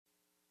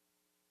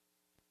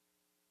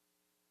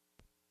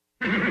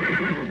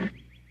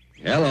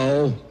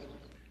Hello,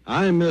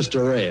 I'm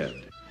Mr.Ed.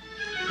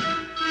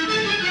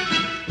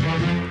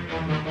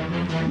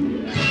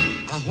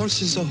 A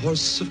horse is a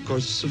horse, of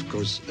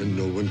course, and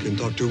no one can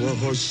talk to a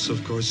horse,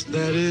 of course.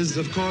 That is,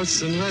 of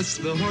course, unless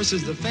the horse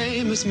is the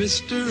famous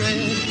Mr.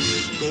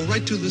 Ed. Go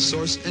right to the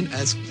source and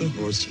ask the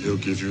horse. He'll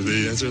give you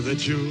the answer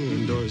that you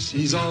endorse.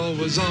 He's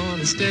always on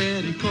a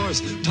steady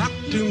course. Talk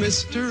to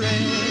Mr.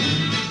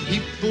 Ed.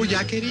 People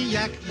yakety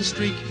yak the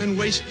streak and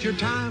waste your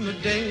time a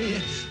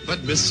day.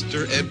 But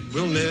Mr. Ed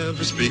will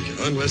never speak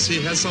unless he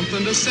has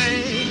something to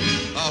say.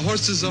 A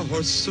horse is a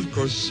horse, of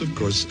course,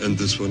 and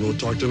this one will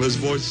talk till his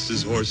voice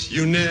is hoarse.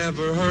 You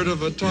never heard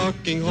of a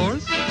talking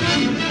horse?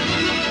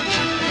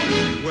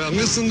 Well,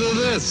 listen to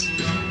this.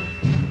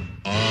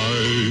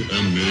 I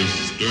am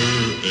Mr.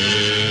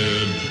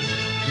 Ed.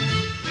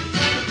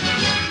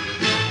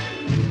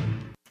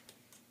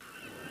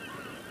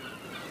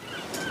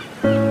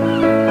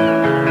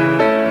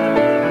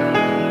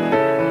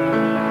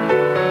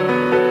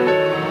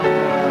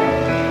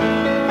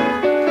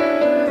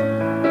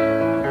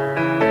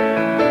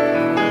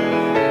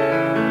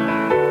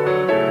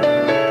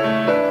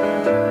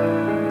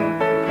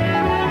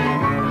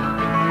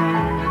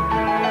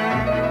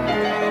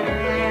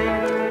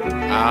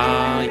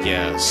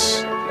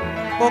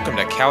 Welcome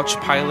to Couch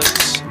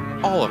Pilots,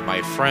 all of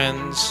my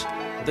friends,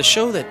 the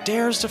show that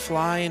dares to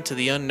fly into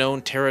the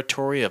unknown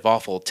territory of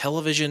awful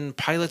television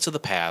pilots of the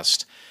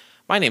past.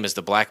 My name is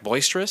the Black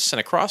Boisterous, and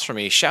across from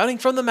me, shouting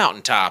from the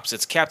mountaintops,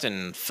 it's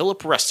Captain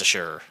Philip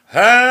Restisher.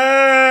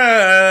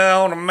 High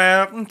on the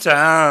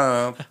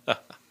mountaintop.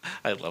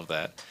 I love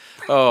that.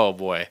 Oh,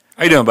 boy.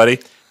 How you doing, buddy?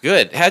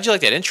 Good. How'd you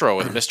like that intro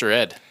with Mr.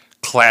 Ed?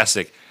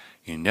 Classic.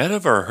 You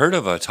never heard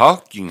of a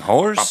talking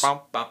horse? Bum,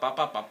 bum, bum,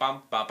 bum, bum,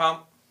 bum, bum, bum.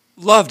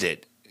 Loved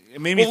it. It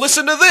made me. Well,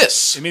 listen to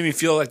this. It made me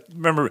feel like,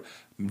 remember,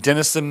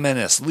 Dennis the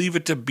Menace, Leave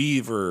It to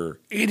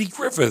Beaver, Andy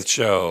Griffith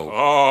Show.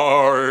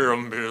 I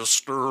am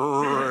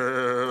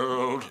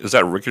Mr. Ed. Is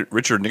that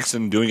Richard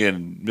Nixon doing a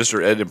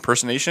Mr. Ed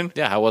impersonation?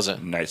 Yeah, how was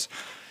it? Nice.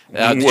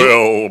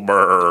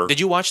 Wilbur. Did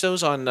you watch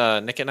those on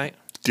Nick at Night?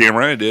 Damn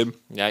right I did.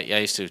 Yeah, I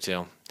used to,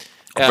 too.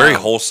 A very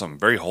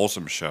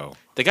wholesome show.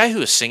 The guy who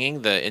was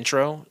singing the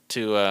intro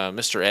to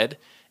Mr. Ed,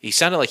 he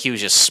sounded like he was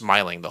just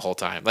smiling the whole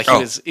time. Like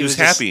he was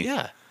happy. Just,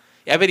 yeah.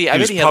 I bet he had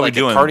like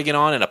a cardigan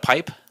on and a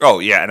pipe. Oh,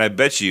 yeah, and I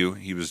bet you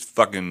he was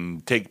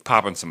fucking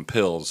popping some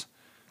pills.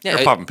 Yeah,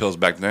 they were popping pills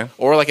back then.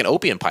 Or like an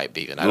opium pipe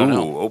even. I don't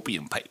know. Ooh,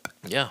 opium pipe.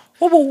 Yeah.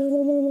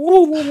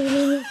 Ooh,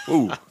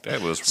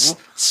 that was...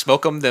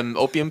 Smoke them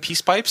opium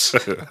peace pipes?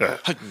 Hi,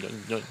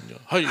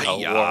 how are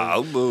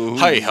you?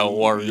 Hi,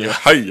 how are you?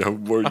 Hi, how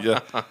are you?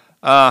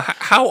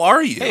 How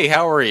are you? Hey,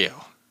 how are you?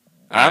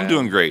 I'm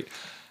doing great.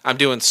 I'm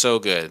doing so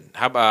good.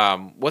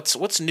 How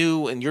what's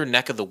new in your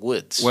neck of the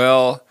woods?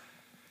 Well,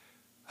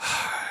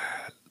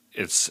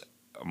 it's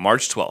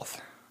March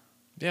 12th.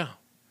 Yeah.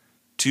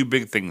 2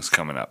 big things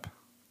coming up.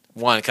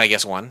 One, can I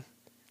guess one?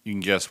 You can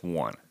guess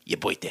one. Your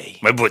birthday.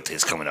 My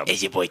birthday's coming up.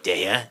 It's your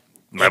birthday, huh?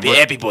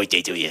 Happy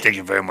birthday to you. Thank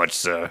you very much,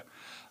 sir.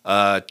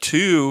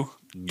 2,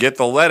 get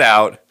the lead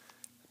out.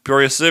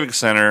 Peoria Civic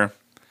Center.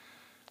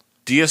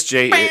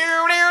 DSJ.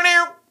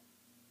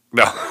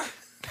 No,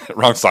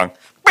 wrong song.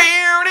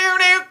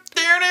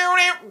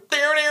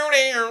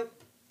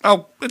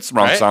 Oh, it's the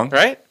wrong song.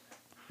 Right?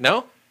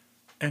 No?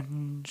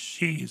 And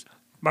she's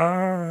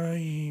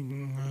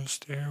buying a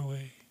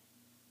stairway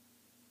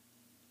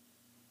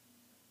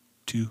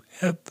to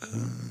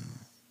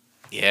heaven.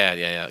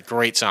 Yeah.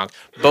 Great song.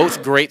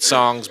 Both great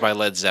songs by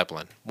Led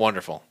Zeppelin.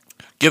 Wonderful.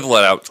 Get the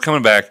lead out. It's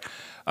coming back.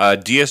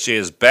 DSJ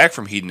is back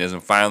from Hedonism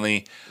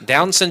finally.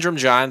 Down Syndrome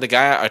John, the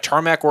guy, a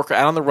tarmac worker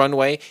out on the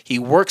runway. He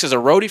works as a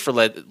roadie for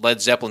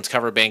Led Zeppelin's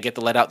cover band, Get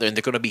the Lead Out there, and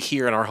they're going to be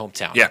here in our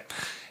hometown. Yeah.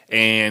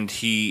 And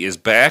he is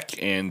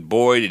back, and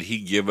boy, did he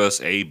give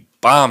us a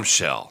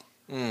bombshell.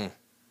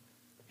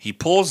 He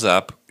pulls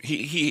up.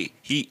 He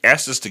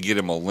asked us to get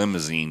him a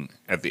limousine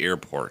at the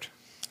airport.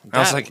 I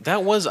was like,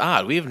 that was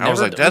odd. I was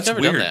like, that's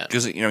weird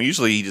because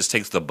usually he just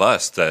takes the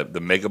bus, the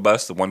mega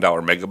bus, the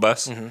 $1 mega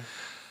bus. Mm-hmm.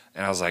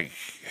 And I was like,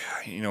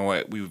 you know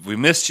what? We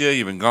missed you.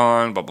 You've been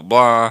gone. Blah blah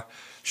blah.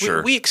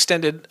 Sure. We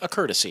extended a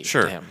courtesy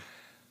to him.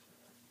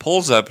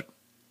 Pulls up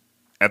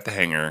at the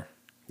hangar.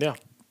 Yeah.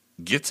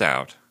 Gets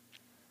out.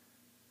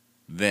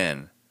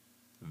 Then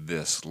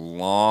this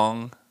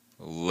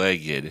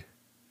long-legged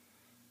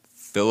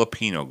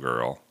Filipino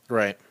girl.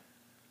 Right.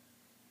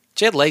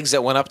 She had legs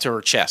that went up to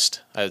her chest,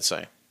 I would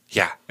say.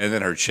 Yeah, and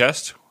then her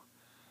chest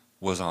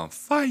was on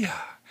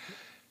fire.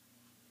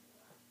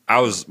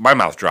 My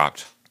mouth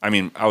dropped. I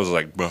mean, I was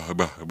like,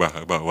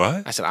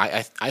 what? I said,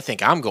 I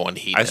think I'm going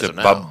to I said,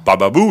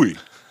 ba-ba-booey.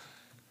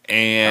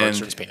 And And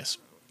his penis.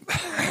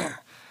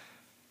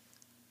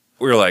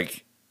 we were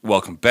like,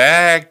 welcome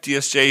back,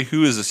 DSJ.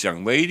 Who is this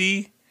young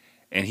lady?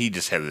 And he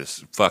just had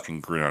this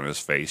fucking grin on his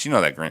face. You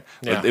know that grin.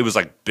 Yeah. It was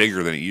like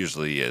bigger than it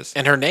usually is.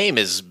 And her name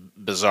is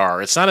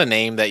bizarre. It's not a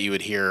name that you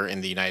would hear in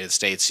the United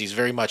States. She's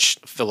very much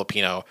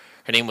Filipino.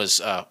 Her name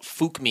was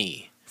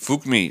Fukmi.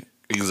 Fukmi,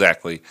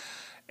 exactly.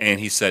 And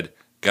he said,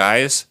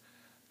 guys,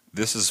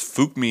 this is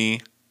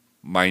Fukmi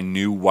my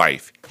new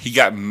wife. He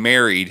got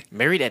married.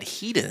 Married at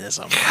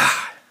Hedonism.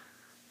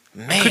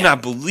 Man, I could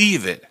not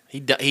believe it. He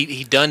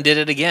done did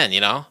it again.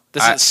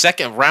 This is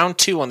second round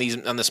 2 on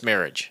this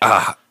marriage.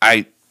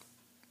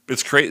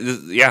 It's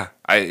crazy. Yeah,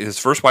 his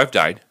first wife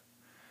died.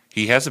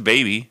 He has a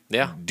baby.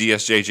 Yeah,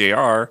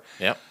 DSJJR.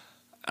 Yep.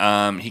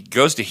 He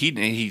goes to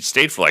Hedon. He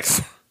stayed for like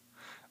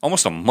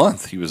almost a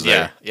month. He was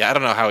there. Yeah. I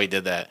don't know how he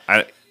did that.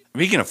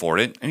 He can afford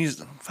it, and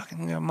he's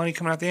fucking got money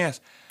coming out the ass.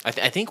 I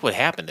think what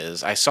happened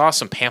is I saw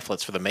some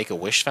pamphlets for the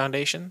Make-A-Wish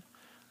Foundation.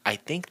 I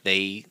think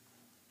they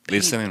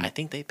sent him. I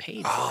think they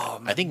paid for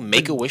it. I think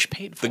Make-A-Wish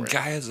paid for it. The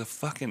guy is a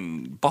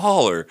fucking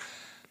baller.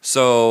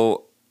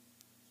 So,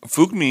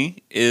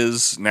 Fugmi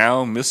is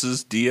now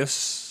Mrs.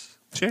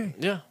 DSJ.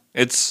 Yeah.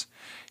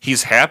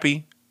 He's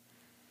happy.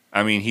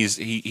 I mean,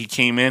 he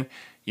came in,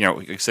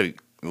 like I said,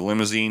 the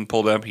limousine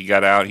pulled up, he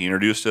got out, he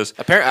introduced us.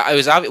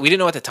 Apparently, we didn't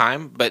know at the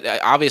time, but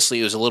obviously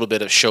it was a little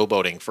bit of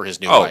showboating for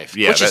his new wife.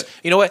 Yeah, which is,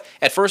 you know what?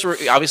 At first,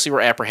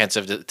 we're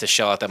apprehensive to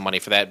shell out that money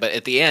for that, but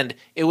at the end,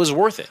 it was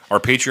worth it.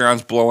 Our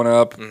Patreon's blowing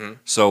up,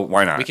 so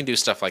why not? We can do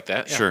stuff like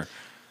that. Yeah. Sure.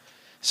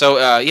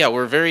 So,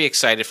 we're very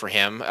excited for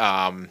him.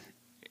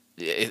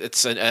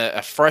 It's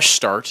a fresh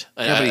start,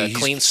 a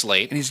clean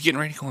slate, and he's getting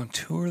ready to go on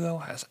tour.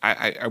 Though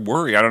I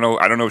worry. I don't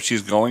know if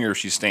she's going or if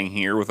she's staying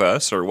here with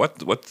us or what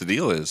the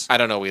deal is. I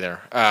don't know either.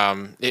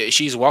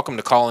 She's welcome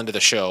to call into the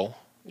show,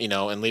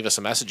 and leave us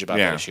a message about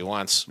that if she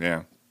wants.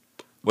 Yeah.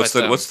 What's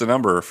the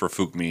number for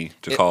Fugmi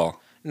to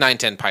call?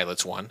 910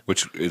 Pilots 1,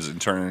 which is in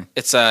turn.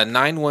 It's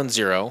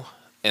 910,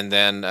 and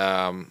then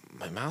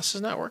my mouse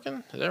is not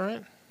working. Is that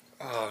right?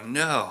 Oh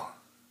no.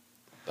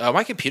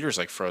 My computer's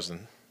like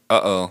frozen.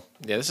 Uh-oh.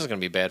 Yeah, this is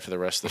going to be bad for the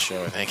rest of the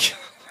show, I think.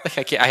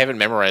 I haven't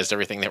memorized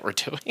everything that we're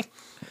doing.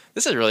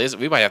 This really is.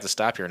 We might have to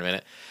stop here in a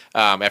minute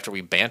after we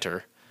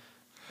banter.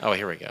 Oh,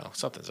 here we go.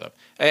 Something's up.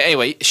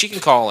 Anyway, she can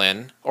call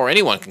in, or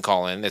anyone can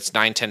call in. It's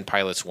 910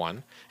 Pilots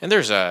 1. And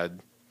there's a...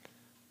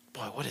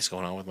 Boy, what is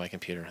going on with my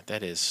computer?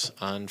 That is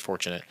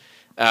unfortunate.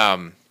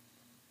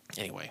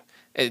 Anyway,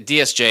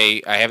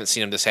 DSJ, I haven't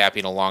seen him this happy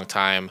in a long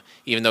time,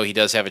 even though he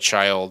does have a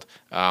child.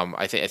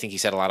 I think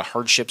he's had a lot of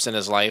hardships in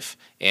his life,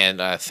 and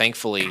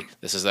thankfully,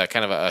 this is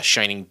kind of a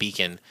shining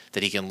beacon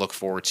that he can look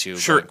forward to.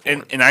 Sure,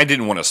 and I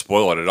didn't want to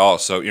spoil it at all.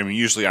 So I mean,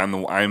 usually I'm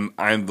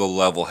the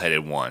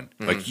level-headed one.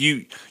 Mm-hmm. Like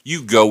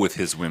you go with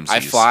his whimsies.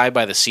 I fly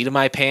by the seat of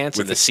my pants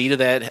and the seat of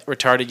that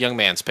retarded young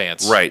man's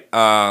pants. Right,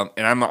 and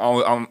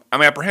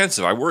I'm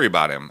apprehensive. I worry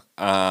about him.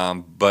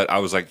 But I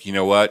was like, you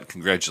know what?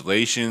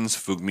 Congratulations,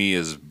 Fugmi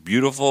is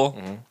beautiful.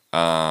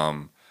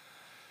 Mm-hmm.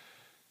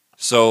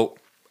 So,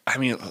 I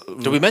mean,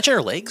 did we mention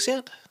her legs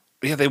yet?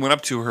 Yeah, they went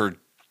up to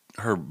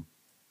her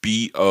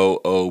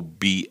BOOBS's.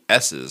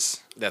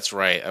 That's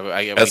right.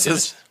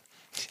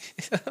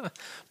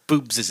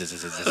 Boobs.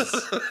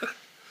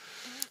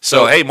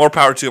 So hey, more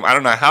power to him. I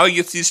don't know how he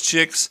gets these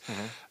chicks.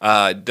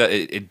 Mm-hmm.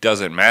 It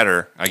doesn't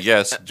matter, I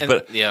guess.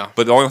 But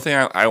the only thing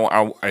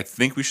I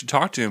think we should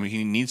talk to him.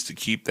 He needs to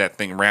keep that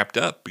thing wrapped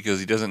up because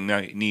he doesn't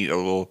need a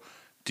little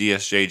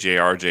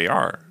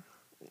DSJJRJR.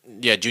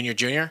 Yeah,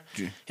 Junior.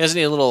 He doesn't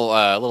need a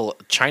little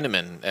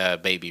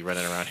Chinaman baby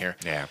running around here.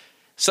 Yeah.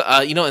 So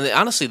and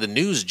honestly, the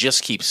news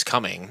just keeps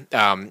coming.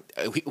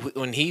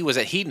 When he was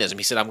at Hedonism,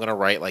 he said, "I'm going to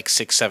write like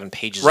 6-7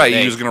 pages." Right, a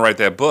day. He was going to write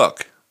that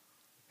book,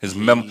 his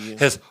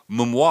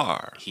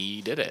memoir.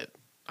 He did it.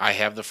 I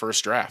have the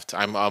first draft.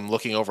 I'm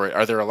looking over it.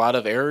 Are there a lot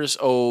of errors?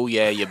 Oh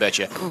yeah, you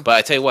betcha. But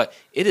I tell you what,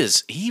 it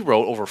is. He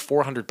wrote over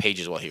 400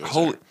 pages while he was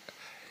there.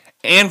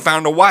 And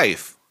found a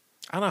wife.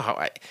 I don't know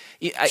how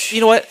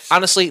you know what?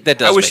 Honestly, that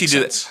does. Make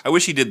sense. I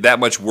wish he did that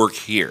much work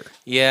here.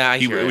 Yeah, I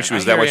wish he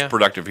was that much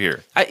productive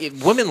here.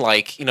 Women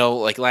like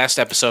last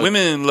episode.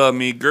 Women love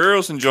me.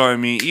 Girls enjoy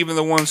me. Even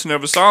the ones who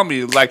never saw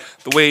me like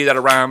the way that I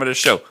rhyme at a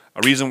show.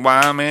 A reason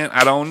why, man,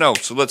 I don't know.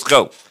 So let's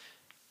go.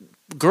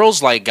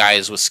 Girls like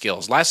guys with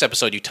skills. Last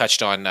episode, you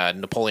touched on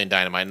Napoleon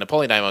Dynamite.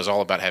 Napoleon Dynamite was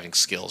all about having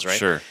skills, right?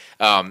 Sure.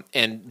 And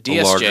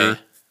DSJ,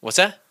 what's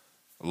that?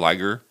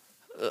 Liger.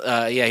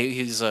 Yeah,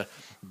 he's a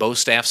bow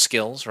staff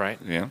skills, right?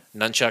 Yeah.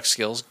 Nunchuck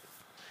skills.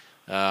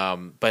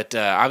 But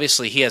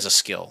obviously, he has a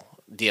skill,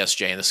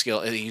 DSJ, and the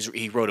skill.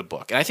 He wrote a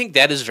book, and I think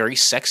that is very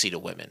sexy to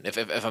women. If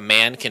a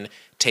man can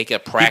take a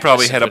practice, he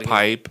probably had a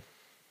pipe.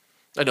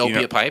 An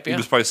opiate pipe. Yeah. He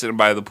was probably sitting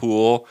by the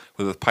pool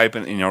with a pipe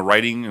and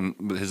writing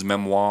and his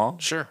memoir.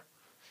 Sure.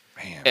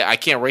 Man. I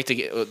can't wait to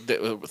get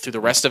through the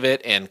rest of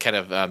it and kind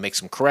of make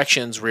some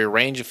corrections,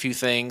 rearrange a few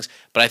things.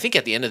 But I think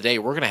at the end of the day,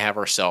 we're going to have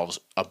ourselves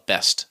a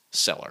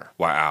bestseller.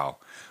 Wow.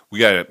 We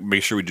got to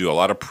make sure we do a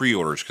lot of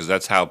pre-orders because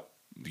that's how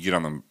you get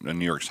on the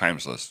New York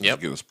Times list. Yep.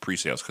 Get those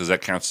pre-sales because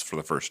that counts for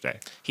the first day.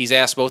 He's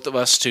asked both of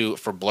us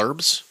for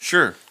blurbs.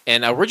 Sure.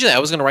 And originally I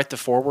was going to write the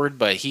foreword,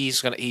 but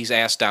he's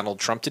asked Donald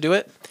Trump to do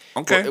it.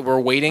 Okay. We're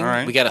waiting.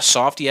 Right. We got a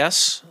soft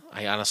yes.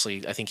 I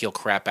think he'll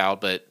crap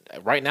out, but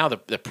right now the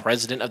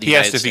president of the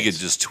United States. He asked if he could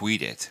just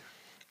tweet it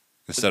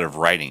instead of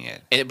writing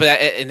it.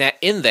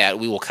 In that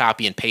we will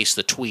copy and paste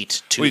the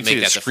tweet to make that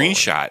the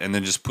screenshot and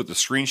then just put the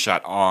screenshot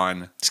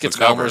on. Just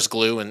get Elmer's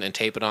glue and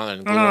tape it on.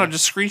 And no,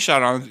 just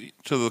screenshot on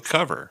to the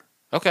cover.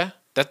 Okay,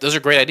 those are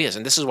great ideas,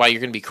 and this is why you're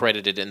going to be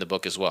credited in the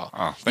book as well.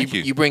 Oh, thank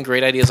you. You bring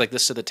great ideas like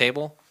this to the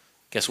table.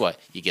 Guess what?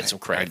 You get some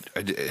credit.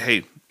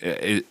 Hey,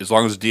 as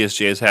long as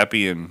DSJ is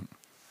happy and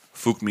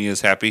Fukmi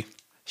is happy.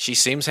 She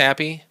seems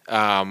happy. She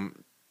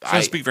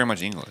doesn't speak very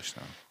much English,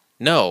 though.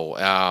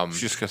 No. She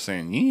just kept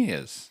saying,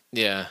 yes.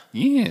 Yeah.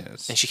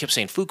 Yes. And she kept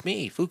saying, Fook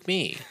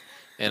me.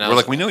 And we're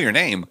like, we know your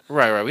name.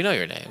 Right, we know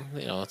your name.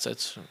 It's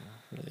it's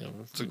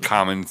a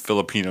common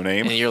Filipino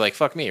name. And you're like,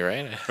 fuck me,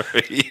 right?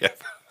 Yeah.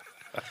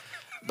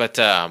 But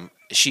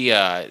she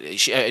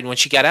and when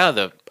she got out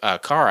of the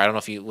car, I don't know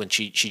if when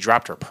she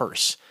dropped her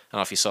purse. I don't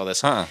know if you saw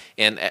this. Huh.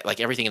 And like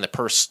everything in the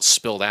purse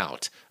spilled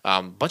out.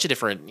 Bunch of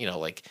different,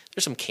 like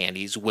there's some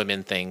candies,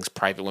 women things,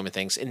 private women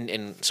things,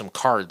 and some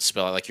cards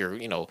spill out, like your,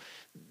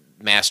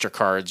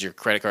 MasterCards, your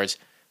credit cards.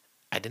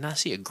 I did not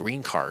see a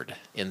green card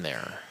in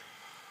there.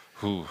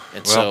 Ooh.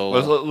 And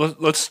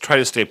let's try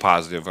to stay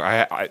positive.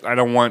 I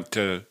don't want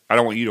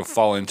you to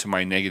fall into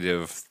my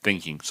negative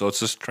thinking. So let's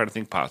just try to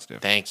think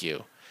positive. Thank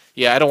you.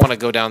 Yeah, I don't want to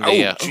go down the.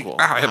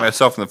 I hit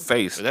myself in the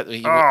face.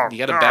 You got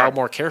to bow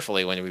more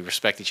carefully when we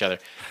respect each other.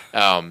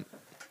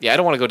 Yeah, I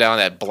don't want to go down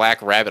that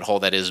black rabbit hole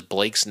that is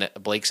Blake's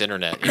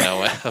internet,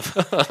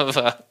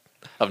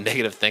 of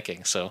negative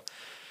thinking. So,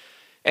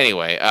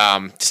 anyway,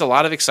 just a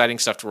lot of exciting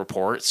stuff to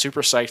report.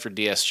 Super psyched for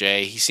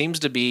DSJ. He seems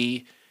to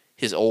be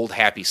his old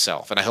happy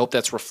self, and I hope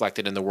that's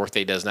reflected in the work that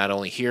he does not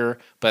only here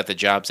but at the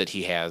jobs that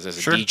he has as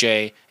a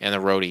DJ and a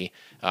roadie.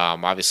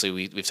 Obviously,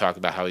 we've talked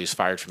about how he was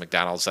fired from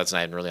McDonald's. That's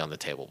not even really on the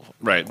table,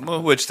 right?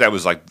 Well, which that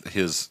was like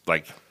his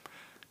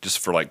just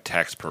for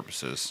tax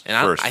purposes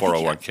and for his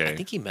 401k. I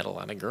think he met a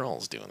lot of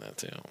girls doing that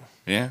too.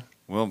 Yeah,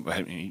 well,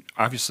 he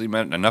obviously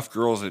met enough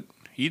girls at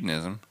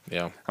Hedonism.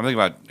 Yeah, I'm thinking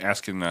about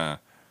asking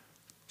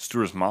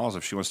Stewart Miles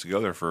if she wants to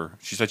go there for.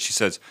 She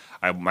says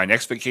my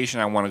next vacation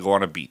I want to go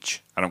on a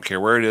beach. I don't care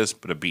where it is,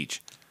 but a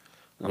beach.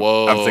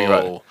 Whoa! I'm thinking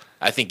about it.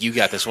 I think you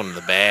got this one in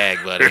the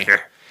bag, buddy.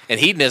 And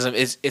hedonism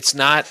it's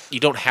not, you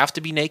don't have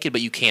to be naked,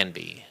 but you can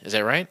be. Is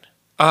that right?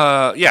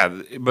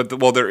 Yeah, but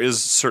there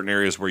is certain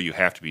areas where you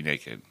have to be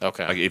naked.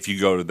 Okay. Like if you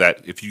go to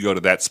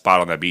that spot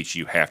on that beach,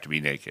 you have to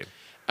be naked.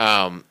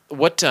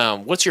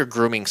 What's your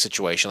grooming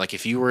situation? Like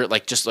if you were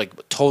just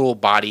total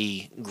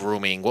body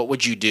grooming, what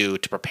would you do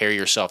to prepare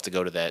yourself to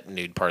go to that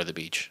nude part of the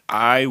beach?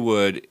 I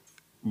would,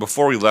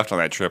 before we left on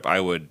that trip,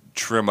 I would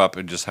trim up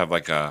and just have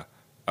like a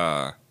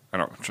I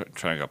don't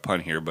trying to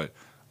pun here, but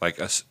like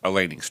a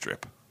landing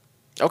strip.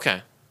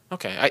 Okay.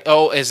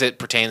 As it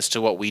pertains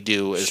to what we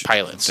do as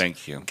pilots.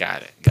 Thank you.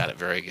 Got it.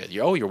 Very good.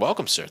 You're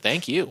welcome, sir.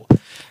 Thank you.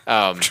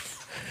 I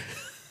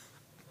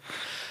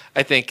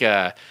think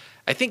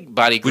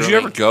body grooming. Would you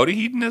ever go to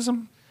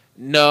hedonism?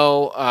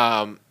 No.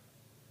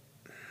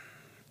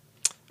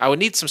 I would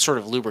need some sort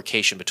of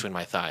lubrication between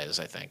my thighs,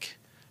 I think.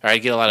 Or I'd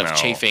get a lot of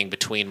chafing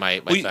between my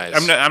thighs.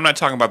 I'm not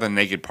talking about the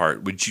naked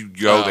part. Would you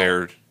go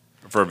there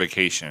for a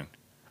vacation?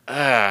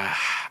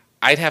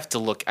 I'd have to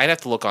look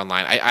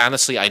online. I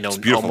honestly know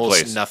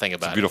almost nothing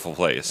about it. It's a beautiful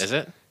place. Is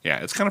it? Yeah,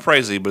 it's kind of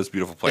pricey, but it's a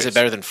beautiful place. Is it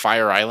better than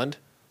Fire Island?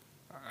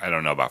 I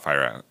don't know about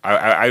Fire Island.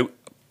 I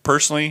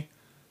personally,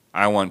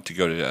 I want to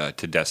go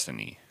to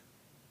Destiny.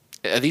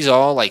 Are these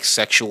all like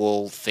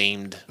sexual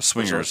themed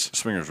swingers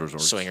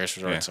resorts? Swingers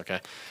resorts. Yeah. Okay.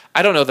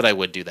 I don't know that I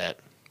would do that.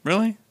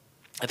 Really?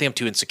 I think I'm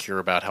too insecure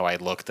about how I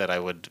look that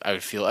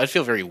I'd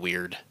feel very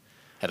weird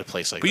at a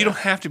place like that. But you don't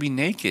have to be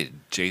naked,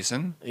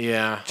 Jason.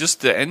 Yeah. Just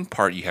the end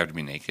part you have to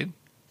be naked.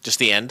 Just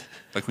the end?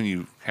 Like when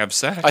you have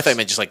sex. I thought you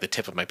meant just like the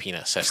tip of my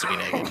penis has to be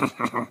naked.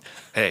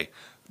 Hey,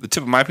 the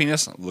tip of my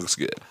penis looks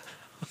good.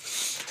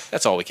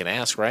 That's all we can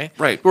ask, right?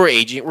 Right. We're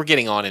aging. We're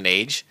getting on in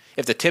age.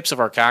 If the tips of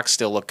our cocks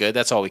still look good,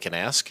 that's all we can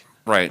ask.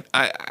 Right.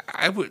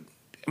 I would.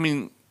 I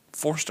mean,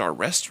 4-star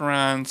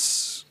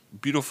restaurants,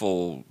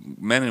 beautiful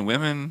men and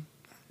women.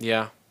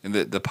 Yeah. And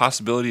the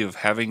possibility of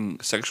having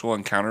sexual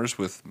encounters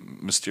with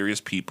mysterious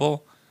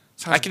people.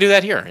 I could do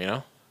that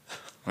here,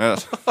 Well,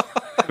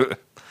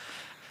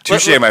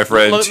 touche, my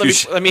friend.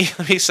 Let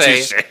me say,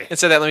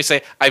 instead of that, let me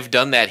say, I've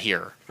done that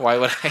here. Why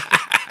would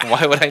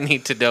I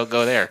need to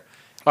go there?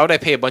 Why would I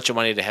pay a bunch of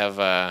money to have?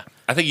 I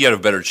think you have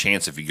a better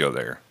chance if you go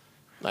there.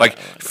 Like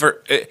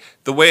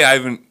the way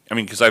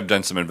because I've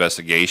done some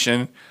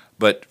investigation,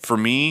 but for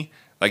me,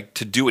 like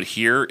to do it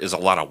here is a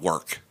lot of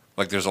work.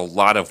 Like there's a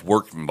lot of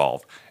work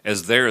involved.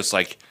 As there, it's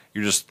like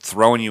you're just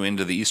throwing you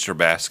into the Easter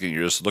basket. And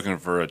you're just looking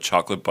for a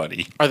chocolate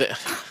bunny.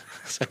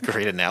 That's a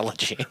great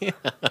analogy.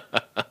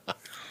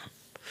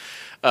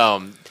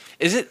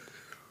 Is it?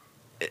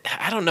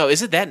 I don't know.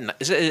 Is it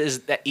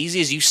that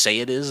easy as you say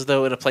it is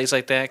though in a place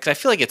like that? Because I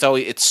feel like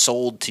it's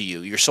sold to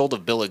you. You're sold a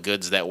bill of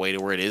goods that way to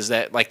where it is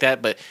that like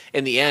that. But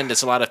in the end,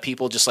 it's a lot of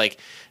people just like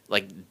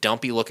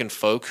dumpy looking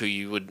folk who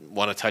you would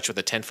want to touch with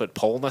a 10-foot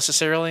pole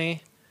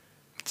necessarily.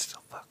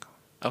 Still fuck them.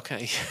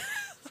 Okay.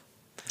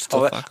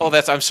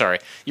 I'm sorry.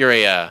 You're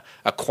a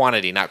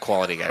quantity, not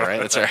quality guy, right?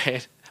 That's all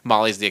right.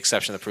 Molly's the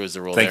exception that proves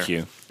the rule. Thank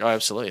you. Oh,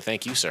 absolutely.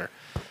 Thank you, sir.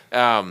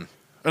 Enough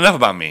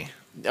about me.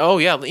 Oh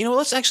yeah,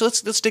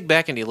 let's dig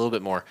back into you a little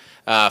bit more.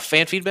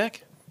 Fan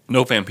feedback?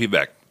 No fan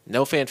feedback.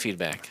 No fan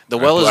feedback. The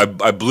well is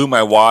I blew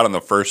my wad on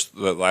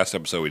the last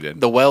episode we did.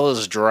 the well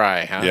is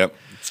dry, huh? Yep,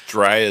 it's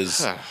dry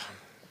as.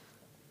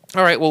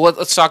 All right. Well,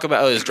 let's talk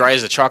about as dry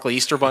as a chocolate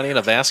Easter bunny in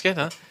a basket,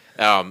 huh?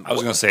 I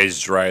was going to say as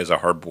dry as a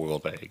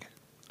hard-boiled egg.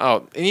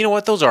 Oh, and you know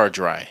what? Those are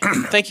dry.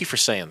 Thank you for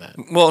saying that.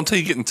 Well, until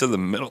you get into the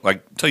middle,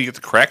 like until you get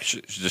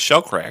the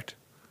shell cracked,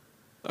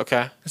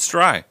 Okay. it's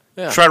dry.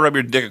 Yeah. Try to rub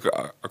your dick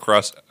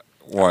across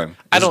one.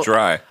 It's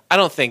dry. I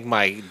don't think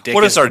my dick.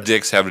 What does our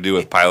dicks have to do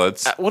with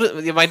pilots?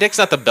 My dick's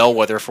not the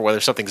bellwether for whether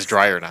something's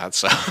dry or not.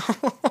 So.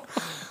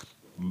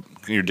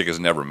 Your dick has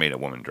never made a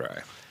woman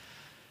dry.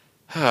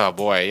 Oh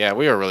boy, yeah,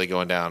 we are really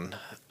going down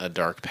a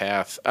dark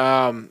path.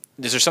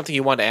 Is there something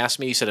you wanted to ask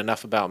me? You said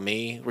enough about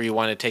me. Where you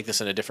wanted to take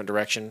this in a different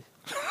direction?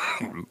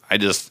 I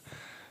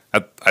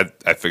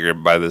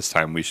figured by this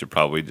time we should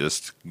probably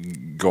just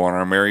go on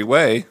our merry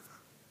way.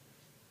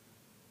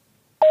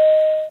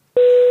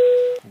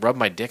 Rub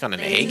my dick on an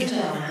egg?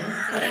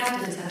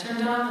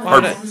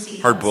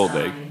 Hard-boiled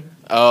egg.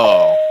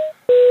 Oh,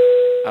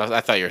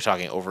 I thought you were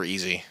talking over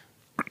easy.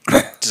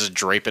 Just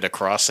drape it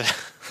across it.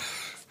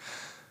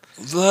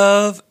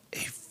 Love a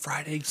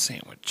fried egg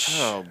sandwich.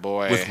 Oh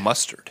boy, with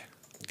mustard.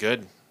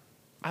 Good.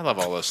 I love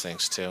all those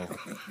things too.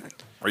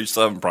 Are you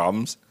still having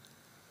problems?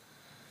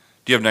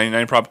 Do you have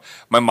 99 problems?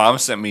 My mom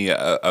sent me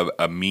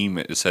a meme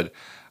that said,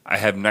 "I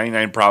have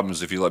 99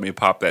 problems. If you let me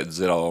pop that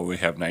zit, I'll only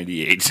have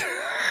 98."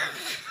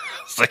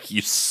 It's like,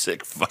 you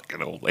sick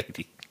fucking old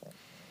lady.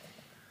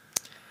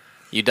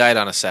 You died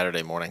on a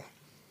Saturday morning,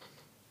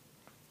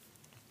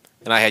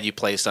 and I had you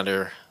placed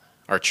under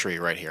our tree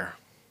right here.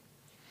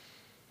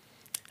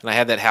 And I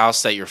had that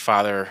house that your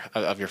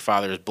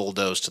father's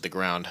bulldozed to the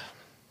ground.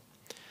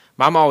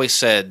 Mom always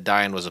said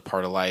dying was a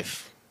part of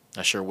life.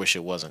 I sure wish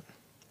it wasn't.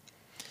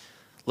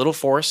 Little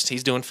Forrest,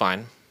 he's doing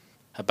fine.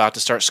 About to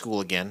start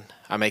school again.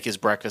 I make his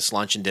breakfast,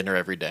 lunch, and dinner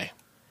every day.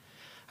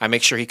 I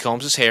make sure he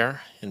combs his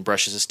hair and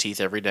brushes his teeth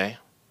every day.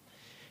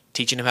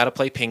 Teaching him how to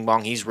play ping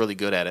pong, he's really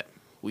good at it.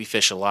 We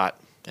fish a lot,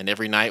 and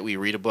every night we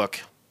read a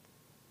book.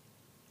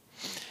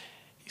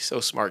 He's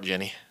so smart,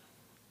 Jenny.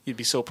 You'd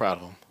be so proud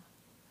of him.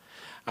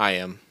 I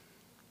am.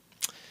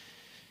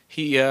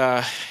 He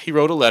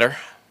wrote a letter.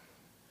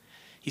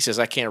 He says,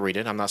 I can't read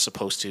it. I'm not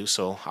supposed to,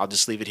 so I'll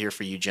just leave it here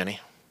for you, Jenny.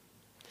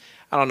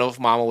 I don't know if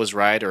Mama was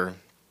right or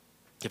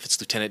if it's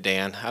Lieutenant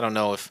Dan. I don't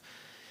know if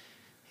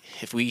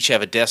we each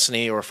have a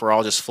destiny or if we're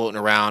all just floating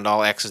around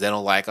all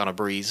accidental like on a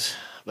breeze.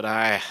 But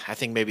I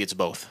think maybe it's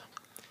both.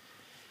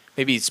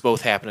 Maybe it's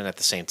both happening at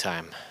the same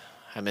time.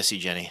 I miss you,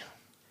 Jenny.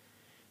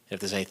 If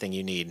there's anything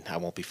you need, I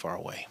won't be far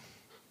away.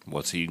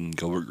 What's eating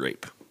Gilbert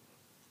Grape?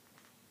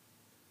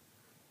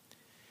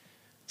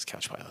 It's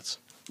Couch Pilots.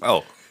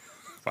 Oh,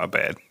 my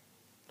bad.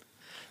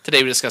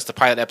 Today we discussed the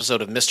pilot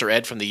episode of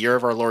Mr.Ed from the year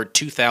of our Lord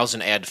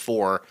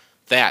 2004.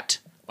 That,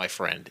 my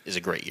friend, is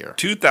a great year.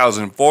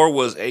 2004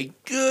 was a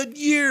good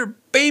year,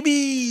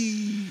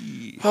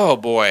 baby. Oh,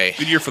 boy.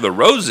 Good year for the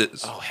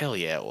Roses. Oh, hell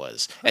yeah, it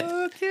was.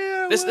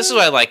 This is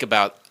what I like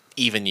about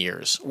even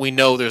years. We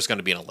know there's going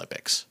to be an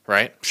Olympics,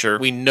 right? Sure.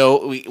 We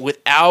know,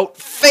 without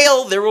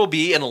fail, there will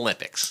be an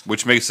Olympics.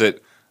 Which makes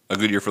it a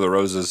good year for the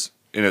Roses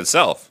in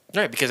itself.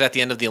 Right, because at the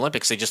end of the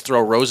Olympics, they just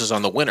throw roses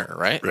on the winner,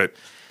 right? Right.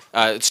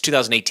 It's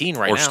 2018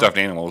 right now. Or stuffed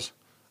animals.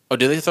 Oh,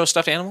 do they throw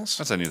stuffed animals?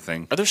 That's a new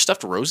thing. Are there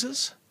stuffed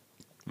roses?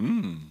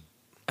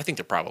 I think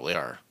there probably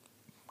are.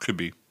 Could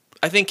be.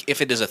 I think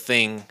if it is a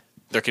thing,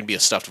 there can be a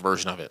stuffed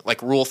version of it.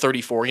 Like Rule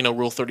 34, you know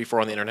Rule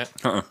 34 on the internet?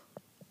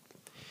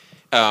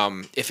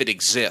 If it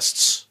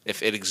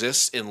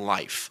exists in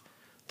life,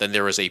 then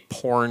there is a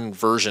porn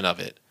version of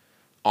it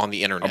on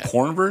the internet. A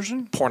porn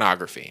version?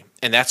 Pornography.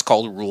 And that's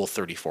called Rule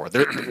 34.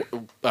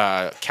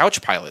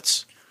 Couch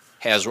Pilots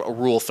has a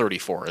Rule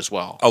 34 as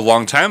well. A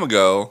long time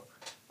ago,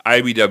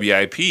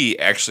 IBWIP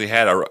actually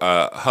had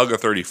a Hug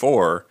of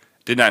 34.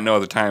 Did not know at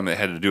the time it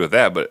had to do with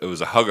that, but it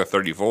was a Hug of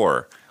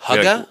 34.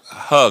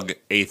 Hug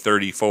a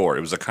 34. It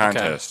was a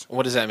contest. Okay.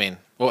 What does that mean?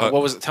 What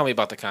was it? Tell me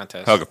about the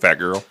contest. Hug a fat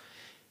girl.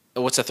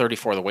 What's a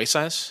 34? The waist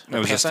size? It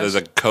was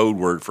a code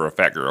word for a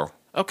fat girl.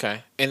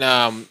 Okay.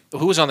 And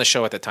who was on the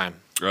show at the time?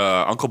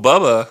 Uncle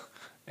Bubba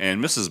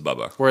and Mrs.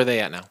 Bubba. Where are they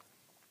at now?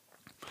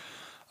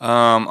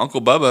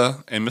 Uncle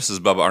Bubba and Mrs.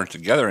 Bubba aren't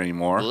together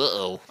anymore.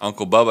 Uh-oh.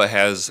 Uncle Bubba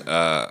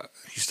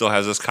he still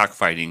has this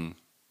cockfighting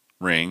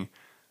ring,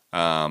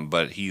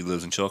 but he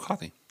lives in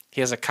Chillicothe.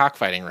 He has a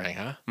cockfighting ring,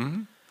 huh?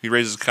 Mm-hmm. He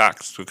raises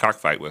cocks to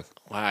cockfight with.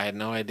 Wow, I had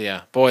no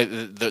idea. Boy,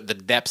 the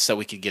depths that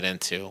we could get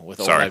into with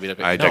old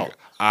IBW.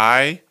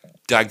 I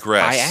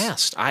digress. I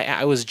asked.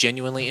 I was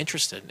genuinely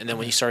interested, and then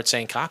when you started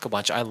saying cock a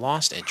bunch, I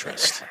lost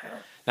interest.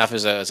 Now, if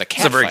it was a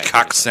cat, it's a very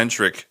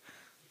cock-centric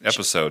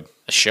episode.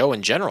 A show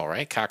in general,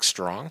 right? Cock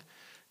strong,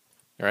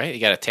 right?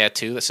 You got a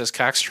tattoo that says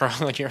cock strong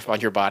on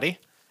your body.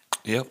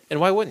 Yep. And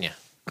why wouldn't you?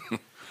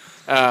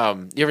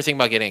 You ever think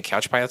about getting a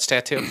Couch Pilots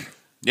tattoo?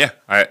 Yeah,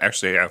 I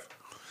actually have.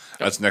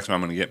 That's the next one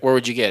I'm going to get. Where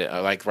would you get it?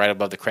 Like right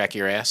above the crack of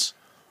your ass?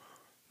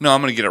 No,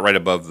 I'm going to get it right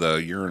above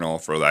the urinal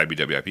for the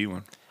IBWIP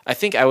one. I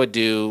think I would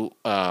do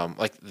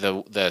like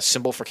the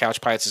symbol for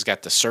couch pilots has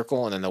got the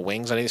circle and then the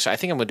wings on either side. I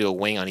think I'm going to do a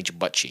wing on each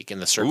butt cheek, and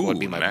the circle would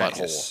be my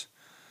butthole.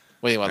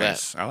 What do you think about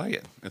that? I like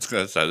it. It's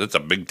good. That's a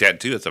big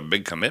tattoo. It's a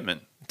big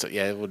commitment. So,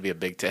 yeah, it would be a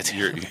big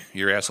tattoo.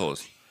 Your asshole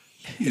is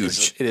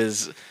huge. It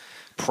is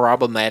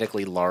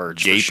problematically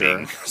large.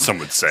 Gaping, for sure. Some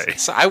would say.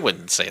 So I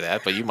wouldn't say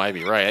that, but you might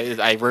be right.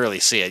 I rarely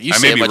see it. You I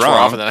see may it be much more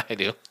wrong. often than I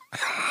do.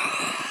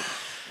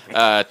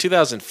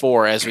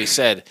 2004, as we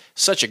said,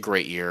 such a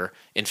great year.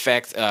 In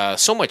fact,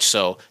 so much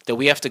so that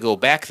we have to go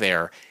back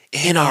there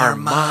in our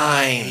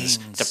minds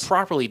to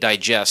properly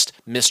digest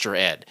Mr.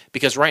 Ed.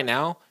 Because right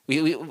now,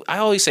 I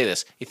always say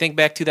this. You think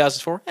back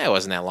 2004? It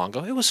wasn't that long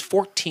ago. It was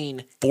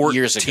 14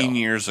 years ago. 14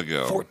 years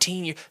ago.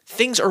 14 years.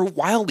 Things are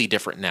wildly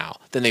different now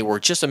than they were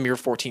just a mere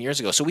 14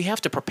 years ago. So we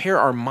have to prepare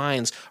our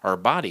minds, our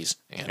bodies,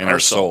 and our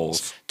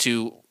souls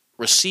to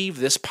receive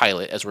this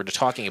pilot as we're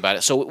talking about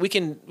it. So we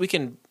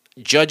can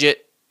judge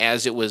it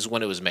as it was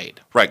when it was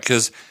made. Right,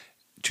 because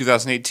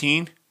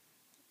 2018,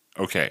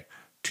 okay.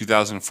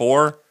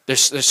 2004.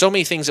 There's so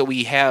many things that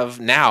we have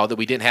now that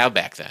we didn't have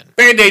back then.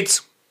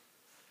 Band-Aids.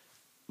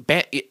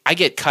 I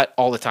get cut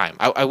all the time.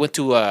 I went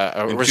to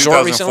a In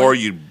resort 2004,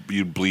 recently.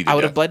 you'd bleed to I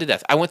would death. have bled to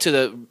death. I went to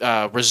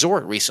the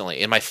resort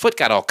recently, and my foot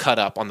got all cut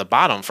up on the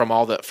bottom from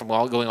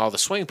going all the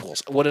swimming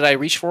pools. What did I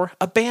reach for?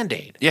 A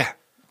Band-Aid. Yeah.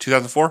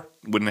 2004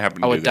 wouldn't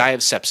happen to I do would die of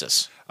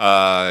sepsis.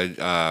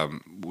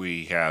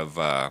 We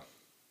have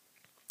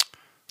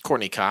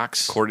Courtney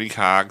Cox. Courtney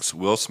Cox,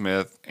 Will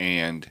Smith,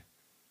 and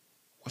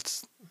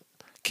what's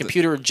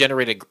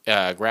Computer-generated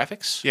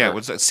graphics? yeah? Or-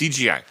 What's that?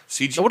 CGI.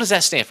 So what does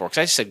that stand for? Because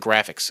I just said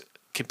graphics.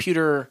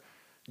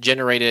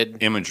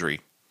 Computer-generated.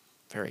 Imagery.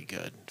 Very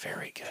good.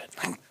 Very good.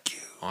 Thank you.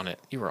 On it.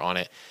 You were on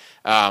it.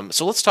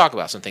 So let's talk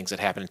about some things that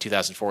happened in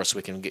 2004 so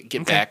we can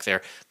get back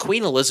there.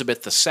 Queen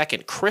Elizabeth II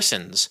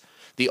christens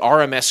the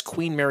RMS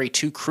Queen Mary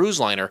II cruise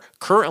liner,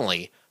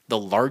 currently the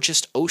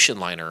largest ocean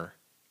liner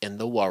in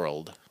the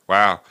world.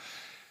 Wow.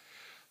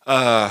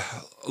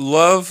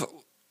 Love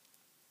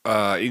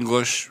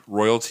English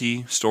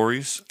royalty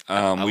stories.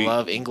 I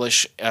love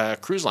English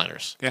cruise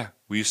liners. Yeah,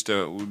 we used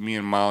to. Me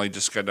and Molly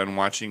just got done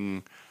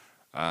watching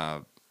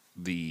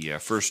the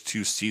first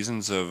 2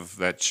 seasons of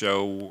that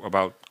show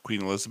about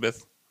Queen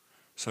Elizabeth.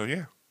 So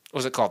yeah, What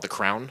was it called? The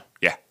Crown?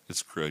 yeah,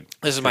 it's good.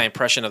 This is my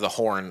impression of the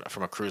horn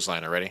from a cruise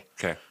liner. Ready?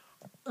 Okay.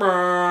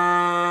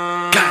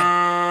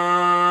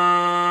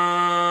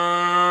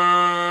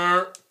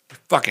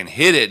 Fucking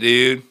hit it,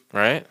 dude.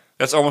 Right?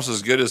 That's almost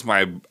as good as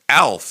my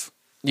Alf.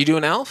 You do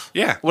an Alf?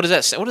 Yeah. What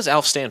does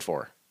Alf stand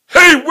for?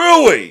 Hey,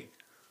 Willie!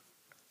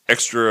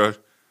 Extra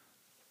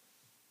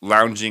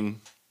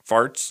lounging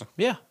farts.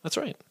 Yeah, that's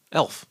right.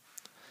 Elf.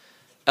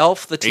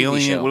 Elf, the TV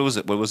Alien. show.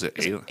 What was it?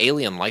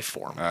 Alien life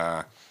form.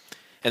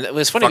 And it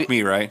was funny. Fuck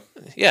me, right?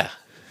 Yeah.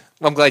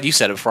 Well, I'm glad you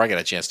said it before I got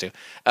a chance to.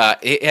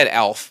 It had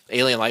Alf,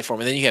 alien life form,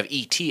 and then you have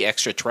ET,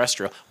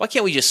 extraterrestrial. Why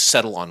can't we just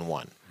settle on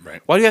one?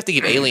 Right. Why do you have to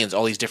give aliens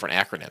all these different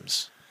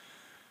acronyms?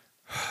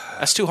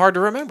 That's too hard to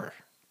remember.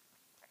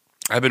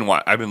 I've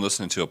been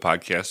listening to a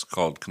podcast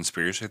called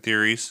Conspiracy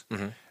Theories,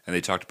 and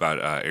they talked about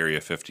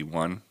Area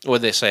 51. What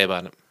did they say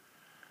about it?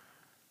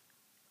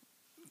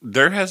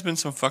 There has been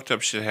some fucked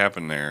up shit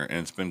happen there, and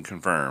it's been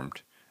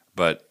confirmed.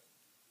 But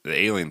the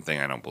alien thing,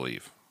 I don't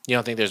believe. You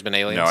don't think there's been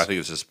aliens? No, I think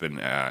it's just been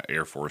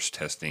Air Force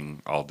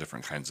testing all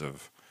different kinds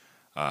of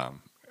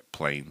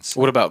planes.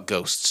 What about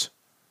ghosts?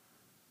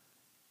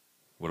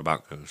 What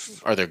about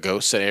ghosts? Are there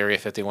ghosts at Area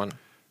 51?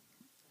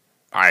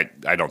 I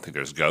don't think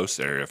there's ghosts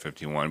at Area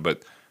 51,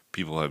 but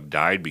people have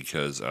died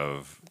because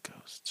of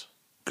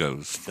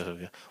ghosts.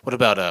 What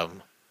about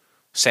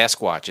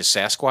Sasquatch? Is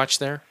Sasquatch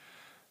there?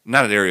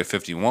 Not at Area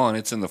 51.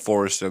 It's in the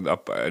forest and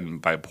up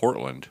by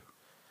Portland.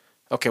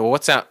 Okay, well,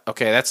 what's that?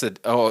 Okay, that's the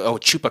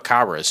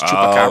Chupacabra. Is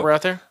Chupacabra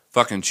out there?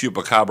 Fucking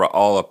Chupacabra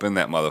all up in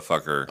that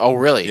motherfucker. Oh,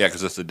 really? Yeah,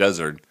 because it's the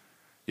desert.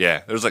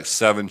 Yeah, there's like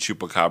 7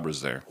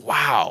 Chupacabras there.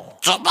 Wow.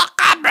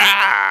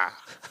 Chupacabra!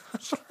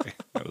 Sorry,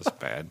 that was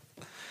bad.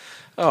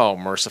 Oh,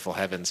 merciful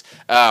heavens.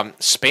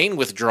 Spain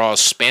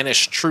withdraws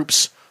Spanish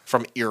troops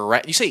from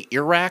Iraq. You say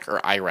Iraq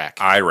or Iraq?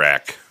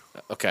 Iraq.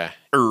 Okay.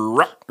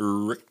 Iraq.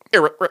 Iraq.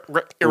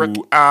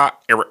 Ooh,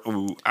 Eric,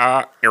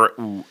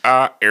 ooh,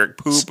 Eric,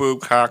 poo, poo,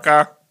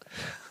 caca.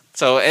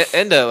 So,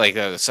 end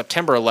of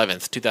September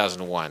 11th,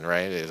 2001,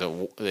 right?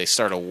 They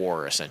start a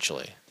war,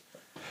 essentially.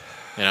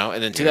 You know,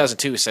 and then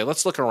 2002, we say,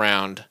 let's look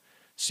around,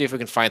 see if we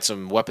can find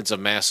some weapons of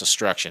mass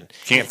destruction.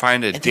 Can't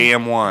find a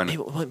damn one.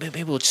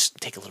 Maybe we'll just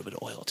take a little bit of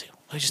oil, too.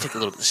 Let's just take a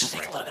little bit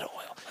of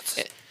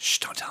oil. Shh,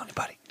 don't tell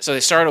anybody. So they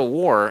start a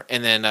war,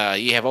 and then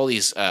you have all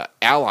these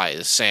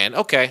allies saying,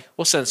 okay,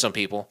 we'll send some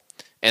people.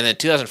 And then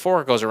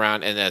 2004 goes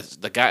around, and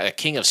the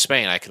king of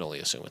Spain, I can only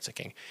assume it's a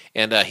king,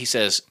 and he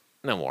says,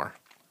 no more.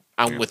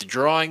 I'm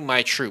withdrawing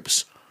my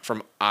troops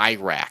from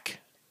Iraq.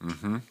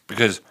 Mm-hmm.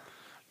 Because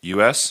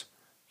U.S.,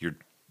 you're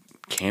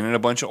canning a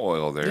bunch of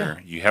oil there. Yeah.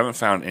 You haven't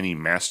found any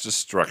mass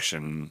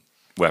destruction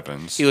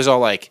weapons. He was all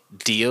like,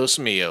 Dios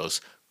míos,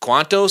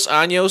 cuantos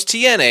años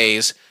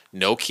tienes,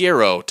 no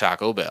quiero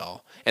Taco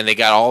Bell. And they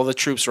got all the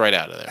troops right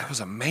out of there. That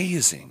was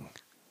amazing.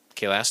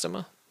 Que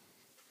lástima.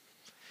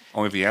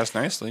 Only if he asks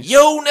nicely.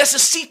 Yo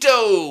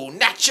necesito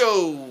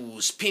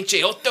nachos,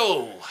 pinche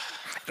otto.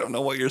 I don't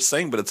know what you're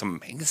saying, but it's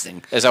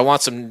amazing. As I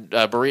want some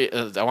I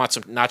want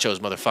some nachos,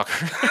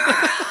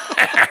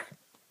 motherfucker.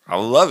 I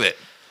love it.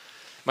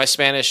 My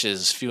Spanish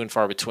is few and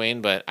far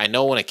between, but I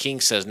know when a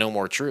king says no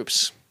more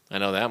troops. I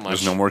know that much.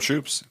 There's no more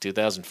troops.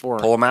 2004.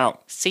 Pull them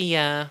out. See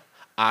ya.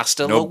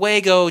 Hasta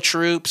luego,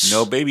 troops.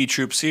 No baby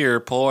troops here.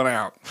 Pulling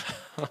out.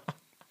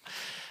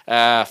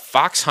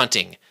 Fox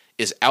hunting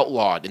is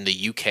outlawed in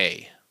the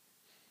UK.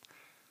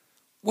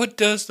 What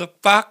does the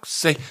fox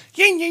say?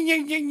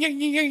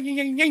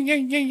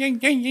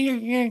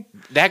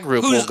 That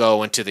group will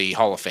go into the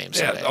Hall of Fame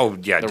someday. Oh,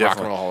 yeah, the definitely. Rock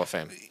and Roll Hall of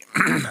Fame.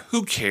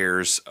 Who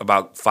cares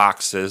about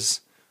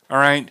foxes? All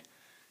right.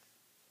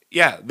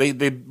 Yeah,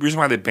 the reason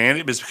why they banned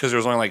it is because there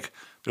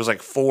was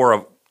like 4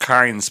 of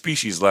kind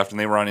species left, and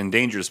they were on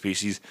endangered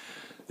species.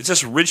 It's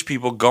just rich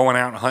people going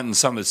out and hunting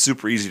something that's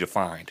super easy to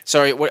find.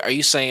 Sorry, what are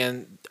you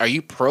saying? Are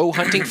you pro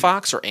hunting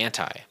fox or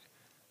anti?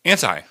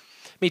 Anti.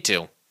 Me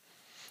too.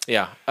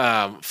 Yeah.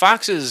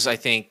 Foxes, I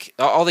think,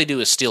 all they do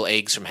is steal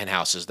eggs from hen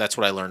houses. That's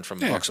what I learned from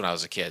books when I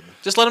was a kid.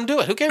 Just let them do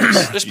it. Who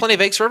cares? There's plenty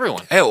of eggs for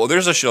everyone. Hey, well,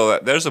 there's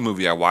a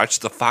movie I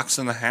watched, The Fox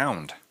and the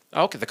Hound.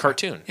 Oh, okay, the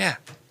cartoon. Yeah.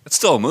 It's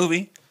still a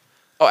movie.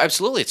 Oh,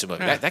 absolutely, it's a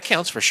movie. Yeah. That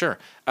counts for sure.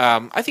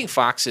 I think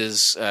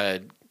foxes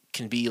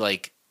can be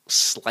like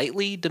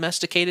slightly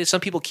domesticated.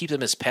 Some people keep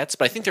them as pets,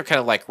 but I think they're kind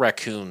of like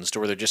raccoons, to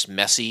where they're just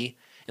messy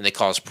and they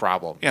cause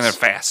problems. Yeah, and they're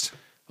fast.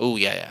 Oh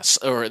yeah.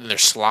 Or they're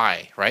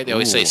sly, right? They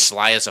always say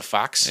sly as a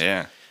fox.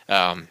 Yeah.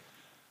 Some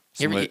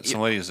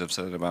ladies have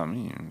said it about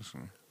me.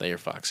 that you're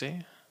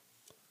foxy,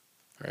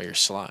 or you're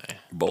sly.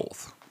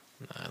 Both.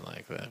 I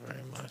like that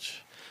very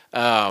much.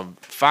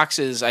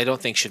 Foxes, I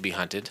don't think should be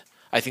hunted.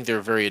 I think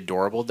they're very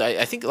adorable.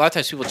 I think a lot of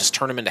times people just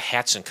turn them into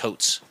hats and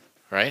coats,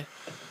 right?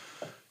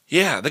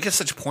 Yeah, they get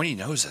such pointy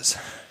noses.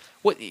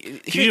 What?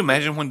 Can you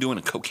imagine one doing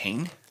a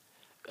cocaine?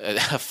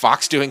 A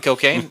fox doing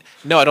cocaine?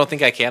 No, I don't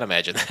think I can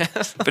imagine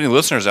that. If any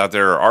listeners out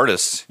there are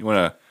artists, you want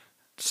to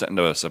send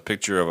us a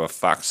picture of a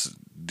fox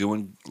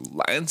doing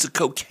lines of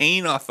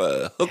cocaine off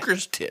a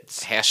hooker's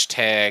tits.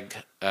 Hashtag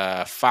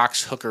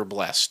fox hooker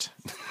blessed.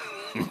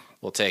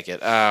 We'll take it.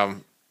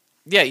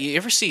 Yeah, you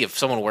ever see if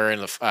someone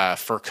wearing a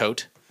fur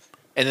coat,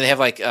 and then they have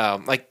like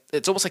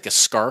it's almost like a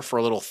scarf or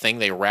a little thing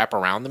they wrap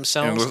around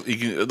themselves. And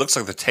it looks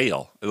like the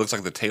tail. It looks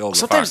like the tail of the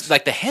Sometimes fox.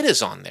 like the head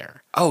is on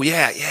there. Oh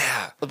yeah.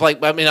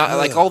 Like I mean,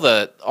 like all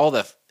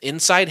the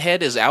inside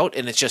head is out,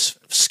 and it's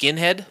just skin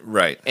head.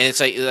 Right. And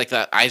it's like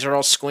the eyes are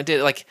all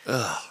squinted. Like,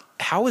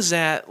 how is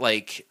that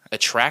like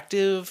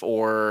attractive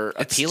or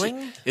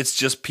appealing? It's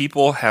just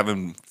people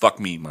having fuck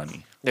me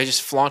money. They're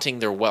just flaunting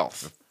their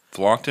wealth.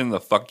 Flaunting the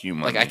fuck you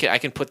money. Like I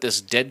can put this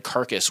dead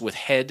carcass with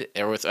head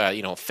or with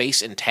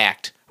face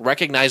intact,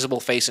 recognizable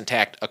face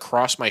intact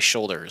across my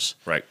shoulders.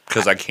 Right,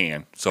 because I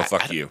can. So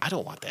fuck you. I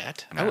don't want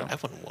that. No. I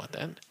wouldn't want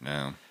that.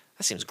 No.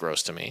 That seems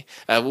gross to me.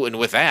 And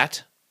with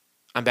that,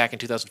 I'm back in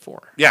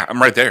 2004. Yeah, I'm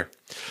right there.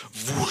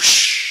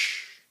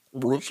 Whoosh.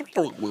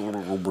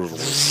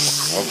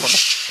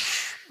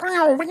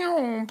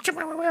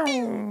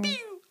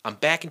 I'm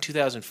back in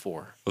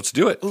 2004. Let's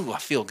do it. Ooh, I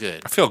feel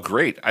good. I feel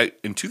great.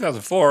 In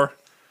 2004,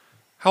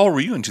 how old were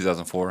you in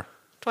 2004?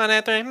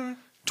 23.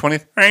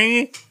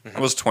 23? I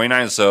was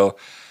 29, so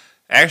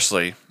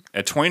actually,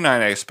 at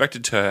 29, I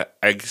expected to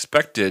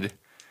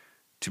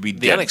be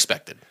dead. The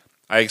unexpected.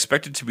 I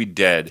expected to be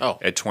dead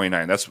at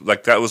 29.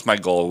 That was my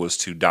goal, was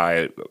to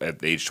die at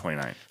the age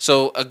 29.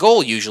 So a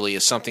goal usually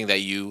is something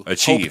that you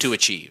Achieve. hope to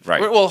achieve. Right.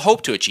 Well,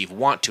 hope to achieve,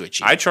 want to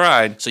achieve. I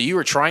tried. So you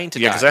were trying to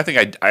die. Yeah, because I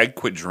think I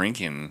quit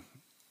drinking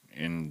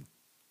in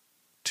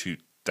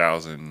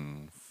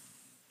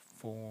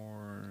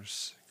 2004,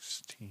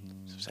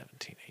 16.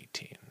 17,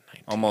 18,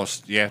 19.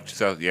 Almost, yeah,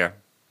 2000, yeah.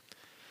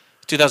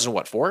 2000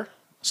 what, 4?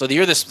 So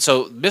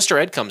so Mr.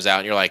 Ed comes out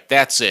and you're like,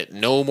 that's it,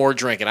 no more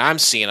drinking. I'm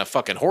seeing a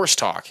fucking horse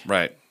talk.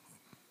 Right.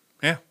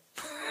 Yeah.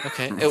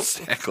 Okay.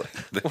 Exactly.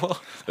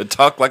 They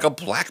talk like a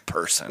black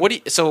person.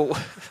 So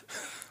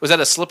was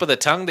that a slip of the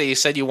tongue that you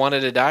said you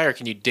wanted to die, or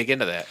can you dig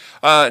into that?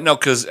 No,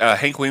 because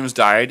Hank Williams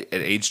died at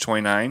age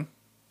 29.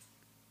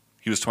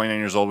 He was 29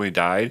 years old when he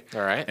died.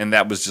 All right. And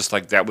that was just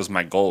that was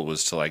my goal,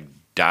 was to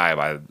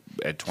die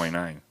at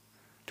 29,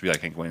 to be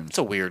like Hank Williams. It's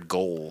a weird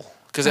goal.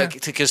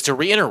 Because to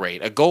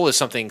reiterate, a goal is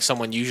something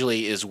someone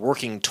usually is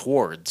working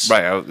towards.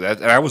 Right.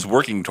 I was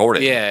working toward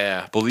it.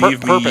 Yeah. Believe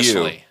me,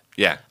 purposefully.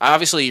 Yeah.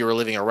 Obviously, you were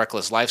living a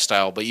reckless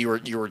lifestyle, but you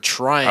were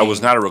trying. I was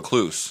not a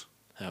recluse.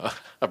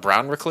 A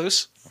brown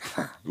recluse?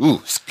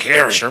 Ooh,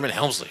 scary. Sherman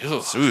Hemsley.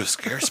 Ooh,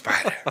 scary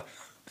spider.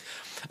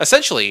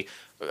 Essentially,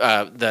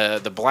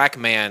 the black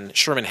man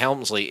Sherman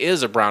Hemsley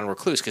is a brown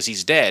recluse because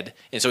he's dead,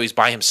 and so he's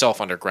by himself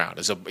underground.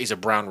 He's a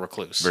brown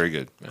recluse. Very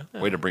good.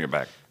 Way to bring it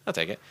back. I'll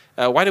take it.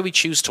 Why did we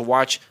choose to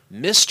watch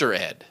Mr.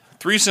 Ed?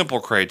 3 simple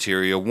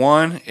criteria.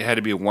 1, it had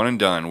to be a one and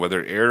done.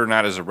 Whether it aired or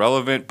not is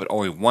irrelevant, but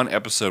only 1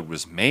 episode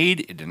was made.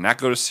 It did not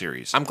go to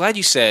series. I'm glad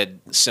you said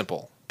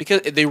simple,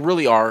 because they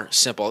really are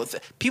simple.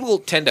 People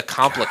tend to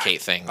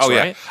complicate things. Oh,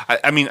 right? yeah.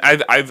 I mean,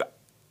 I've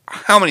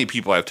how many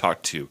people I've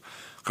talked to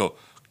go,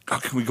 oh,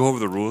 can we go over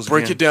the rules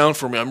Break again? it down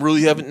for me. I'm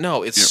really having...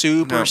 No, it's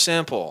super no.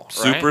 simple.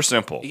 Right? Super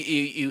simple.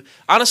 You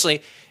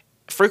honestly,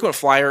 frequent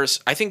flyers,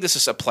 I think this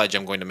is a pledge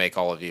I'm going to make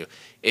all of you.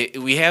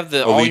 We have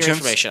all your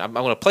information. I'm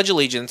going to pledge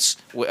allegiance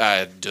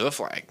to the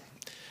flag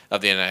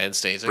of the United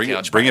States.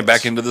 Bring it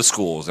back into the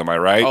schools, am I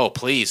right? Oh,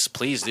 please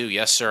do.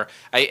 Yes, sir.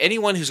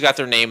 Anyone who's got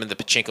their name in the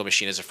pachinko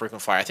machine as a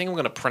frequent flyer, I think I'm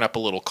going to print up a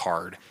little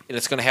card, and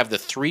it's going to have the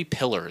 3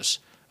 pillars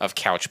of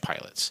couch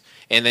pilots.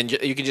 And then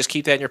you can just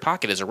keep that in your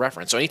pocket as a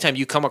reference. So anytime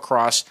you come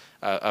across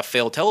a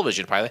failed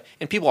television pilot,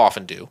 and people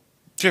often do,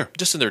 sure,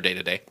 just in their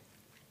day-to-day,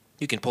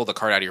 you can pull the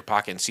card out of your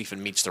pocket and see if it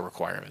meets the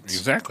requirements.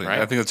 Exactly. Right?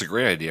 I think that's a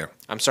great idea.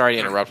 I'm sorry to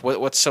interrupt.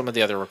 What's some of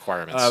the other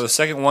requirements? The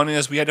second one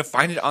is we had to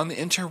find it on the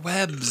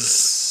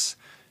interwebs.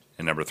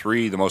 And number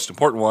 3, the most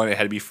important one, it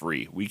had to be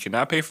free. We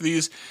cannot pay for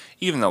these,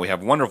 even though we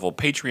have wonderful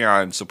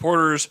Patreon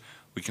supporters.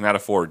 We cannot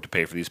afford to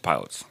pay for these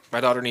pilots.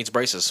 My daughter needs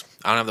braces.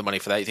 I don't have the money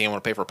for that. You think I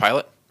want to pay for a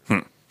pilot?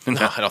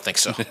 No, I don't think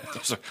so.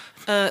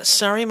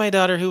 Sorry, my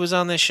daughter who was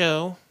on this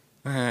show.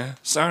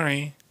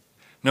 Sorry.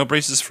 No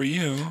braces for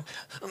you.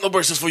 No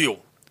braces for you.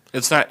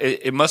 It's not.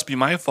 It must be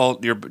my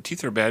fault your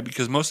teeth are bad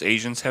because most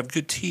Asians have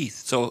good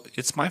teeth. So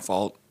it's my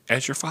fault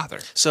as your father.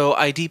 So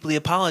I deeply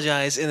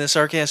apologize in a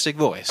sarcastic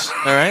voice.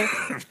 All right?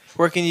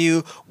 Where can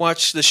you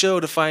watch the show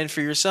to find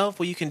for yourself?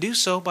 Well, you can do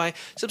so by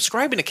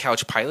subscribing to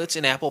Couch Pilots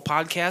in Apple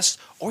Podcasts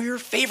or your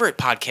favorite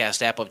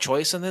podcast app of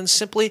choice, and then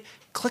simply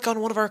click on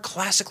one of our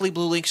classically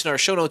blue links in our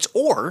show notes,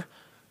 or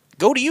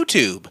go to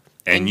YouTube.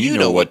 And you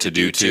know what to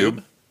do,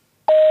 Tube.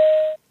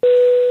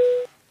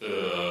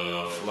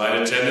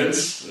 Flight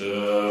attendants,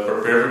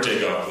 prepare for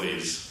takeoff,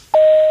 please.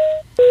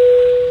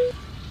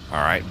 All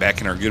right, back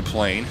in our good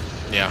plane.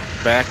 Yeah,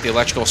 back the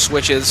electrical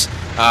switches.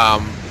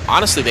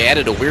 Honestly, they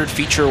added a weird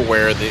feature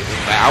where the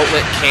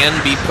outlet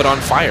can be put on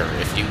fire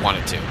if you want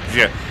it to.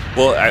 Yeah.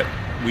 Well,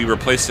 we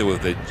replaced it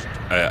with a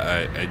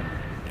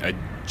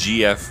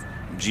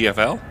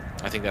GFL.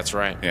 I think that's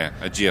right. Yeah,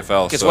 a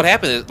GFL. Because what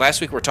happened is, last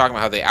week we were talking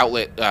about how the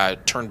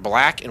outlet turned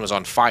black and was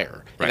on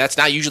fire. Right. And that's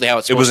not usually how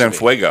it's supposed to be. It was en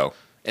fuego.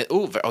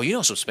 Oh, you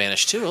know some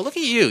Spanish too. Oh, look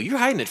at you. You're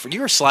hiding it.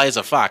 You're sly as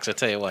a fox, I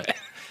tell you what.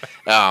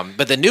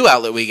 But the new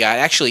outlet we got,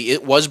 actually,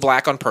 it was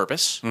black on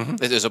purpose. Mm-hmm.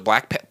 There's a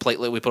black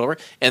platelet we put over,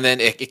 and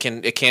then it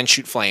can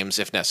shoot flames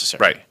if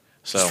necessary. Right.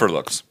 So just for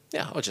looks.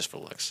 Yeah, just for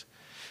looks.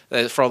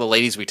 For all the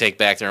ladies we take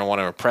back there and want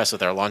to impress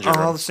with our lingerie.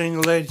 All the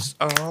single ladies,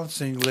 all the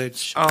single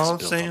ladies, all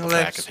the single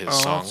ladies. Back of his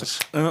songs.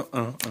 Hold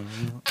on.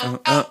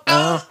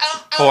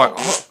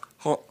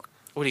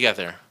 What do you got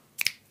there?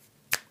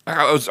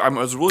 I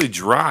was really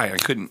dry. I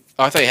couldn't.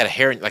 Oh, I thought you had a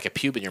hair, like a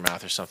pube in your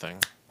mouth or something.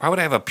 Why would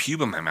I have a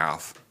pube in my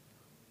mouth?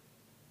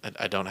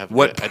 I don't have.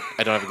 What?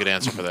 I don't have a good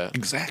answer for that.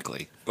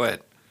 Exactly. Go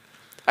ahead.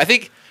 I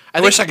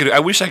wish I could.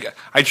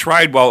 I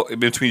tried while in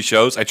between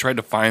shows. I tried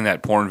to find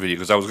that porn video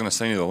because I was going to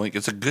send you the link.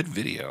 It's a good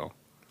video.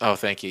 Oh,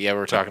 thank you. Yeah, we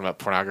were talking about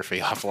pornography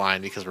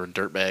offline because we're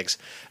dirtbags.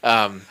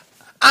 I'm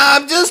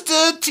just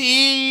a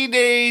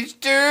teenage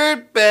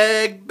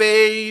dirtbag,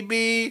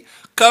 baby.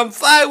 Come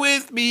fly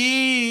with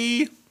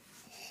me.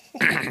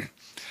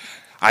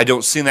 I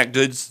don't sing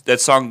that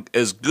song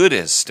as good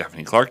as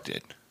Stephanie Clark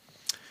did.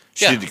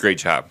 She did a great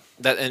job.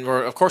 And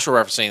we're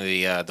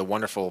referencing the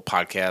wonderful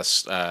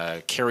podcast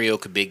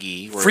Karaoke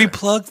Biggie. Free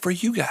plug for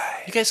you guys.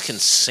 You guys can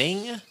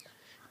sing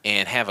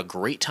and have a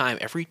great time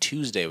every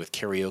Tuesday with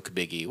Karaoke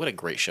Biggie. What a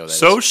great show that is.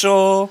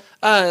 Social.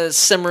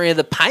 Summary of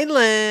the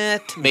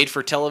pilot. Made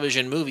for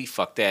television movie.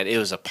 Fuck that. It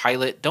was a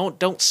pilot.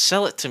 Don't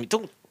sell it to me.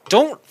 Don't.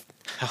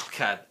 Oh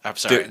God. I'm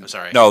sorry. I'm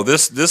sorry. No,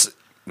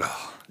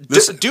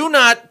 Do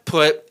not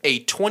put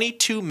a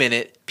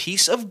 22-minute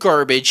piece of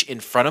garbage in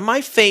front of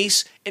my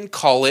face and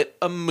call it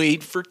a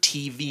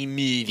made-for-TV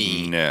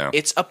movie. No.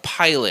 It's a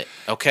pilot,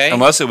 okay?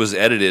 Unless it was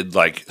edited,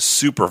 like,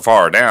 super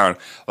far down.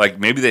 Like,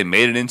 maybe they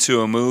made it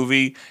into a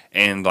movie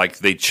and, like,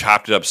 they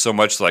chopped it up so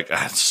much, like,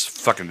 it's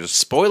fucking just...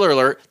 Spoiler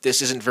alert,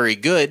 this isn't very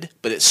good,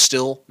 but it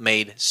still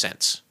made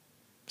sense.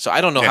 So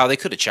I don't know how they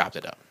could have chopped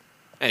it up.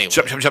 Anyway.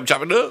 Chop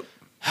it up.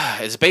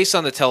 It's based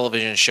on the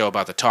television show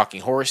about the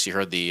talking horse. You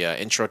heard the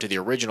intro to the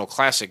original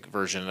classic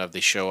version of the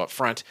show up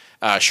front.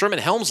 Sherman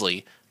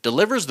Hemsley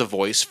delivers the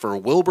voice for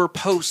Wilbur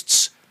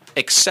Post's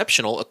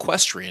exceptional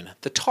equestrian,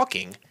 the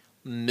talking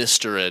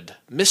Mr.Ed.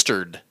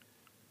 Mr.Ed.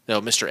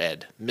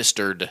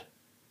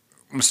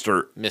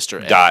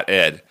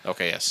 Ed.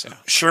 Okay, yes. Yeah.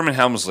 Sherman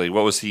Hemsley,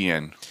 what was he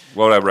in?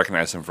 What would I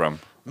recognize him from?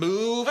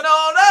 Moving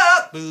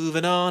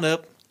on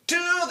up. To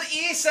the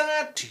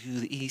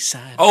east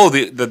side. Oh,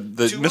 the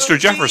Mr.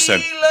 Jefferson.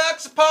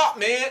 Deluxe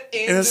apartment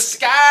in the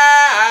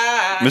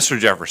sky. Mr.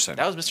 Jefferson.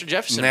 That was Mr.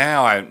 Jefferson.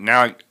 Now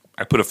I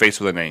put a face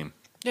with a name.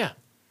 Yeah.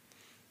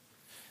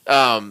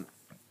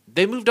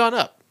 They moved on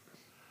up.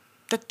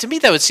 To me,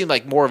 that would seem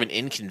like more of an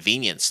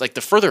inconvenience. Like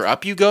the further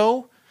up you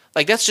go,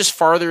 like that's just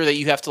farther that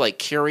you have to like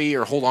carry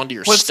or hold on to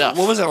your stuff.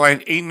 What was that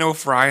line? Ain't no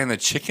fry in the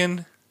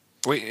chicken.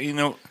 Wait, ain't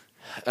no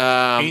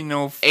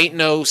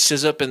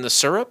sizzup in the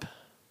syrup.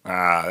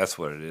 Ah, that's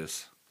what it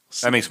is.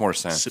 That makes more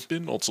sense.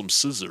 Sipping on some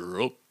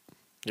scissor up.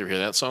 You ever hear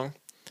that song?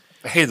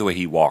 I hated the way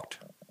he walked.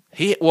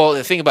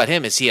 The thing about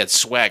him is he had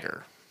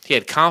swagger. He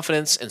had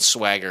confidence and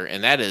swagger,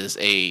 and that is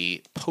a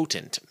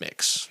potent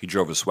mix. He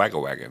drove a swagger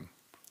wagon.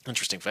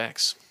 Interesting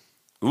facts.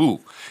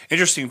 Ooh,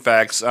 interesting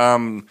facts.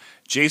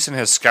 Jason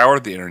has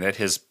scoured the internet.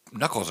 His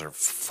knuckles are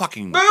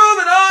fucking Moving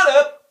on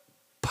up.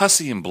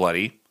 pussy and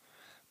bloody,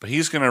 but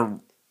he's gonna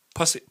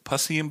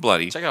pussy and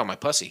bloody. Check out my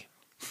pussy.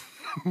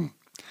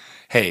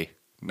 Hey,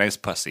 nice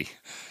pussy.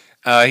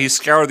 He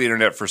scoured the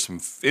internet for some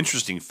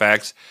interesting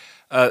facts.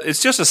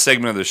 It's just a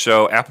segment of the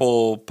show.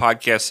 Apple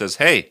Podcast says,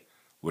 hey,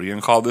 what are you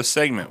going to call this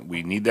segment?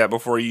 We need that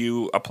before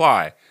you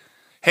apply.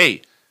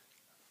 Hey,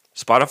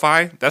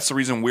 Spotify, that's the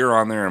reason we're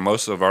on there, and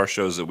most of our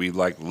shows that we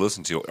like to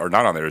listen to are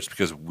not on there. It's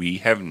because we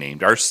have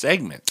named our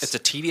segments. It's a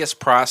tedious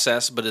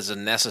process, but it's a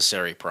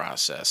necessary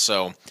process.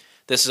 So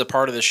this is a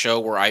part of the show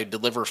where I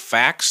deliver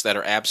facts that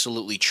are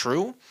absolutely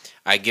true.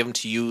 I give them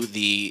to you,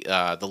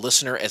 the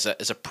listener, as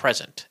a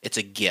present. It's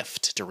a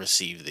gift to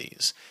receive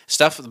these.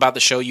 Stuff about the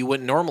show you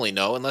wouldn't normally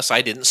know unless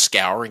I didn't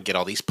scour and get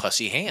all these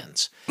pussy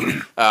hands.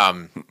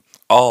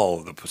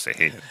 All the pussy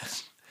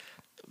hands.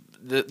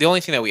 The only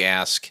thing that we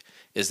ask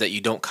is that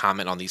you don't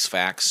comment on these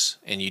facts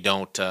and you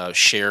don't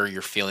share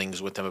your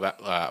feelings with them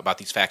about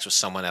these facts with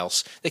someone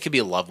else. They could be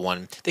a loved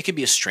one. They could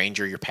be a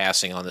stranger you're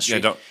passing on the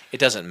street. It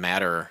doesn't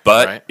matter.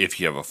 But right? if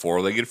you have a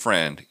four-legged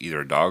friend,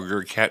 either a dog or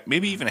a cat,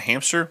 maybe even a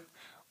hamster,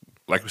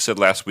 like we said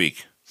last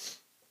week,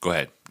 go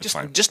ahead.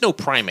 Just no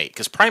primate,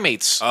 because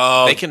primates,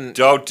 they can...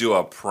 Don't do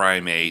a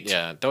primate.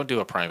 Yeah, don't do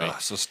a primate. Oh,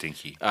 so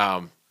stinky.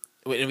 And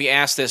we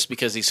ask this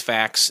because these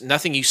facts,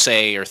 nothing you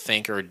say or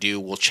think or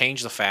do will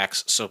change the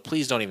facts, so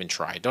please don't even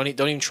try. Don't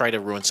even try to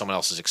ruin someone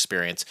else's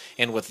experience.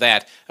 And with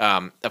that,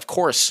 of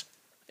course,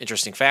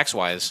 interesting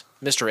facts-wise,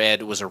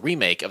 Mr.Ed was a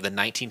remake of the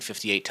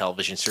 1958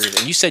 television series,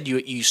 and you said you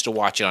used to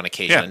watch it on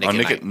occasion. Yeah, on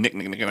Nick at Night.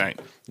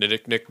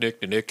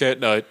 Nick at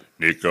Night.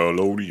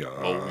 Nickelodeon.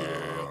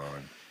 Oh,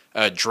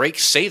 yeah. Drake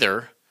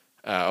Sather.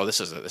 This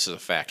is a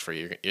fact for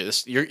you.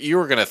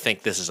 You're going to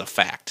think this is a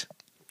fact.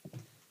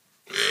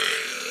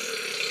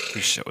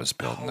 His show is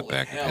built in the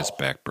back of his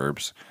back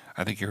burbs.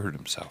 I think he hurt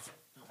himself.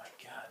 Oh my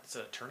God! Is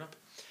that a turnip?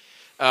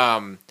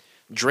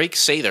 Drake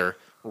Sather,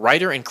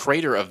 writer and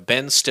creator of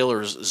Ben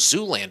Stiller's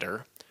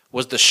Zoolander,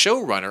 was the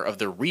showrunner of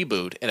the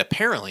reboot, and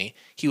apparently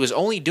he was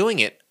only doing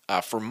it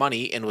for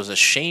money and was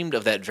ashamed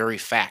of that very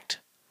fact.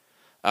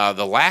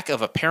 The lack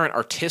of apparent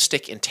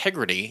artistic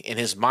integrity in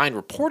his mind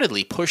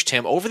reportedly pushed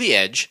him over the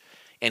edge,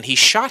 and he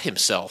shot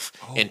himself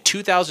in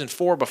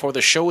 2004 before the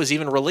show was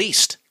even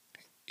released.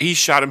 He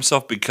shot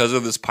himself because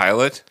of this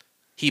pilot?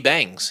 He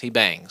bangs.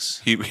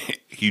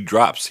 He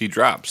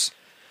drops.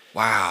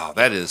 Wow,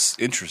 that is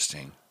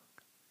interesting.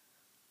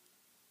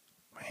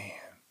 Man,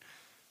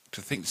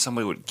 to think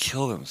somebody would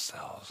kill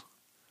themselves.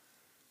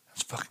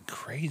 That's fucking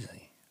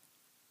crazy.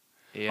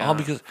 Yeah. All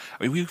because,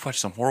 we've watched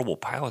some horrible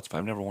pilots, but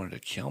I've never wanted to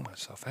kill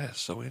myself. That is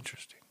so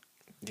interesting.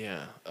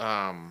 Yeah.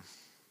 I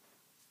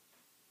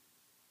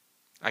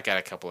got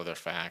a couple other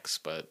facts,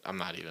 but I'm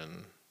not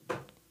even...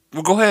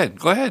 Well, go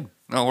ahead.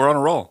 No, we're on a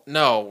roll.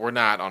 No, we're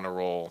not on a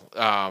roll.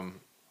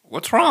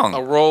 What's wrong?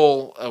 A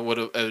roll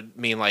would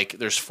mean like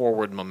there's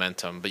forward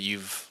momentum, but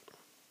you've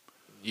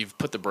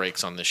put the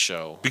brakes on this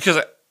show. Because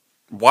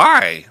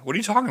why? What are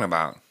you talking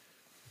about?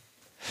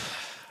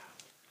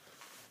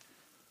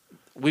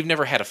 We've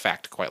never had a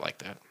fact quite like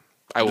that.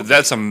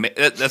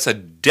 That's a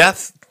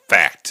death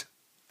fact.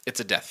 It's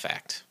a death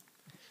fact.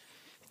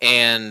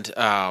 And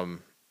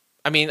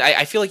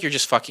I feel like you're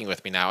just fucking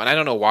with me now, and I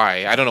don't know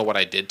why. I don't know what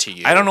I did to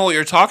you. I don't know what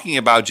you're talking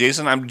about,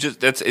 Jason.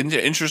 That's an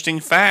interesting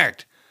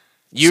fact.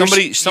 You're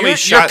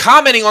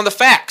commenting on the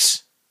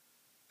facts.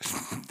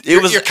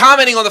 You're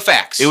commenting on the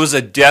facts. It was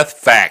a death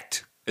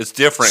fact. It's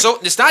different. So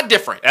it's not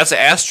different. That's an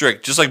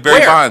asterisk, just like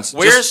Barry Bonds.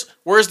 Where's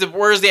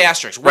the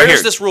asterisk?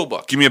 Where's this rule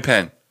book? Give me a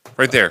pen.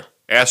 Right there.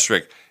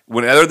 Asterisk.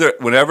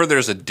 Whenever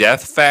there's a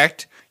death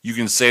fact, you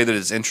can say that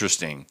it's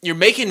interesting. You're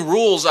making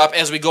rules up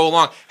as we go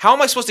along. How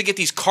am I supposed to get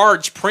these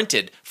cards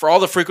printed for all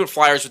the frequent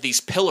flyers with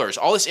these pillars?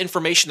 All this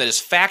information that is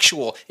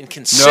factual and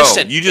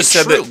consistent. No, you just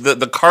said true.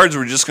 that the cards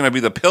were just going to be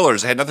the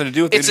pillars. It had nothing to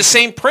do with It's the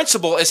same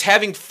principle as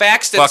having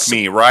facts that... Fuck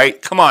me,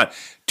 right? Come on.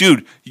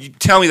 Dude, you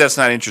tell me that's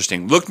not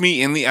interesting. Look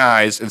me in the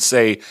eyes and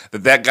say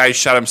that guy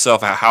shot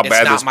himself. How bad this...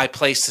 It's not my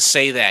place to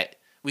say that.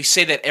 We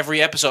say that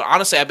every episode.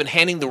 Honestly, I've been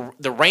handing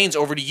the reins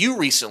over to you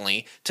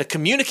recently to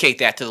communicate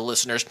that to the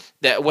listeners,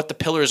 that what the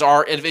pillars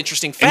are of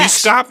interesting facts. And you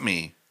stopped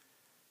me.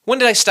 When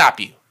did I stop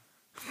you?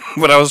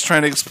 When I was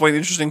trying to explain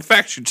interesting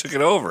facts, you took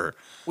it over.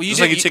 Well, you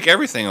take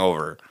everything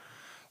over.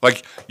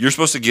 Like, you're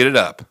supposed to get it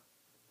up.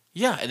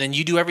 Yeah, and then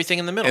you do everything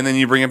in the middle. And then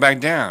you bring it back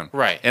down.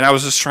 Right. And I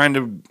was just trying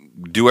to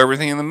do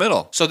everything in the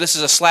middle. So this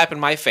is a slap in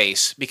my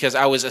face because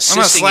I was assisting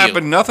you. I'm not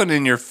slapping nothing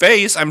in your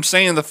face. I'm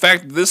saying the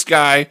fact that this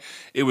guy,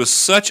 it was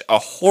such a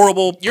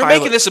horrible You're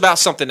making this about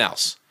something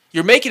else.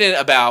 You're making it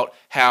about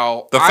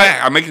how...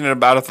 I'm making it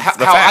about the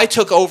fact. I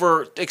took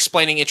over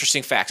explaining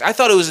interesting facts. I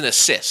thought it was an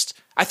assist.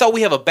 I thought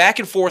we have a back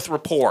and forth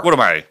rapport. What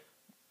am I?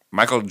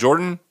 Michael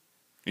Jordan?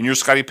 And you're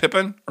Scottie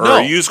Pippen? Or no.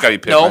 are you Scottie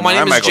Pippen? No, my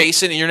name is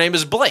Jason and your name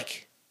is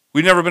Blake.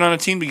 We've never been on a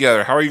team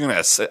together. How are you going to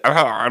assist? I'm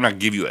not going to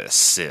give you an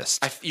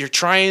assist. You're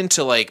trying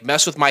to like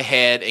mess with my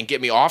head and get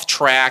me off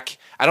track.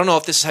 I don't know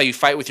if this is how you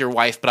fight with your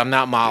wife, but I'm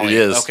not Molly. It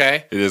is.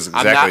 Okay? It is,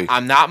 exactly.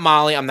 I'm not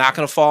Molly. I'm not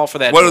going to fall for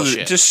that What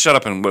bullshit. just shut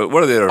up and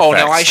what are the other Oh,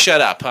 facts? now I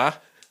shut up, huh?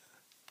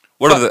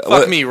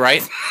 Fuck me,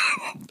 right?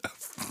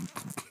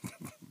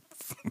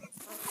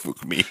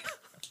 Fuck me.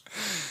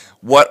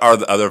 What are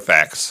the other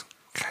facts?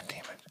 God damn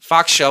it.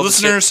 Fox Show.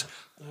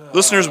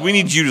 Listeners, we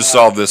need you to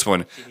solve this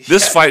one.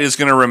 This fight is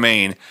going to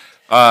remain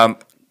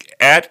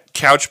at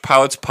Couch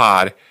Pilots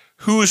Pod.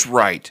 Who's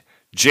right?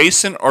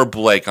 Jason or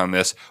Blake on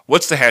this?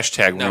 What's the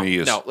hashtag we're going to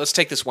use? No, let's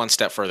take this one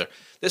step further.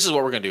 This is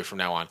what we're going to do from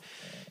now on.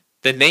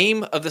 The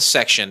name of the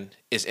section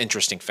is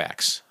Interesting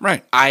Facts.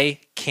 Right. I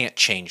can't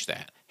change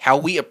that. How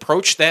we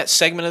approach that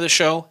segment of the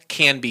show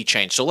can be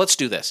changed. So let's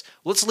do this.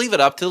 Let's leave it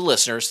up to the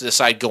listeners to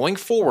decide going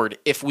forward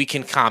if we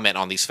can comment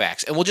on these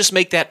facts. And we'll just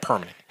make that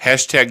permanent.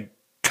 Hashtag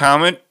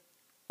comment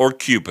or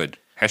Cupid.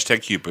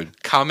 Hashtag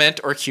Cupid. Comment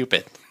or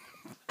Cupid.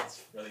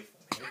 That's really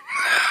funny.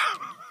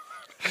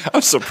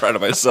 I'm so proud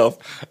of myself.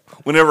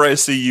 Whenever I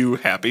see you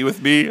happy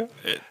with me.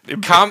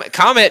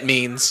 Comment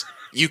means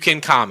you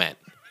can comment.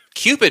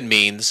 Cupid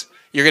means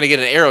you're going to get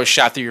an arrow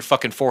shot through your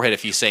fucking forehead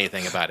if you say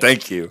anything about it.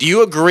 Thank you. Do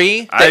you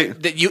agree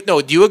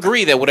do you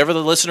agree that whatever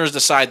the listeners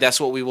decide, that's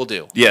what we will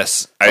do?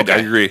 Yes, I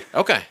agree.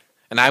 Okay.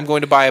 And I'm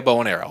going to buy a bow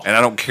and arrow. And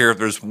I don't care if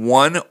there's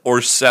 1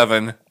 or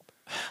 7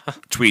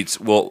 tweets.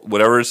 Well,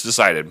 whatever is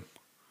decided.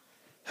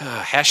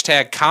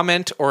 Hashtag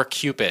comment or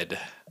Cupid.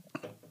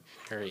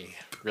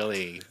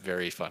 Really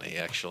very funny,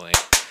 actually.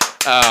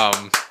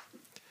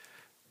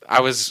 I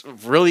was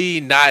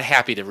really not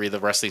happy to read the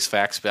rest of these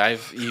facts,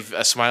 but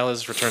a smile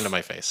has returned to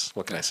my face.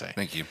 What can I say?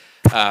 Thank you.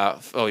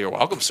 Oh, you're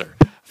welcome, sir.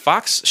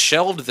 Fox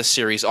shelved the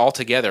series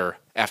altogether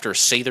after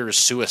Sather's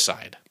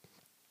suicide.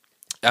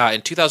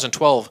 In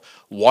 2012,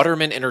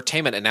 Waterman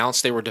Entertainment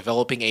announced they were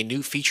developing a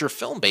new feature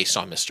film based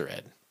on Mr.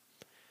 Ed.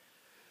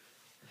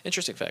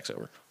 Interesting facts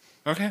over.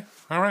 Okay,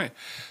 all right.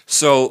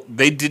 So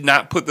they did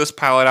not put this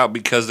pilot out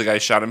because the guy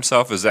shot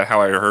himself? Is that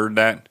how I heard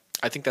that?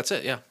 I think that's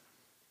it, yeah.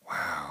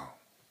 Wow.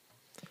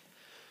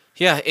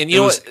 Yeah, and you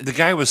know what? The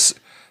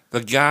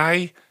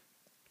guy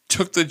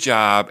took the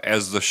job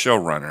as the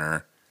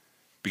showrunner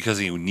because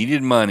he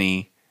needed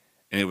money,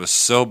 and it was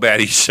so bad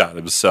he shot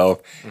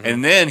himself. Mm-hmm.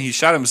 And then he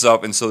shot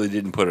himself, and so they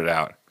didn't put it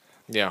out.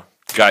 Yeah.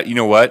 God, you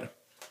know what?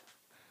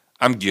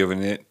 I'm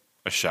giving it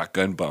a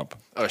shotgun bump.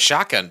 Oh, a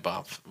shotgun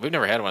bump. We've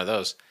never had one of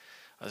those.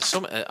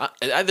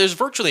 There's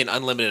virtually an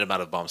unlimited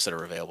amount of bumps that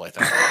are available, I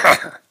think.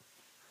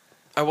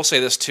 I will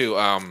say this, too.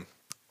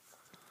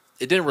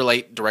 It didn't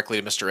relate directly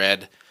to Mr.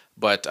 Ed,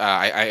 but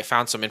I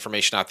found some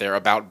information out there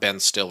about Ben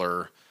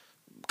Stiller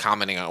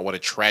commenting on what a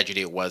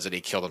tragedy it was that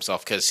he killed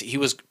himself, because he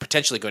was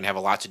potentially going to have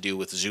a lot to do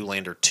with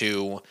Zoolander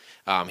 2.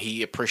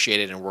 He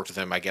appreciated and worked with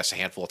him, I guess, a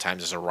handful of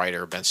times as a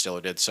writer. Ben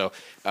Stiller did. So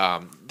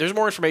there's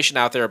more information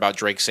out there about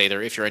Drake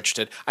Sather if you're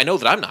interested. I know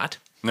that I'm not.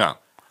 No.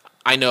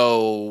 I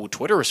know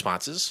Twitter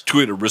responses.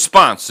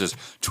 Jason's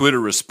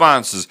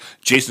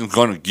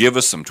going to give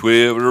us some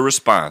Twitter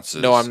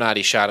responses. No, I'm not.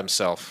 He shot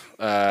himself.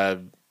 Oh,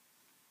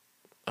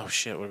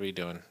 shit. What are we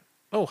doing?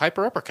 Oh,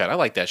 Hyper Uppercut. I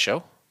like that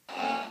show.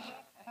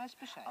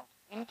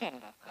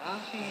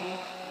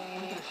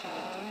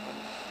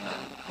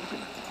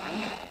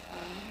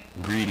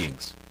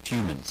 Greetings,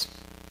 humans.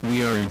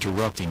 We are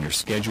interrupting your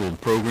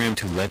scheduled program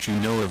to let you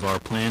know of our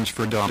plans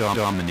for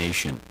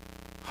domination.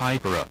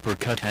 Hyper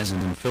Uppercut has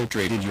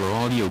infiltrated your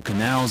audio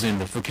canals in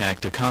the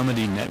Fakakta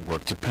Comedy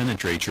Network to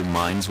penetrate your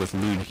minds with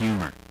lewd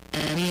humor.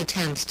 Any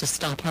attempts to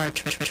stop our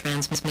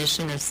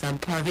transmission of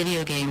subpar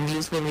video game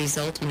news will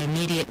result in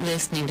immediate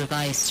listening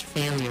device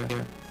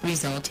failure,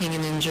 resulting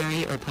in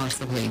injury or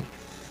possibly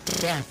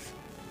death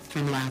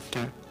from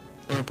laughter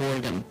or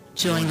boredom.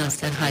 Join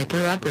us at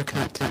Hyper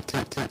Uppercut.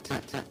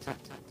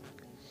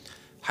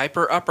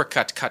 Hyper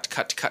Uppercut.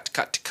 Cut.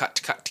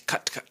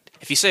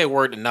 If you say a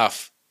word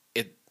enough,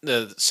 it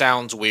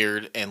sounds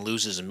weird and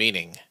loses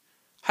meaning.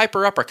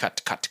 Hyper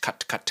Uppercut.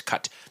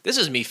 Cut. This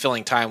is me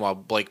filling time while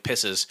Blake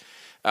pisses.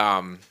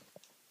 I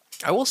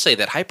will say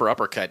that Hyper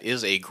Uppercut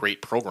is a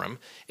great program.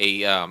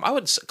 I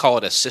would call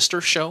it a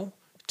sister show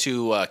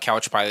to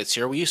Couch Pilots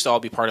here. We used to all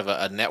be part of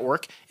a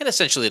network, and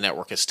essentially the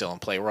network is still in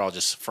play. We're all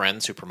just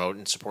friends who promote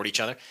and support each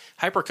other.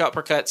 Hyper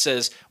Uppercut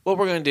says, what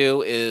we're going to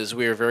do is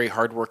we are very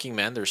hardworking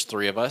men. There's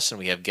 3 of us, and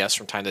we have guests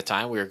from time to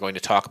time. We are going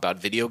to talk about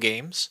video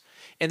games.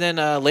 And then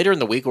later in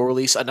the week, we'll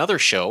release another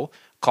show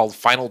called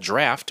Final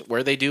Draft,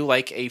 where they do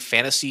like a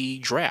fantasy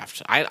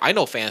draft. I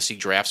know fantasy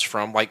drafts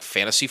from like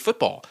fantasy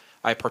football.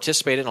 I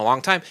participated in a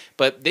long time,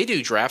 but they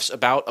do drafts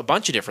about a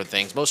bunch of different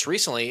things. Most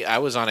recently, I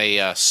was on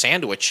a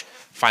sandwich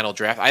final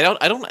draft. I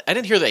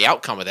didn't hear the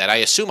outcome of that. I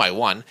assume I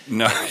won.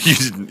 No,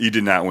 you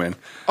did not win.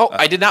 Oh,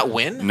 I did not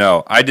win?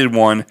 No, I did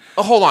one.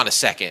 Oh, hold on a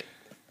second.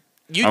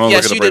 You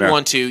did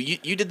one too.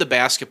 You did the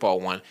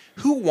basketball one.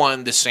 Who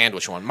won the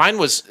sandwich one? Mine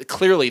was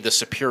clearly the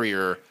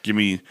superior. Give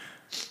me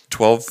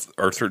 12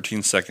 or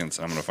 13 seconds.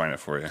 I'm going to find it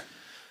for you.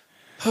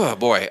 Oh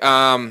boy,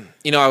 I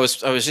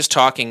was just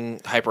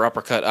talking Hyper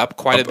Uppercut up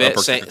quite a bit,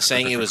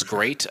 saying it was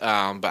great,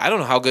 but I don't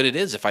know how good it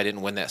is if I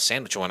didn't win that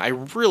sandwich one. I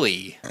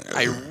really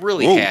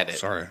had it.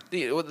 Sorry.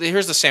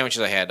 Here's the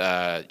sandwiches I had: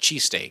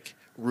 cheesesteak,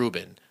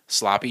 Reuben,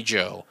 Sloppy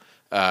Joe,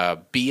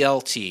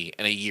 BLT,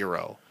 and a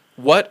gyro.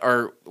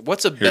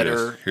 What's a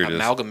better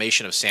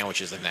amalgamation of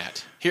sandwiches than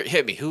that? Here,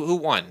 hit me. Who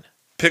won?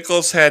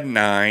 Pickles had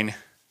 9.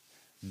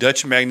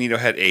 Dutch Magneto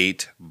had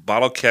 8.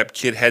 Bottle Cap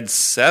Kid had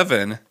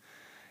 7.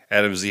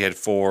 Adam Z had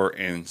 4,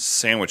 and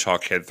Sandwich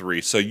Hawk had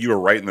 3. So you were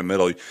right in the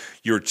middle.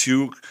 You were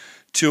two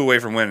away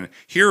from winning.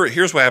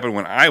 Here's what happened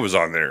when I was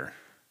on there.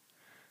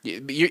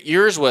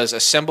 Yours was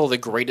assemble the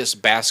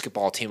greatest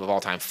basketball team of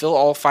all time. Fill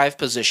all 5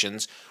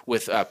 positions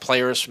with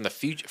players from the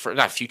future,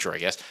 not future, I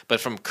guess, but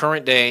from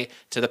current day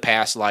to the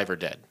past, live or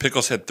dead.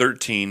 Pickles had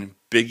 13.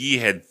 Big E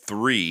had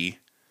 3.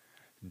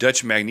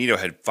 Dutch Magneto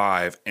had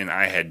 5, and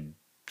I had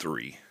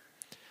 3.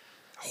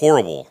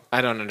 Horrible.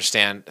 I don't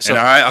understand. So,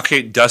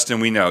 okay, Dustin,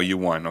 we know you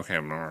won. Okay.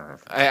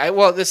 I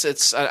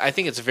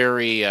think it's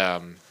very,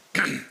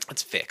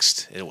 it's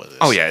fixed. It was.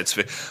 Oh yeah, it's.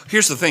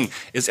 Here's the thing: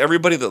 is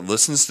everybody that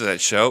listens to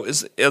that show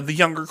is the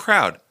younger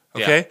crowd.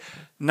 Okay,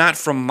 not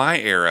from my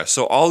era.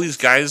 So all these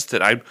guys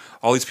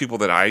all these people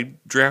that I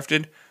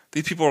drafted,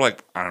 these people are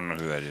like, I don't know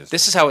who that is.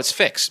 This is how it's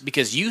fixed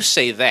because you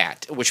say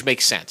that, which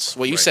makes sense.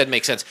 What you said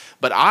makes sense,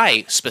 but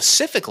I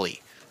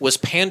specifically was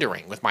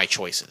pandering with my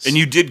choices. And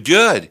you did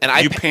good.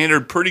 And you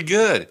pandered pretty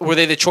good. Were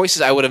they the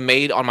choices I would have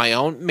made on my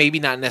own? Maybe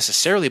not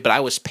necessarily, but I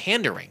was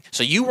pandering.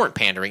 So you weren't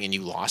pandering and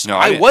you lost. No,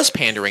 I was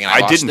pandering and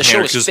I lost. Didn't the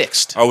show is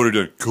fixed. I would have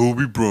done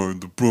Kobe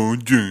Bryant,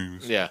 LeBron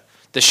James. Yeah.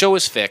 The show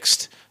is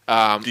fixed.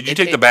 Did you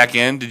take the back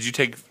end? Did you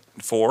take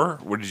 4?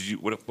 What did you?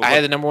 What, I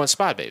had the number 1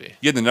 spot, baby.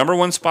 You had the number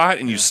 1 spot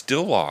and you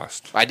still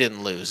lost. I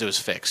didn't lose. It was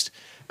fixed.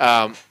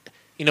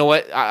 You know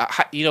what?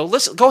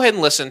 Listen. Go ahead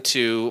and listen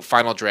to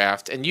Final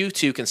Draft, and you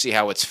too can see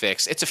how it's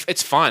fixed.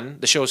 It's fun.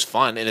 The show's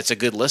fun, and it's a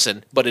good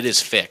listen, but it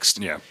is fixed.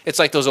 Yeah. It's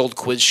like those old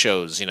quiz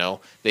shows.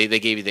 They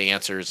gave you the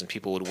answers, and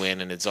people would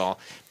win, and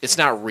it's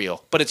not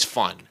real, but it's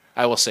fun.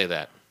 I will say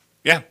that.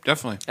 Yeah,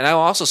 definitely. And I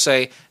will also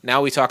say,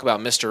 now we talk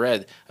about Mr.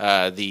 Ed,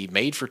 the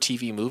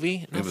made-for-TV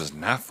movie. It was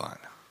not fun.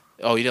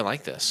 Oh, you didn't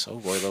like this? Oh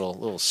boy,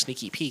 little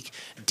sneaky peek.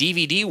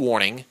 DVD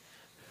warning.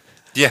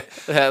 Yeah,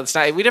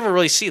 we never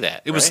really see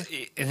that. It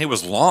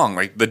was long.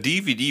 Like the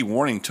DVD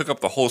warning took up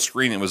the whole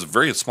screen. It was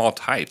very small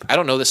type. I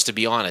don't know this to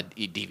be on a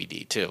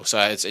DVD too, so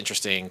it's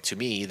interesting to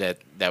me that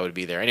would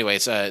be there. Anyway,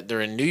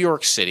 they're in New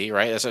York City,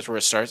 right? That's where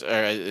it starts.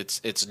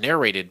 It's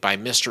narrated by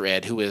Mr.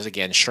 Ed, who is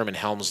again Sherman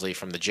Hemsley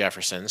from the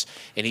Jeffersons,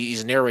 and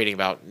he's narrating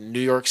about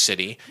New York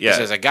City. Yeah, he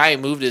says a guy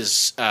moved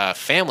his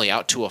family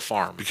out to a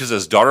farm because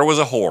his daughter was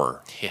a whore.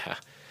 Yeah.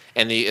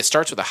 And it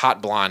starts with a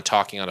hot blonde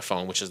talking on a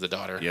phone, which is the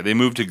daughter. Yeah, they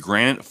moved to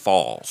Granite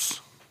Falls.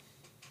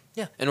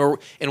 Yeah, and we're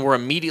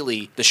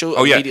immediately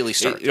immediately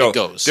starts. It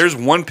goes. There's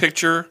one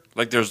picture,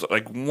 there's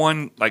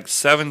one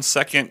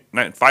 5-second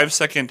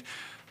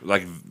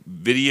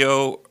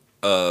video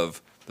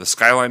of the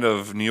skyline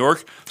of New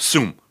York.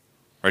 Zoom,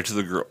 right to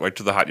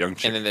the hot young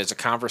chick. And then there's a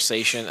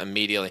conversation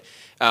immediately.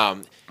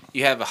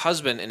 You have a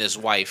husband and his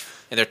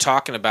wife, and they're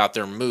talking about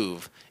their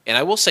move. And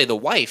I will say the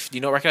wife, do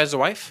you recognize the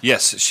wife?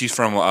 Yes, she's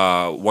from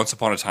Once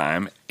Upon a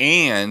Time,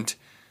 and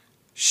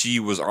she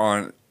was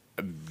on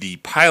the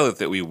pilot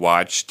that we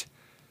watched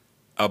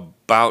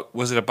about,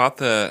 was it the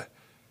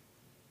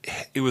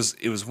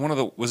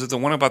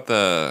one about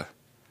the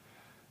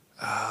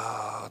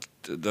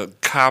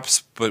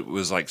cops, but it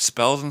was like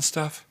spells and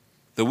stuff?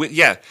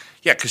 Yeah,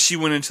 because she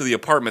went into the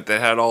apartment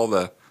that had all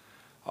the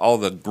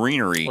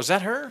greenery. Was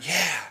that her?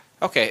 Yeah.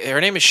 Okay, her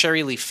name is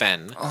Sherry Lee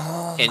Fenn.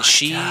 Oh, and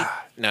my God.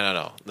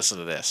 No. Listen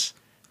to this.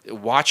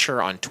 Watch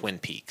her on Twin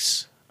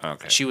Peaks.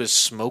 Okay. She was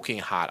smoking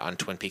hot on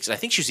Twin Peaks. And I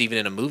think she was even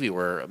in a movie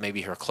where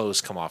maybe her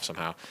clothes come off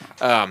somehow.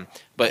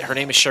 But her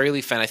name is Sherry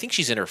Lee Fenn. I think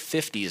she's in her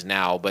 50s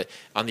now. But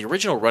on the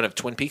original run of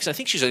Twin Peaks, I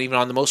think she's even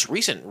on the most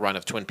recent run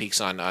of Twin Peaks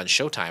on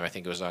Showtime. I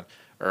think it was on.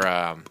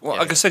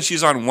 Like I said,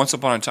 she's on Once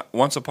Upon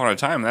a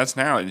Time. That's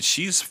now, and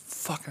she's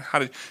fucking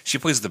hot. She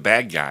plays the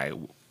bad guy.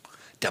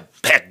 The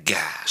bad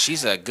guy.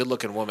 She's a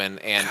good-looking woman,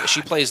 and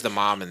she plays the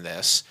mom in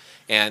this.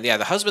 And yeah,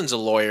 the husband's a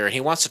lawyer, and he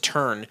wants to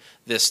turn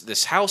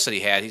this house that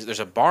he had.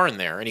 There's a barn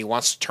there, and he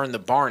wants to turn the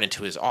barn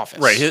into his office.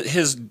 Right.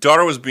 His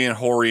daughter was being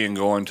hoary and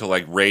going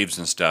to raves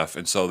and stuff,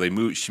 and so they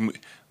moved. She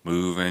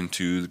moving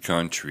to the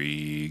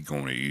country,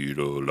 gonna eat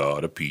a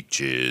lot of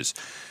peaches.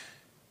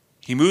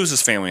 He moves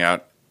his family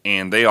out,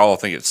 and they all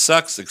think it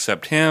sucks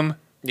except him.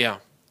 Yeah.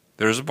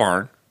 There's a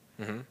barn.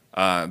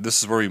 Mm-hmm.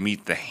 This is where we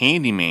meet the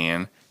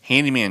handyman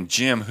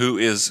Jim, who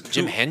is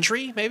Jim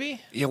Hendry,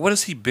 maybe? Yeah, what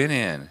has he been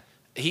in?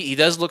 He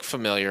does look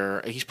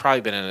familiar. He's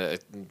probably been in a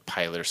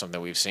pilot or something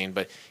we've seen,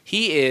 but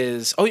he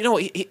is. Oh,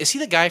 is he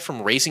the guy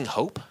from Raising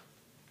Hope?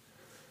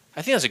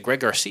 I think that's a Greg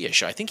Garcia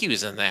show. I think he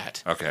was in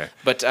that. Okay,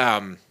 but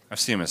I've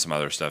seen him in some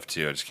other stuff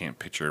too. I just can't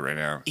picture it right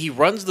now. He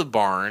runs the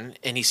barn,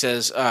 and he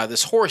says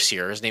this horse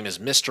here. His name is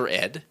Mr.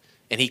 Ed,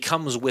 and he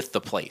comes with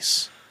the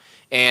place,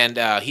 and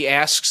he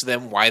asks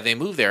them why they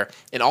moved there,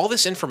 and all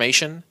this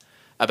information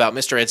about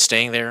Mr. Ed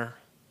staying there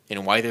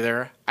and why they're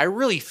there, I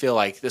really feel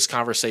like this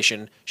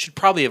conversation should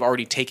probably have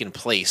already taken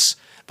place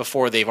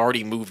before they've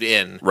already moved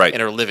in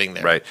and are living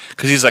there. Right.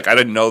 Because he's like, I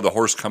didn't know the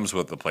horse comes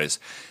with the place.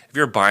 If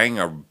you're buying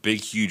a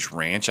big, huge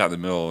ranch out in the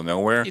middle of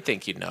nowhere, You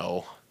think you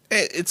know.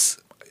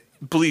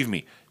 Believe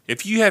me,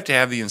 if you have to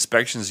have the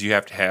inspections you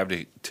have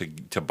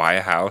to buy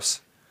a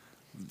house,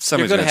 You're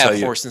somebody's going to tell have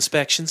you, horse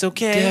inspections,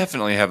 okay?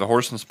 definitely have the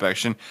horse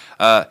inspection.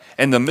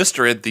 And the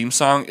Mr. Ed theme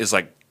song is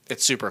like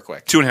It's super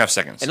quick. 2.5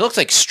 seconds. And it looks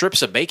like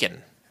strips of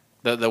bacon.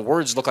 The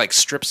words look like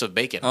strips of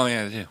bacon. Oh,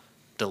 yeah, they do.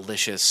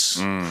 Delicious,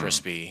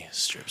 crispy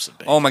strips of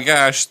bacon. Oh, my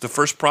gosh, the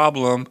first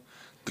problem,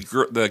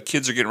 the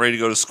kids are getting ready to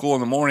go to school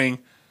in the morning.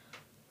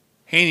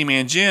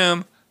 Handyman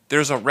Jim,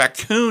 there's a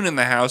raccoon in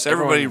the house.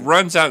 Everybody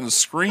runs out and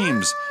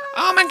screams,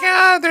 oh, my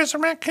God, there's a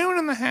raccoon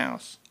in the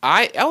house.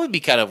 I would be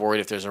kind of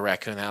worried if there's a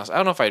raccoon in the house. I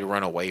don't know if I'd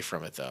run away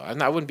from it, though.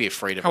 I wouldn't be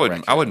afraid of a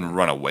raccoon. I wouldn't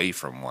run away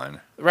from one.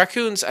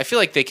 Raccoons, I feel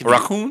like they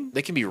can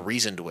they can be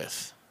reasoned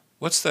with.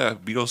 What's the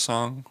Beatles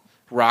song?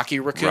 Rocky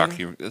Raccoon?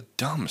 Rocky, a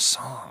dumb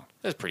song.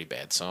 That's a pretty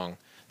bad song.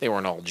 They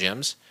weren't all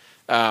Jims.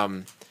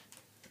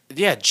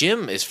 Yeah,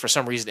 Jim is for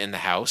some reason in the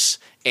house,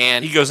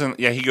 and He goes in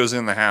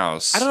the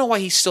house. I don't know why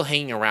he's still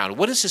hanging around.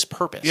 What is his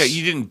purpose? Yeah,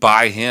 you didn't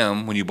buy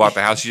him when you bought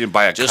the house. You didn't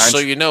buy a Just so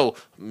you know,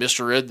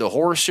 Mr. Ed the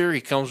horse here,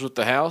 he comes with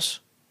the house.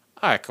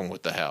 I come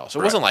with the house. It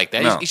wasn't like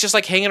that. No. He's just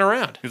like hanging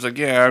around. He was like,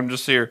 yeah, I'm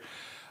just here.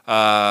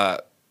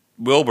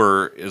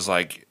 Wilbur is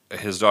like,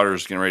 his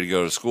daughter's getting ready to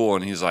go to school,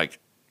 and he's like,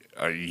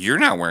 you're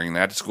not wearing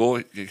that to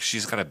school.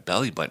 She's got a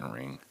belly button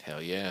ring.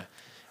 Hell yeah.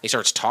 He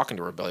starts talking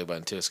to her belly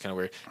button, too. It's kind of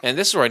weird. And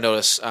this is where I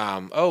notice,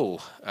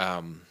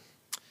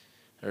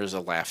 there's a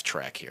laugh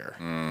track here.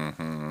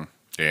 Mm-hmm.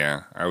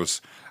 Yeah, I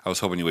was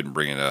hoping you wouldn't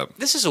bring it up.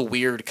 This is a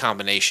weird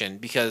combination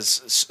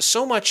because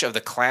so much of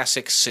the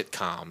classic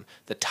sitcom,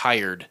 the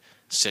tired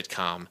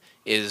sitcom,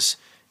 is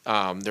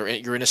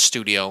you're in a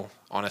studio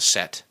on a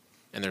set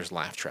and there's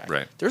laugh track.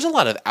 Right. There's a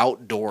lot of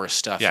outdoor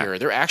stuff here.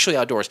 They're actually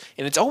outdoors,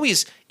 and it's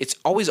always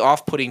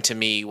off-putting to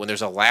me when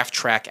there's a laugh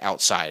track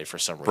outside for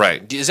some reason.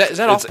 Right. Is that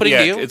off-putting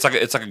to you? It's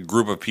like a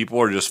group of people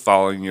are just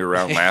following you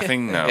around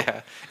laughing. No.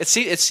 Yeah. It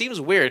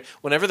seems weird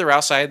whenever they're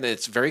outside. And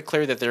it's very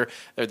clear that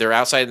they're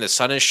outside and the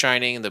sun is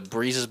shining and the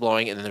breeze is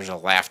blowing, and then there's a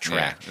laugh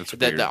track. Yeah, it's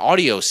weird. The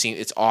audio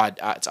it's odd.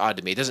 It's odd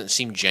to me. It doesn't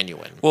seem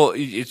genuine. Well,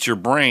 it's your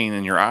brain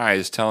and your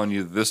eyes telling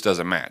you this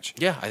doesn't match.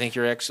 Yeah, I think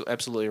you're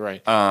absolutely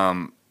right.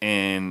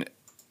 And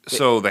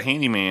so the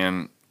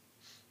handyman,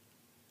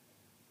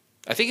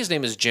 I think his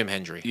name is Jim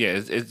Hendry. yeah,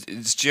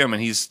 it's Jim,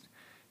 and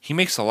he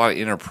makes a lot of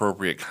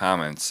inappropriate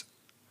comments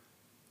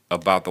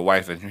about the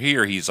wife, and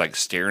here he's like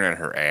staring at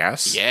her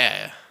ass.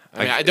 Yeah. I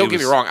Like, mean, don't get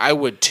me wrong. I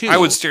would too. I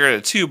would stare at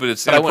it too, but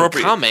it's But I wouldn't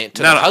inappropriate. comment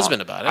to the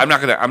husband about it.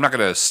 I'm not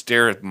gonna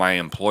stare at my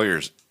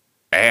employer's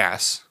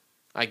ass.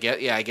 I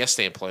guess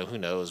they employ him. Who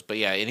knows? But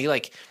yeah,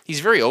 and he's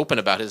very open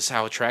about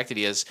how attracted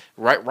he is.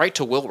 Right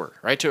to Wilbur,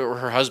 right to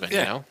her husband. You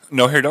know.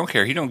 No hair, don't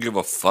care. He don't give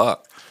a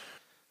fuck.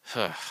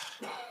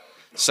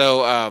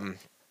 So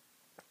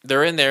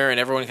they're in there, and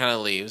everyone kind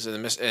of leaves,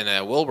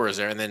 and Wilbur is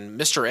there, and then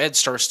Mr. Ed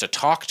starts to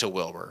talk to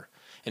Wilbur,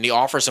 and he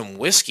offers him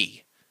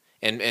whiskey,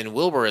 and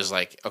Wilbur is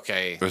like,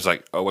 okay. It was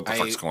like, oh, what the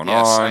fuck's going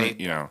on?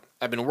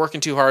 I've been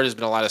working too hard. There's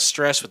been a lot of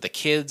stress with the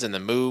kids and the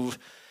move.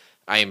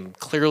 I'm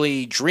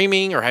clearly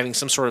dreaming or having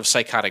some sort of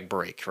psychotic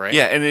break, right?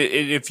 Yeah, and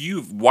if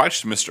you've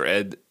watched Mr.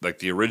 Ed, like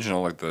the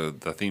original, like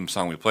the theme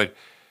song we played,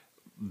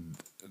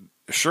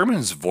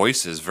 Sherman's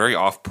voice is very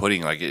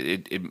off-putting. Like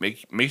it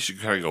makes you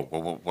kind of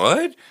go,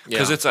 what?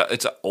 Because it's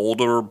an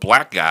older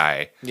black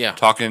guy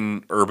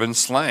talking urban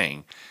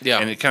slang. Yeah,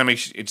 and it kind of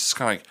makes it's just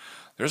kind of like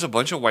there's a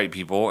bunch of white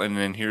people, and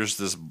then here's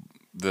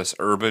this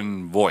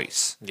urban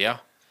voice. Yeah.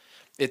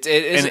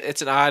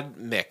 It's an odd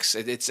mix.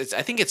 I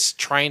think it's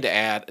trying to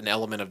add an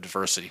element of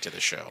diversity to the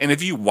show. And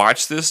if you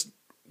watch this,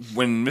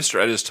 when Mr.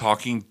 Ed is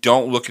talking,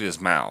 don't look at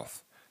his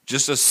mouth.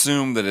 Just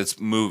assume that it's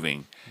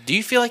moving. Do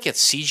you feel like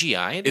it's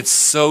CGI'd? It's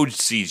so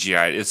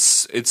CGI'd.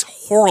 It's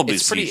horribly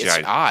CGI'd.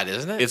 It's odd,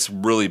 isn't it? It's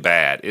really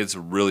bad. It's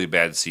really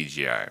bad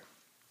CGI.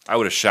 I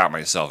would have shot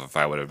myself if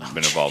I would have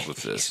been involved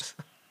with this.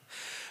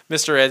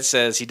 Mr. Ed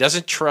says he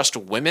doesn't trust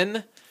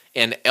women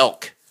and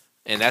elk,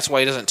 and that's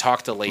why he doesn't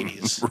talk to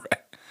ladies. Right.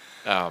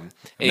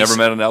 Never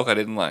met an elk I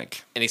didn't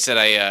like. And he said,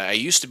 "I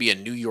used to be a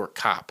New York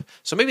cop."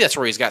 So maybe that's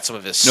where he's got some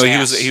of his. No,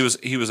 sass.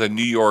 he was a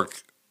New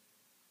York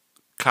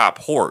cop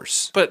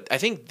horse. But I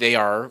think they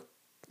are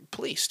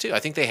police too. I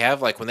think they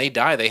have when they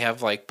die, they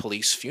have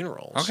police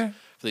funerals. Okay.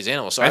 For these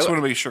animals. So I just want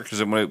to make sure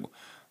because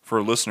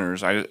for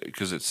listeners,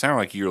 because it sounded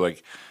like you're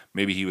like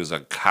maybe he was a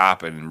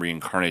cop and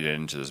reincarnated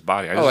into this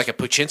body. Like a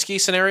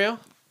Puchinsky scenario.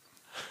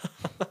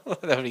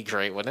 That would be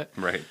great, wouldn't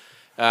it? Right.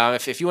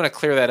 If you want to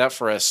clear that up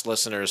for us,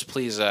 listeners,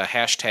 please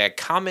hashtag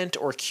comment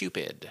or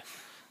Cupid.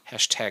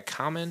 Hashtag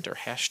comment or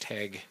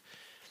hashtag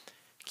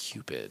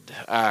Cupid.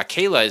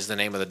 Kayla is the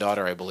name of the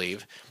daughter, I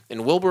believe.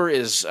 And Wilbur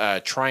is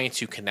trying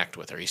to connect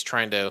with her. He's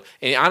trying to...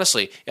 And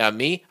honestly,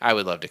 I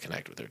would love to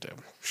connect with her, too.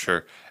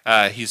 Sure.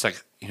 He's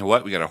like, you know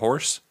what? We got a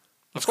horse.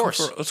 Of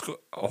course. Let's go.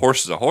 A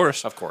horse is a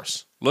horse. Of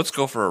course. Let's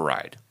go for a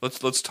ride.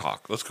 Let's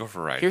talk. Let's go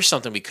for a ride. Here's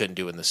something we couldn't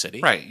do in the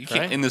city. Right. You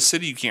can't in the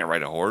city. You can't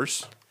ride a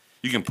horse.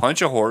 You can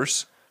punch a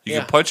horse. You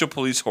can punch a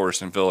police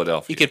horse in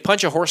Philadelphia. You could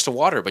punch a horse to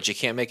water, but you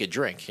can't make it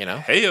drink. You know.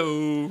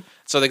 Heyo.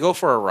 So they go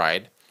for a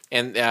ride,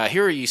 and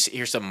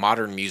here's some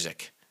modern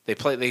music.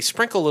 They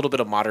sprinkle a little bit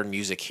of modern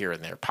music here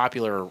and there,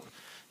 popular,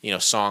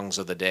 songs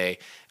of the day.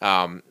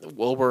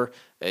 Wilbur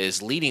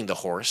is leading the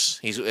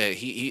horse.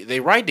 They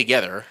ride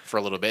together for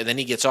a little bit, and then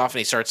he gets off and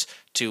he starts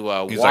to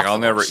He's walk. like, I'll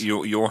never. Horse.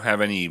 You won't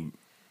have any,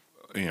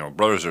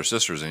 brothers or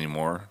sisters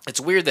anymore. It's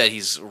weird that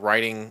he's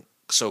riding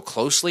so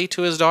closely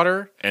to his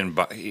daughter, and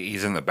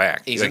he's in the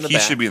back. He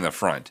back. Should be in the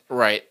front,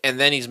 right? And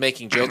then he's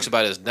making jokes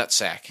about his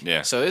nutsack.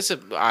 Yeah. So it's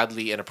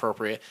oddly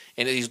inappropriate,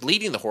 and he's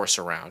leading the horse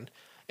around,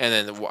 and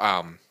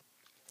then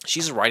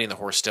she's riding the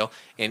horse still,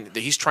 and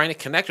he's trying to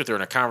connect with her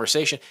in a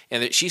conversation,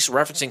 and she's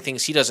referencing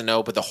things he doesn't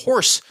know, but the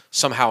horse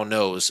somehow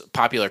knows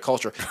popular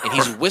culture, and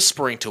he's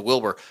whispering to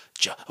Wilbur,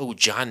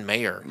 John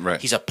Mayer.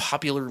 Right. He's a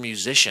popular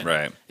musician.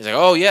 Right. He's like,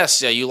 oh,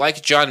 yes, you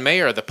like John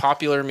Mayer, the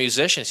popular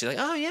musician. She's like,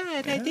 oh, yeah,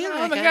 I do like him.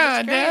 Oh, my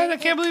God, Dad, I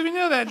can't believe you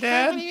know that,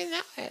 Dad.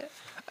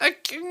 I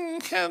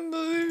can't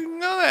believe you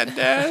know that,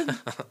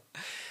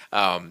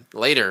 Dad.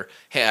 Later,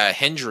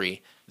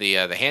 Hendry, the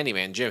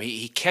handyman, Jim,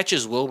 he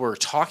catches Wilbur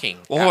talking.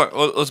 Well, hold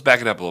on, let's back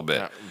it up a little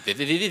bit.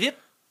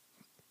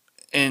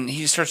 And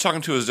he starts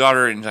talking to his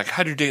daughter, and he's like,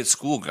 how'd your day at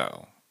school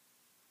go?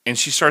 And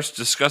she starts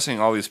discussing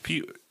all these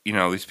people,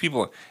 these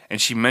people,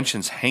 and she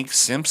mentions Hank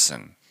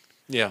Simpson.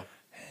 Yeah.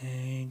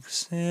 Hank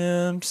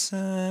Simpson.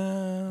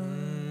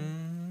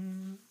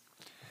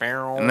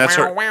 And that's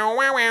her.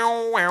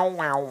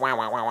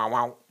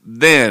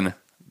 Then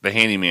the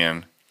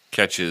handyman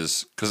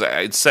catches, because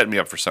it set me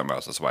up for something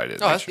else. That's why I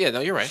did. Oh, no,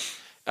 you're right.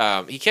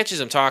 He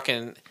catches him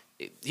talking.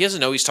 He doesn't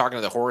know he's talking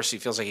to the horse. He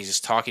feels like he's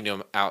just talking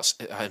to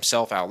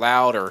himself out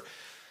loud, or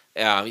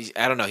I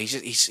don't know.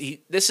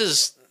 This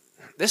is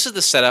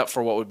the setup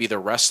for what would be the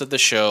rest of the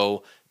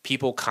show.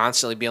 People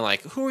constantly being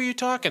like, "Who are you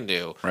talking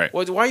to? Right.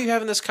 Why are you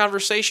having this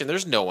conversation?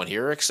 There's no one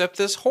here except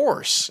this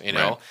horse,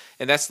 Right.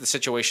 And that's the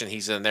situation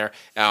he's in there.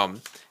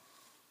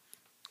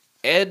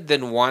 Ed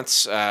then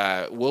wants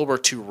Wilbur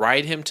to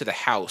ride him to the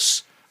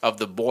house of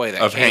the boy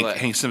that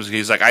Hank Simpson.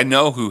 He's like, I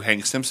know who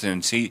Hank Simpson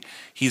is.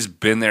 He's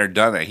been there,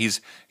 done that.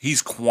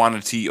 He's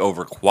quantity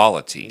over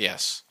quality.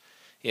 Yes.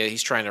 Yeah,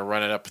 he's trying to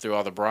run it up through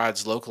all the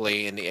broads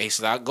locally, and he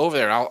says, "I'll go over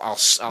there and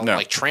I'll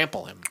like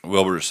trample him."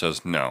 Wilbur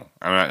says, "No,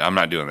 I'm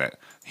not doing that."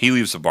 He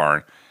leaves the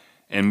barn,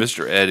 and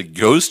Mr. Ed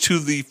goes to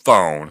the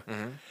phone,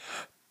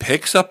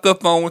 picks up the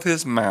phone with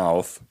his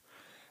mouth,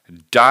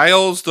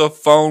 dials the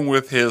phone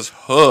with his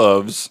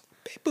hooves,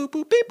 Beep, boop,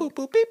 boop, beep, boop,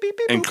 boop, beep, beep,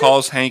 beep, and boop,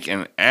 calls Hank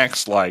and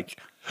acts like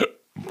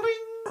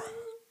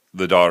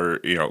the daughter.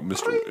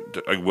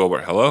 Mr. Wilbur,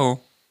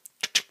 hello.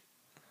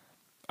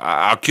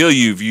 I'll kill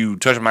you if you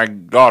touch my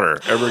daughter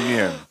ever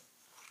again.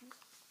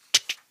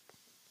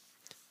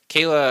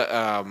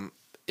 Kayla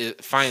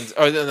finds.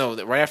 Oh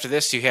no! Right after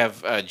this, you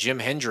have Jim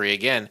Hendry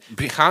again,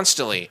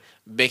 constantly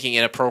making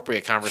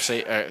inappropriate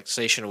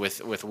conversation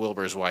with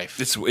Wilbur's wife.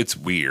 It's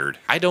weird.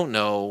 I don't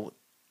know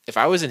if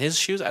I was in his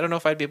shoes. I don't know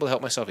if I'd be able to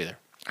help myself either.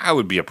 I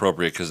would be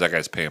appropriate because that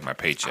guy's paying my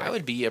paycheck. I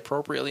would be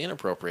appropriately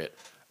inappropriate.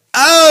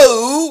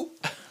 Oh.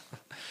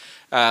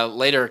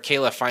 Later,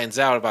 Kayla finds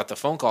out about the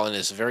phone call and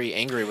is very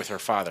angry with her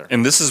father.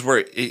 And this is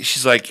where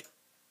she's like,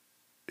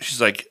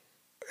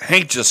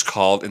 Hank just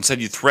called and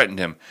said you threatened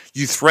him.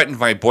 You threatened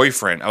my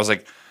boyfriend. I was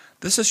like,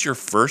 this is your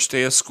first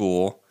day of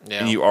school,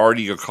 and you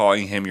already are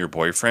calling him your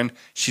boyfriend?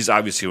 She's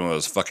obviously one of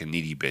those fucking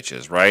needy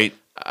bitches, right?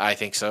 I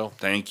think so.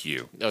 Thank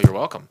you. Oh, you're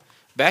welcome.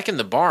 Back in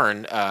the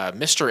barn,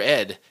 Mr.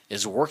 Ed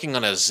is working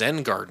on a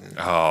Zen garden.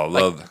 Oh,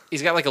 love.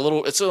 He's got like a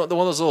little. It's one of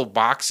those little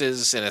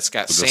boxes, and it's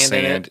got With sand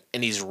in it.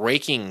 And he's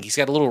raking. He's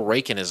got a little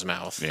rake in his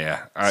mouth.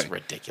 Yeah, it's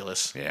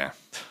ridiculous. Yeah,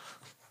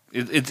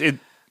 it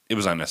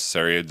was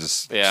unnecessary. It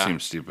just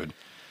seemed stupid.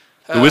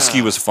 The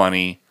whiskey was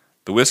funny.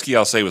 The whiskey,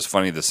 I'll say, was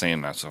funny. The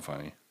sand, not so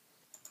funny.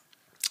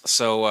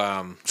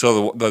 So,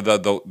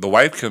 the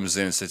wife comes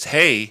in and says,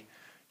 "Hey,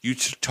 you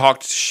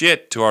talked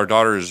shit to our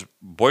daughter's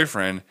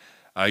boyfriend.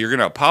 You're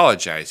gonna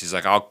apologize." He's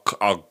like, I'll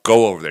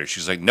go over there.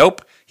 She's like,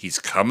 nope, he's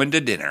coming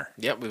to dinner.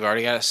 Yep, we've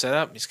already got it set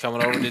up. He's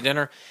coming over to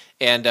dinner.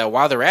 And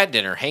while they're at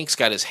dinner, Hank's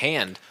got his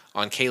hand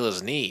on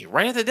Kayla's knee,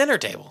 right at the dinner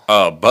table.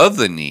 Above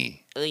the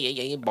knee.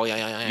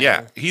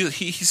 Yeah,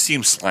 he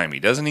seems slimy,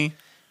 doesn't he?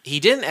 He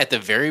didn't at the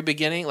very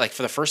beginning, like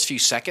for the first few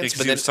seconds.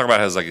 But he was talking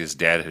about how his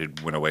dad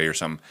had went away or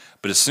something.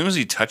 But as soon as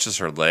he touches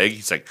her leg,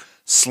 he's like,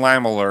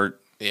 slime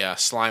alert. Yeah,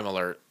 slime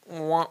alert.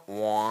 Wah,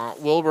 wah.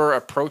 Wilbur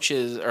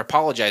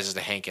apologizes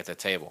to Hank at the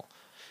table.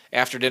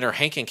 After dinner,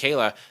 Hank and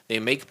Kayla, they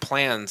make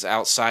plans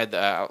outside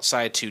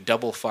to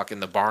double fuck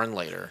in the barn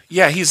later.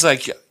 Yeah, he's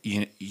like,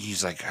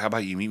 how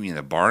about you meet me in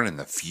the barn in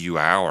a few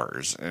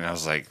hours? And I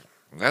was like,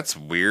 that's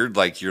weird.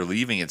 Like, you're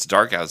leaving. It's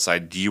dark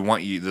outside. Do you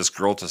want this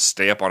girl to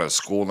stay up on a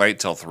school night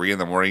till 3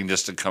 a.m.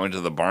 just to come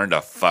into the barn to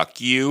fuck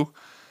you?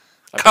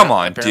 Come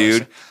on,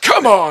 dude.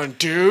 Come on,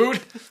 dude.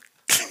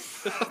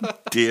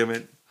 Damn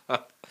it.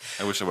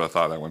 I wish I would have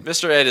thought of that one.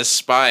 Mr. Ed is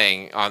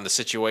spying on the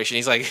situation.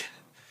 He's like,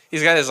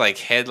 he's got his like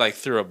head like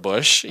through a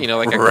bush, you know,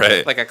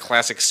 like a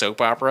classic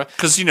soap opera.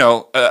 Because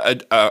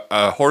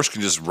a horse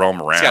can just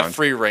roam around. He's got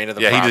free reign of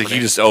the property. He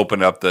just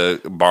opened up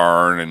the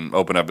barn and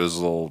opened up his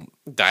little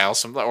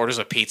orders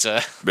a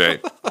pizza.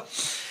 Right.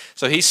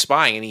 So he's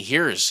spying and he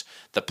hears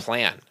the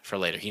plan for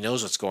later. He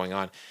knows what's going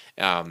on,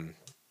 and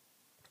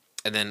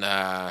then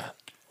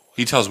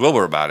he tells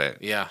Wilbur about it.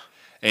 Yeah,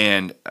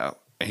 and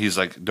he's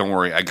like, "Don't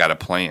worry, I got a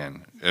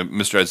plan."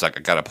 Mr. Ed's like, "I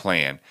got a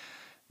plan."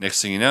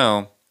 Next thing you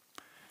know,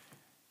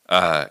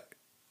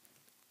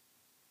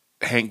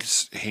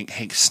 Hank's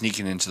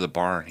sneaking into the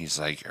barn. He's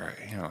like,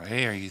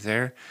 "Hey, are you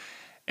there?"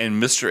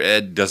 And Mr.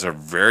 Ed does a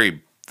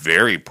very,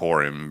 very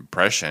poor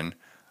impression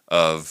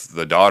of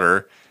the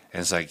daughter, and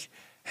it's like,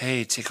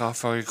 "Hey, take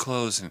off all your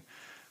clothes and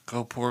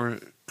go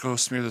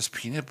smear this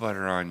peanut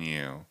butter on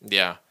you."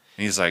 Yeah.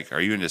 And he's like, "Are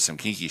you into some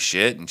kinky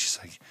shit?" And she's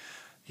like,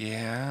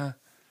 "Yeah."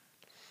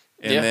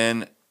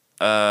 And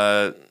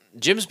then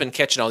Jim's been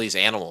catching all these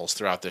animals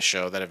throughout the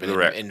show that have been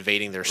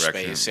invading their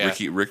space. Yeah.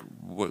 Rocky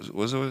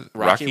Raccoon.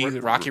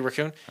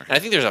 Okay. And I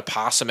think there's a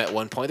possum at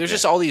one point. There's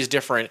just all these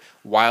different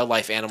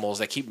wildlife animals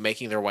that keep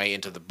making their way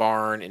into the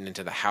barn and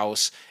into the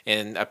house.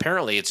 And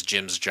apparently it's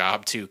Jim's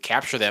job to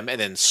capture them and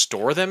then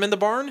store them in the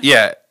barn.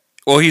 Yeah.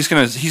 Well, he's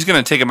gonna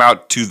take them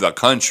out to the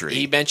country.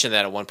 He mentioned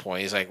that at one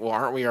point. He's like, "Well,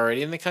 aren't we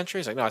already in the country?"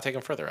 He's like, "No, I'll take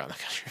them further out in the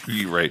country."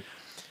 You're right.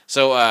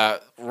 So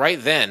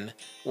right then,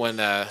 when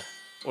what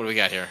do we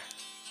got here?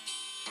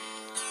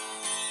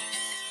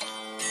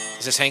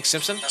 Is this Hank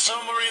Simpson? Now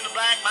somewhere in the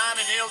black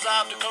mining hills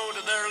of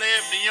Dakota, there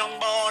lived a young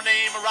boy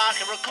named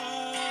Rocky Raccoon.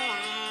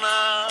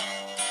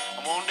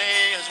 And one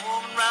day his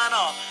woman ran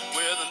off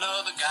with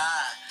another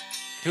guy.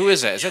 Who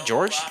is that? Is that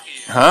George?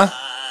 Huh?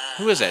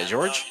 Who is that?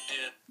 George?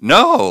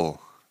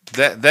 No.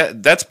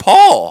 That's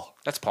Paul.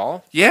 That's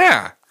Paul?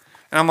 Yeah.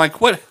 And I'm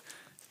like, what?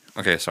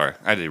 Okay, sorry.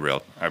 I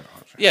derailed. I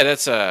apologize. Yeah,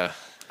 that's I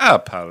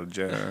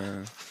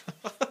apologize.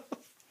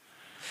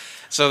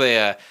 So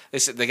they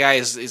said the guy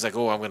he's like,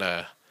 "Oh, I'm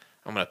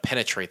gonna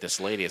penetrate this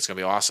lady. It's gonna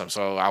be awesome.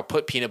 So I'll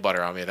put peanut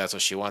butter on me if that's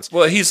what she wants."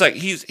 Well, he's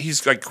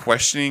like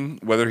questioning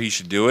whether he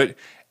should do it.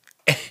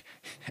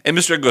 And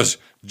Mr. Ed goes,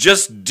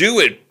 "Just do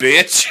it,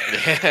 bitch."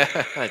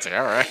 It's like,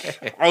 all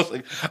right. I was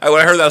like,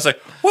 when I heard that, I was like,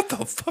 what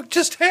the fuck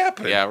just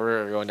happened? Yeah,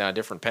 we're going down a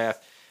different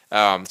path.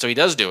 So he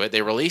does do it.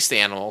 They release the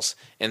animals,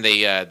 and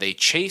they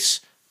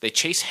chase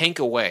Hank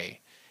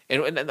away.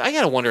 And I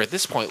gotta wonder at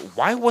this point,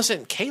 why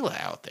wasn't Kayla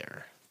out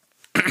there?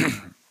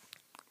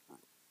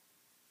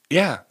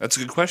 Yeah, that's a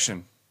good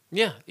question.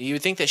 Yeah, you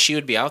would think that she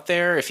would be out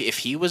there if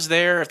he was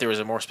there, if there was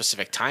a more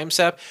specific time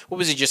set. What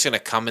was he just going to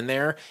come in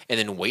there and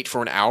then wait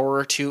for an hour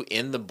or two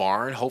in the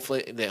barn,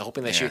 hoping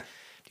that she... Do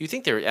you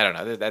think there... I don't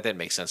know. That didn't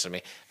make sense to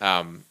me.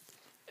 And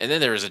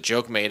then there was a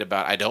joke made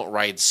about I don't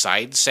ride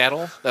side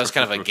saddle. That was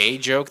kind of a gay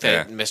joke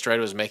that Mr. Ed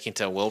was making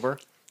to Wilbur.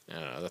 I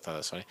don't know. I thought that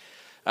was funny.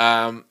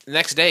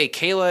 Next day,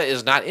 Kayla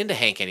is not into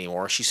Hank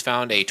anymore. She's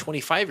found a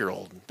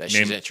 25-year-old that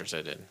she's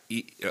interested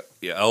in.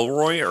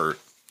 Elroy or...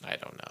 I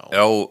don't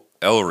know.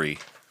 Ellery.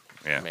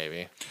 Yeah.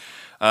 Maybe.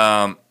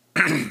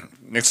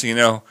 Next thing you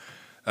know,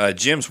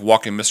 Jim's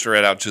walking Mr.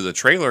 Ed out to the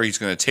trailer. He's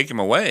going to take him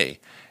away.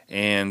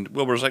 And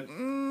Wilbur's like,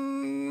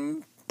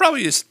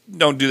 probably just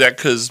don't do that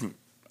because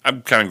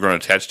I'm kind of grown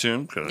attached to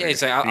him. Yeah,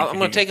 he's like, I'm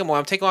going to take him away.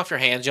 I'm taking him off your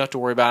hands. You don't have to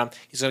worry about him.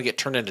 He's going to get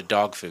turned into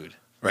dog food.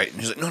 Right. And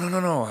he's like,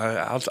 no.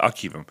 I'll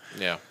keep him.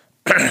 Yeah.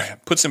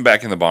 Puts him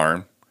back in the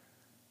barn.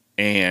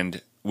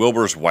 And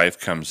Wilbur's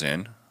wife comes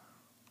in,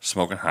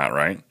 smoking hot,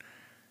 right?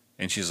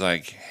 And she's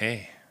like,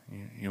 "Hey,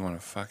 you want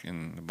to fuck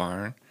in the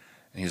barn?"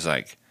 And he's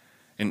like,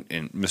 and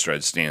Mr.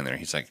 Ed's standing there.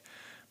 He's like,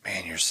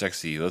 "Man, you're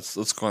sexy.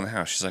 Let's go in the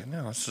house." She's like,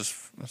 "No, let's just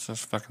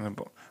fuck in the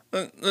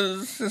barn.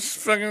 Let's just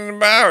fuck in the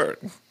barn."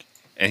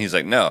 And he's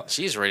like, "No."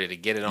 She's ready to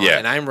get it on,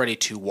 and I'm ready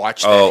to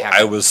watch that happen.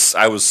 I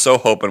was so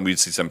hoping we'd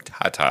see some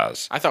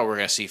tatas. I thought we were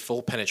going to see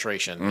full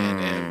penetration,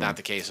 and not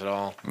the case at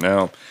all.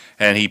 No.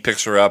 And he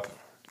picks her up.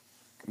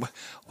 What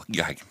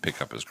guy can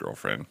pick up his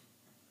girlfriend?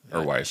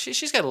 Or wife.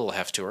 She's got a little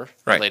heft to her,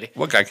 right? Lady.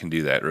 What guy can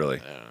do that?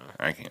 Really,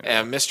 I can't.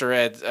 Mr.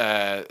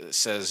 Ed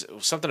says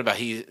something about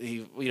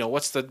he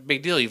what's the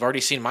big deal? You've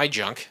already seen my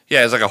junk.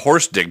 Yeah, it's like a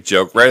horse dick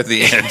joke right at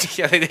the end.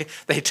 Yeah,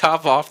 they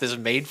top off this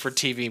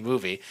made-for-TV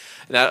movie.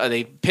 Now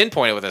they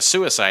pinpoint it with a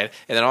suicide,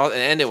 and then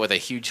end it with a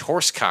huge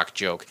horse cock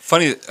joke.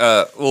 Funny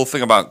little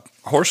thing about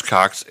horse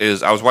cocks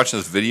is I was watching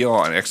this video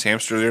on X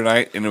Hamster the other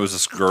night, and it was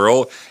this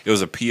girl. It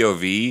was a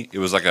POV. It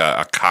was like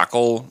a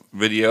cockle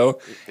video,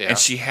 and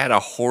she had a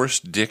horse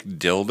dick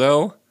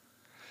dildo.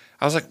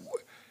 I was like,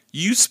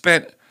 you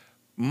spent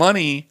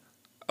a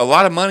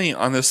lot of money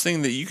on this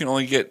thing that you can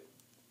only get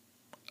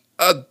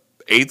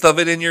 1/8 of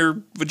it in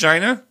your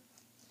vagina?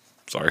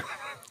 Sorry.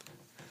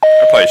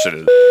 I probably should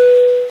have.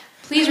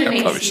 Please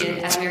remain seated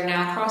as we are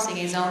now crossing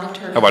a zone of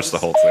turbulence. I watched the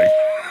whole thing.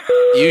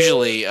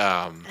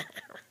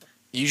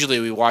 Usually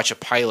we watch a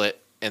pilot,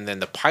 and then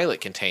the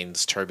pilot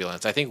contains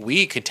turbulence. I think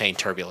we contain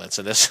turbulence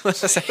in this.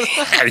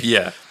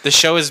 Yeah. The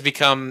show has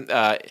become...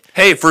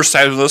 hey,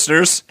 first-time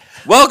listeners,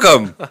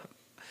 welcome!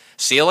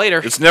 See you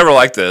later. It's never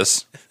like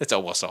this. It's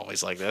almost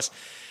always like this.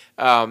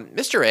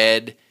 Mr.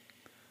 Ed,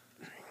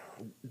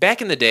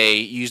 back in the day,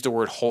 used the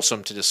word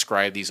wholesome to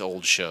describe these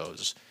old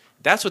shows.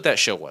 That's what that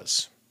show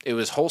was. It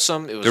was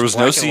wholesome. It was There was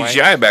no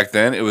CGI back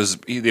then. It was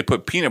they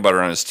put peanut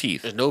butter on his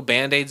teeth. There's no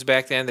Band-Aids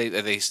back then.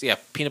 They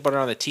peanut butter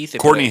on the teeth.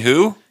 Courtney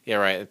who? Yeah,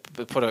 right.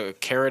 They put a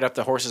carrot up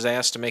the horse's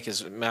ass to make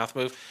his mouth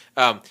move.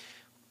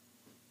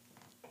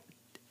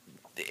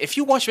 If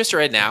you watch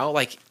Mr. Ed now,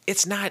 like,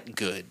 it's not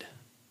good.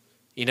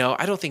 You know,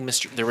 I don't think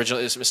the original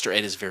Mr.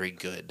 Ed is very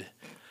good.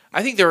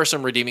 I think there are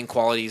some redeeming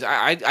qualities.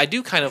 I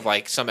do kind of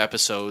like some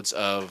episodes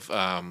of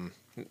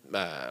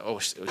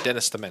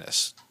Dennis the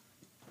Menace.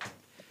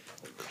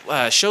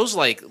 Shows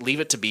like Leave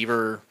It to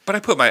Beaver. But I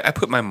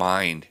put my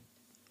mind.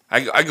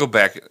 I go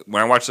back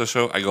when I watch the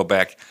show. I go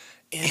back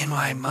in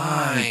my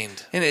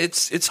mind, and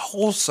it's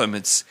wholesome.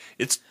 It's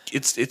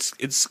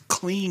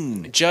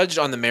clean. Judged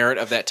on the merit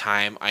of that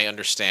time, I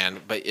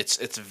understand, but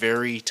it's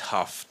very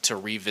tough to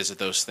revisit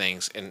those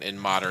things in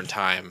modern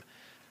time.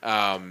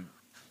 And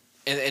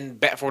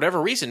for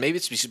whatever reason, maybe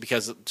it's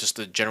because of just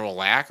the general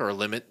lack or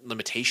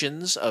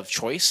limitations of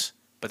choice.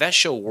 But that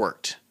show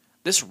worked.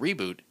 This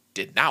reboot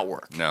did not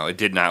work. No, it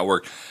did not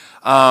work.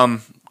 Go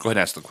ahead and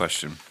ask the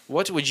question.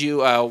 What would you?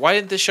 Why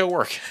didn't this show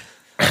work?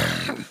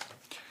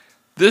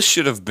 This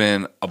should have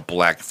been a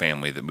black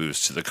family that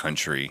moves to the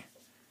country.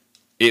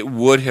 It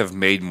would have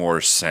made more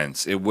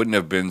sense. It wouldn't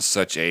have been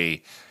such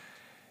a...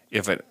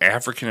 If an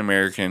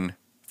African-American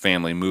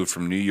family moved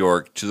from New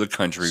York to the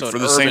country for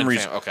the same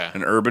reason,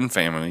 an urban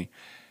family,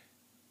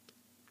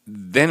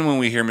 then when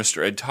we hear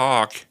Mr. Ed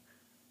talk,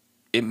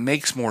 it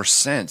makes more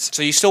sense.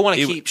 So you still want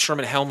to keep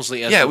Sherman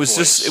Hemsley as the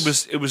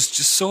voice. It was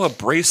just so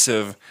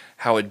abrasive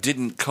how it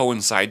didn't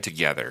coincide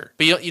together.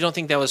 But you don't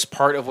think that was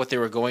part of what they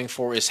were going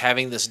for, is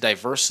having this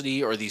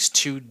diversity or these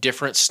two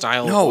different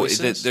style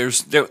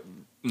voices?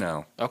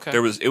 No.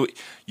 Okay.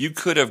 You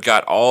could have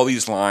got all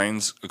these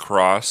lines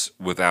across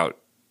without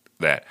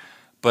that.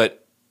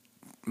 But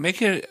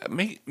if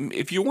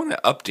you want to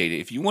update it,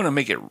 if you want to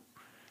make it,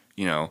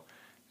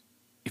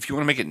 if you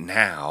want to make it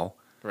now,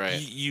 right?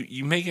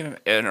 You make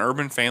it an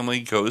urban family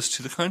goes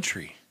to the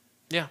country.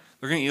 Yeah.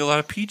 They're going to eat a lot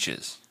of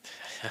peaches.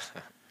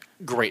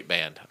 Great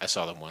band. I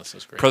saw them once. It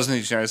was great.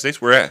 President of the United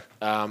States, where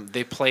at?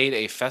 They played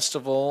a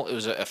festival. It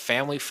was a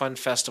family fun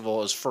festival.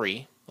 It was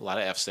free. A lot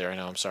of F's there, I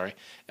know, I'm sorry.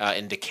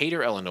 In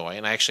Decatur, Illinois,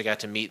 and I actually got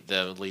to meet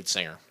the lead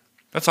singer.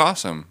 That's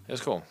awesome. It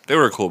was cool. They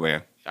were a cool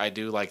band. I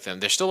do like them.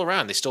 They're still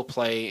around. They still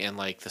play in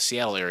like the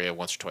Seattle area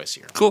once or twice a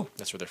year. Cool.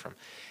 That's where they're from.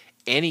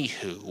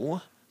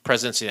 Anywho,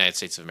 Presidents of the United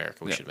States of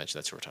America. We should mention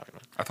that's what we're talking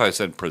about. I thought I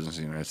said Presidents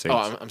of the United States.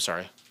 Oh, I'm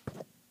sorry.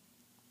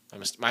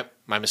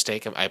 My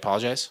mistake. I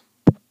apologize.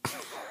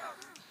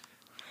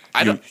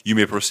 You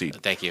may proceed.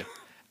 Thank you.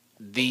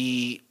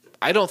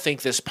 I don't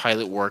think this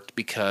pilot worked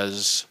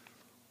because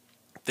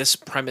this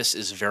premise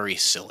is very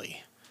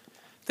silly.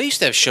 They used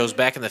to have shows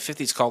back in the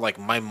 50s called like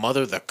My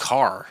Mother the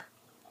Car.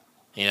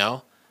 You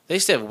know? They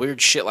used to have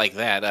weird shit like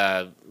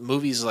that.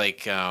 Movies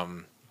like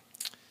the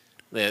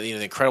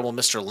Incredible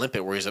Mr.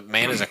 Limpet, where he's a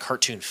man is a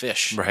cartoon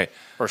fish. Right.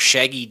 Or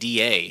Shaggy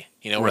D.A.,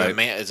 where a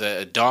man is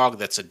a dog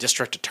that's a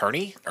district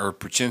attorney. Or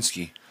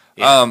Pachinski.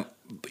 Yeah.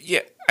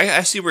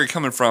 I see where you're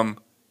coming from.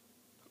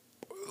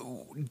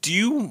 Do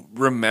you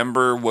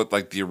remember what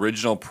like the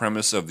original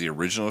premise of the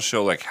original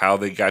show, like how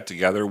they got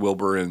together,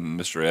 Wilbur and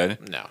Mr.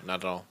 Ed? No, not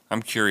at all.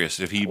 I'm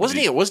curious if he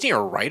wasn't he a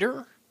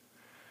writer?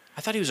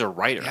 I thought he was a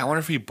writer. Yeah, I wonder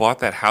if he bought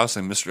that house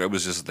and Mr. Ed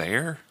was just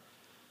there.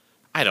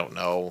 I don't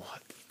know.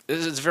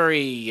 It's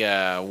very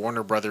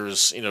Warner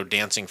Brothers,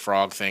 dancing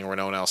frog thing where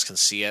no one else can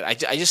see it. I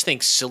just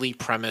think silly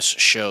premise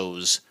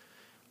shows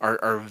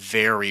are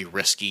very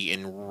risky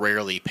and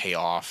rarely pay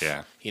off.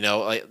 Yeah.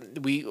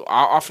 We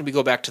often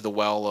go back to the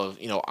well of,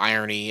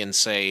 irony and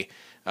say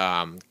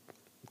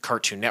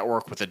Cartoon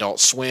Network with Adult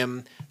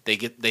Swim. They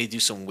do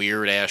some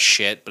weird ass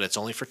shit, but it's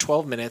only for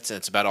 12 minutes and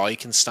it's about all you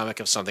can stomach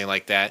of something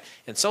like that.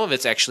 And some of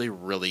it's actually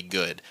really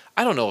good.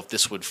 I don't know if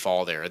this would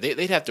fall there.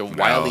 They'd have to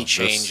wildly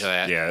change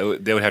that. Yeah,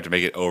 they would have to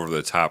make it over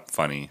the top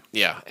funny.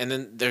 Yeah, and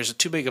then there's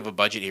too big of a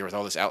budget here with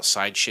all this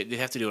outside shit. They'd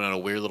have to do it on a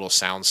weird little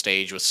sound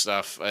stage with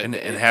stuff. And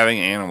having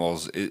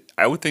animals.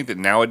 I would think that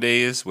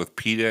nowadays, with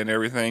PETA and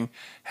everything,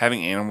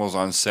 having animals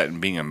on set and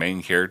being a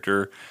main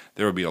character,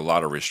 there would be a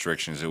lot of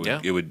restrictions.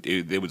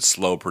 They would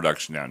slow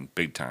production down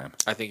big time.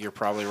 I think you're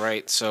probably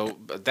right. So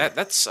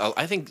that's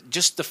I think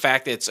just the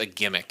fact that it's a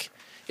gimmick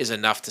is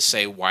enough to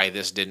say why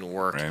this didn't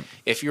work. Right.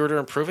 If you were to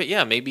improve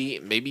it,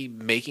 maybe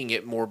making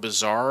it more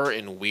bizarre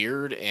and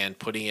weird and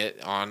putting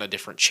it on a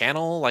different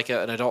channel like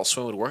an Adult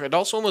Swim would work.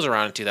 Adult Swim was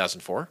around in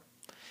 2004.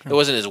 It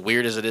wasn't as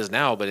weird as it is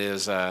now, but it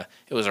was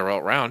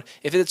around.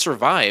 If it had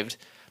survived,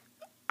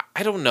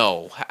 I don't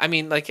know. I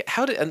mean, like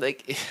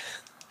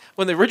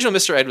when the original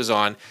Mr. Ed was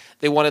on,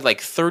 they wanted like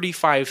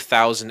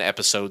 35,000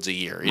 episodes a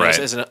year. Right.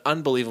 It's an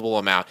unbelievable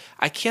amount.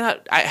 I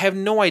have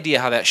no idea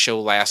how that show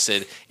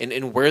lasted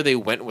and where they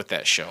went with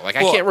that show. Like,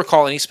 I can't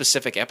recall any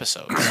specific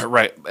episodes.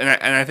 Right. And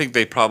I think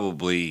they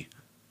probably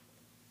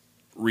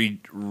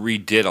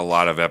redid a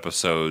lot of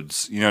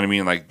episodes. You know what I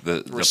mean? Like the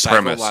a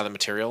premise. lot of the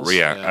materials.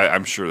 Yeah,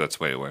 I'm sure that's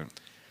the way it went.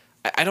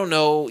 I don't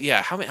know.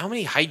 Yeah, how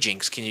many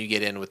hijinks can you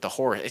get in with the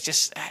horse? It's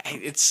just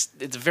it's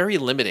very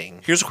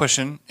limiting. Here's a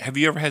question: have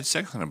you ever had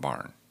sex in a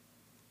barn?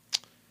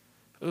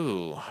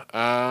 Ooh,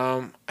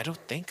 I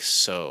don't think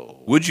so.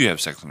 Would you have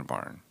sex in a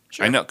barn?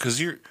 Sure. I know,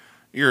 because you're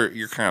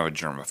kind of a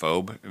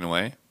germaphobe in a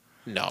way.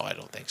 No, I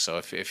don't think so.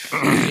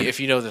 If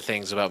you know the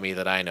things about me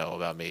that I know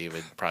about me, you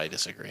would probably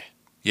disagree.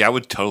 Yeah, I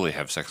would totally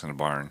have sex in a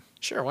barn.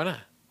 Sure, why not?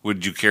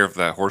 Would you care if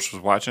that horse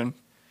was watching?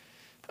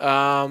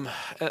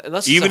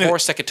 Unless it's a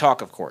horse that could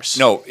talk, of course.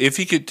 No,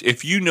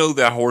 if you know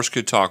that horse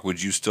could talk,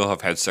 would you still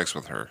have had sex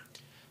with her?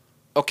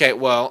 Okay,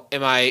 well,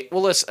 am I?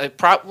 Well, listen,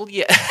 probably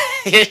yeah.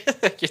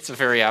 It's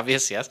very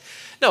obvious, yes.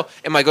 No,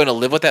 am I going to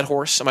live with that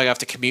horse? Am I going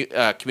to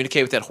have to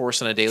communicate with that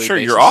horse on a daily basis? Sure,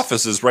 your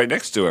office is right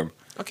next to him.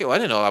 Okay, well, I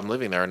didn't know I'm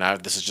living there. Now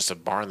this is just a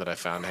barn that I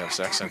found to have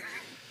sex in.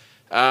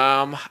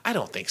 I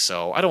don't think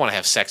so. I don't want to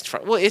have sex in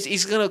front. Well,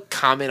 he's going to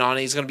comment on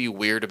it. He's going to be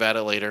weird about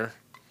it later.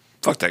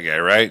 Fuck that guy,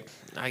 right?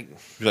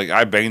 You're like,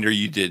 I banged her,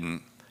 you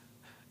didn't.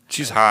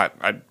 She's hot.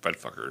 I'd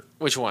fuck her.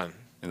 Which one?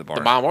 In the barn.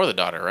 The mom or the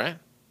daughter, right?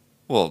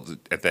 Well,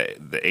 at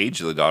the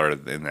age of the daughter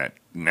in that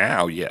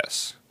now,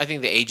 yes. I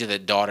think the age of the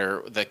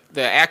daughter, the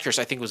actress,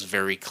 I think was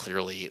very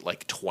clearly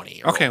like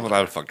 20. Okay, well, I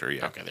would have fucked her,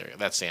 yeah. Okay, there you go.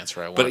 That's the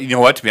answer I want. But you know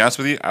what? To be honest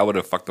with you, I would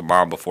have fucked the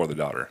mom before the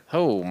daughter.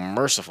 Oh,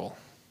 merciful.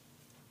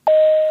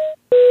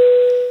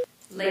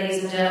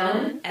 Ladies and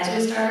gentlemen,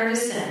 as we start our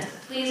descent,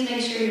 please make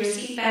sure your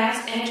seat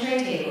backs and tray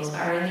tables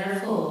are in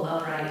their full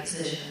upright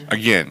position.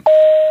 Again,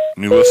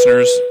 new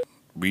listeners,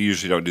 we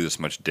usually don't do this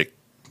much dick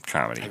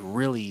comedy. I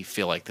really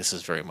feel like this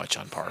is very much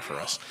on par for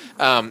us.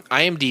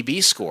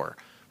 IMDb score.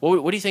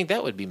 What do you think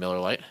that would be, Miller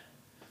Lite?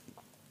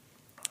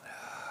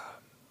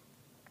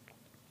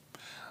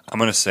 I'm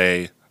going to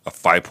say a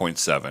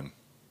 5.7.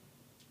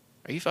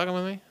 Are you fucking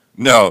with me?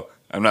 No,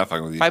 I'm not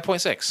fucking with you.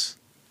 5.6.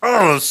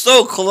 Oh,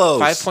 so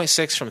close.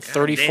 5.6 from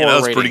 34 damn, that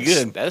was ratings. pretty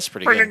good. That is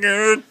pretty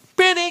good.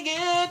 Pretty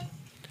good.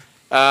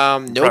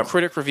 No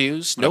critic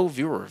reviews, no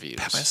viewer reviews.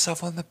 Pat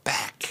myself on the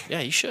back.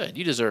 Yeah, you should.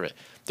 You deserve it.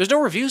 There's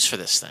no reviews for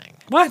this thing.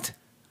 What?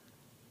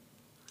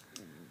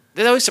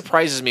 It always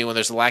surprises me when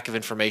there's a lack of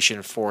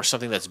information for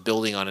something that's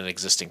building on an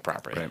existing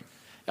property.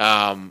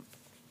 Right.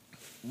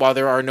 While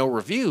there are no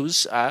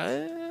reviews,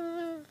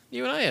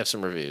 you and I have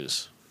some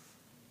reviews.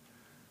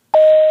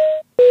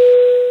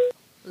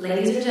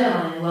 Ladies and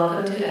gentlemen,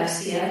 welcome to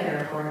FCF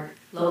Airport.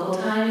 Local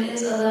time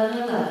is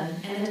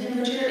 11:11 and the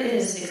temperature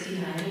is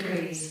 69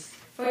 degrees.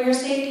 For your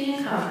safety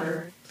and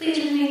comfort, please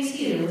remain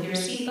seated with your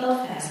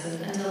seatbelt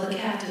fastened until the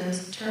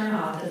captains turn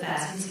off the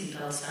fasten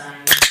seatbelt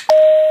sign.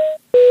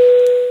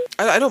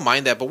 I don't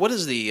mind that, but what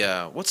is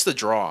what's the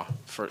draw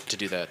to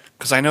do that?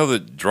 Because I know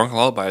that Drunken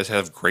Lullabies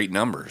have great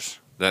numbers.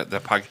 That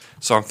podcast.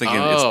 So I'm thinking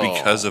it's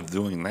because of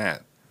doing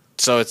that.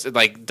 So it's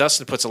like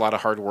Dustin puts a lot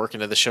of hard work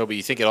into the show, but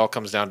you think it all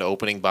comes down to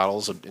opening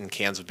bottles and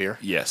cans of beer?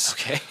 Yes.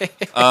 Okay.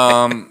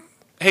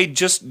 Hey,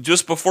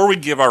 just before we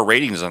give our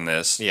ratings on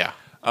this, yeah,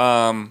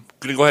 going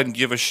to go ahead and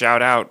give a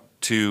shout out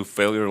to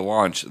Failure to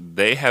Launch.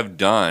 They have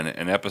done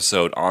an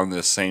episode on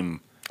this same.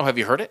 Oh, have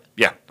you heard it?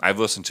 Yeah, I've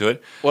listened to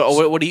it.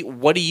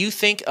 What do you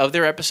think of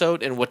their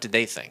episode, and what did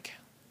they think?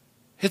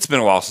 It's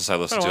been a while since I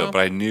listened to it, but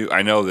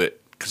I know that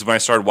because when I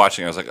started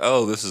watching, I was like,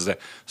 oh, this is that.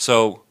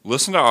 So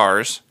listen to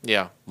ours.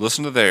 Yeah.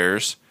 Listen to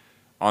theirs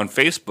on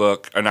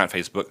Facebook, or not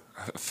Facebook,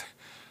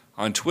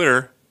 on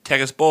Twitter. Tag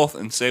us both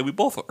and say we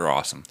both are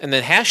awesome. And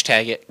then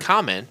hashtag it,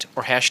 comment,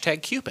 or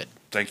hashtag Cupid.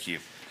 Thank you.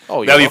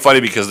 Oh, that'd be funny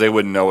because they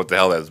wouldn't know what the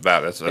hell that's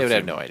about. They would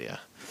have no idea.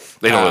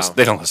 They don't listen.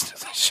 They don't listen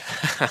to that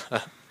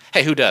shit.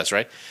 Hey, who does,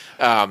 right?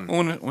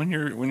 When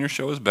your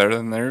show is better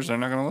than theirs, they're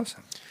not going to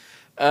listen.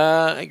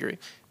 I agree.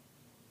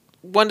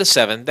 1 to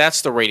 7.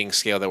 That's the rating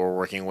scale that we're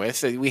working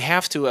with. We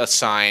have to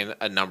assign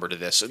a number to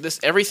this. So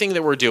everything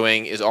that we're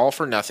doing is all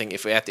for nothing.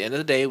 If at the end of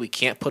the day we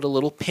can't put a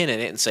little pin in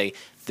it and say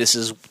this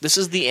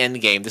is the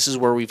end game. This is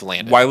where we've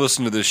landed. Why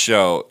listen to this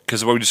show?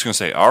 Because we're just going to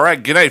say, all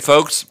right, good night,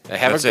 folks.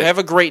 Have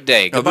a great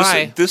day. No,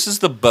 Goodbye. This is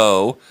the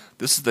bow.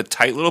 This is the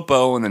tight little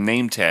bow and the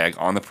name tag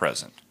on the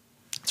present.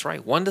 That's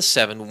right. 1 to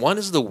 7. 1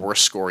 is the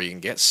worst score you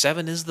can get.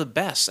 7 is the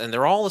best, and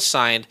they're all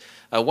assigned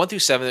 1 through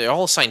 7. They're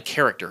all assigned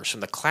characters from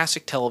the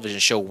classic television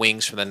show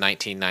Wings from the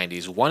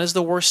 1990s. 1 is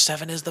the worst.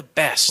 7 is the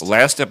best.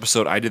 Last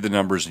episode, I did the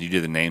numbers and you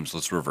did the names.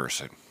 Let's reverse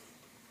it.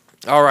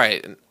 All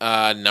right.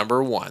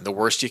 Number 1, the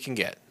worst you can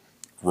get.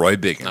 Roy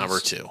Biggins. Number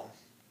 2.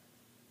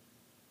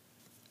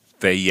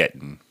 Faye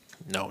Yetten.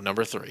 No.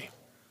 Number 3.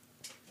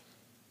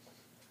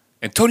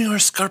 Antonio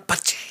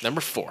Scarpacci.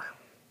 Number 4.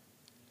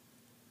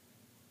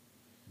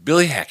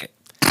 Billy Hackett.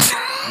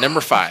 Number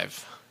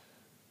 5.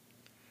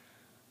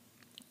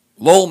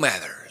 Lowell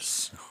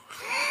Mathers.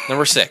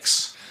 Number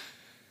 6.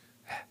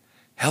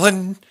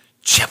 Helen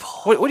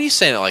Chibble. What are you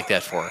saying it like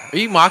that for? Are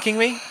you mocking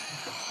me?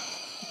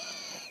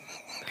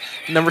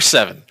 Number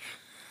 7.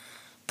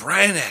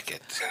 Brian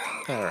Hackett.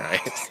 All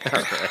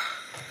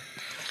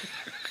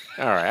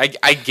right.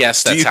 I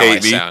guess that's how I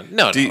sound.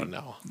 No. Do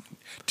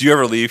you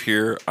ever leave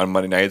here on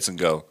Monday nights and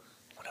go,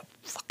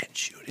 fucking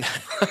shoot him.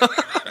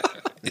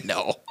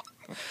 No.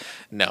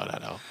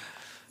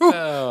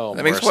 Oh,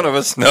 That makes one of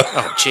us. No.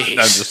 Oh, jeez. I'm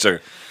just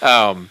sure.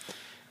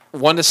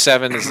 1 to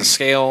 7 is the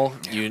scale.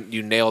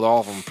 You nailed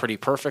all of them pretty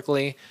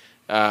perfectly.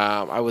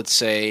 I would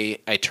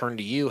say I turn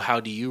to you. How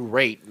do you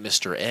rate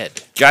Mr.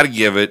 Ed? Got to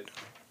give it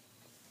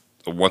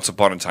a Once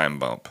Upon a Time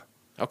bump.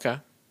 Okay.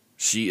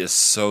 She is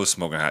so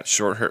smoking hot.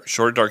 Short hair,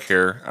 short dark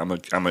hair.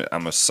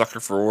 I'm a sucker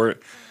for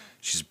it.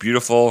 She's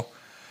beautiful.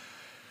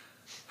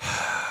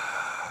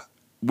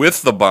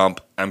 With the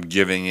bump, I'm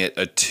giving it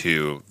a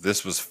 2.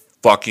 This was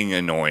fucking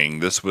annoying.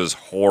 This was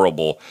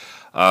horrible.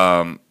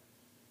 Handyman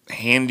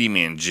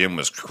Jim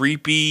was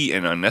creepy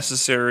and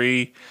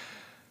unnecessary.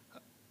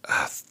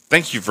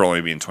 Thank you for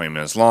only being 20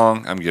 minutes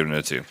long. I'm giving it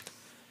a 2.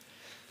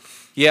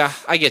 Yeah,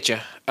 I get you.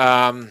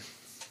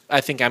 I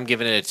think I'm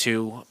giving it a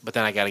 2, but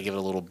then I got to give it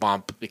a little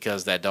bump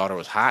because that daughter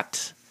was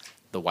hot.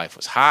 The wife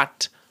was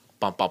hot.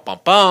 Bump, bump,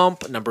 bump,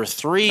 bump. Number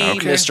 3,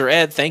 Okay. Mr.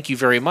 Ed, thank you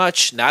very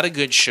much. Not a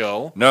good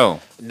show. No.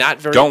 Not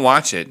very. Don't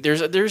watch it.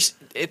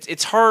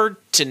 It's hard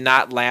to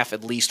not laugh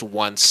at least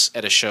once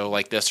at a show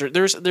like this.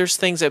 There's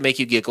things that make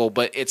you giggle,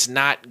 but it's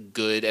not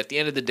good. At the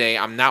end of the day,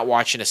 I'm not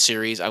watching a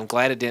series. I'm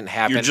glad it didn't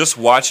happen. You're just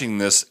watching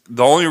this.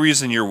 The only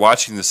reason you're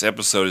watching this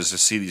episode is to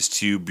see these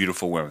 2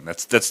 beautiful women.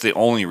 That's the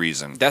only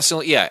reason. That's the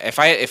only, yeah.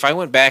 If I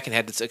went back and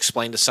had to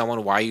explain to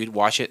someone why you'd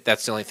watch it,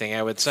 that's the only thing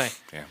I would say.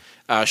 Yeah.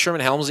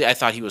 Sherman Hemsley, I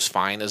thought he was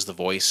fine as the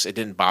voice. It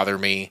didn't bother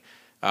me.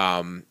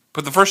 But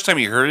the first time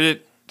you heard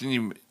it,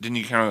 didn't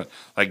you kind of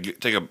like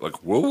take a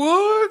like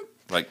what?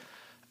 Like,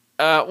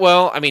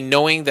 well, I mean,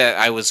 knowing that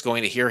I was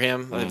going to hear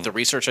him, the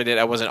research I did,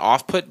 I wasn't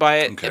off put by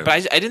it. Okay. But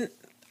I didn't.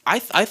 I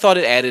thought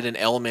it added an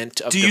element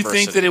of. Do you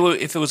diversity. think that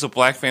if it was a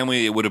black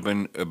family, it would have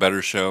been a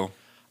better show?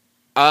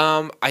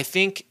 I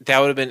think that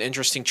would have been an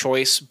interesting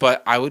choice,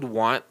 but I would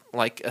want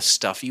like a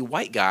stuffy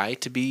white guy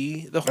to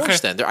be the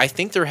horse. Okay. Then I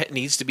think there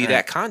needs to be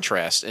that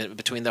contrast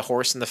between the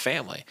horse and the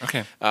family.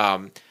 Okay.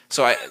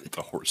 So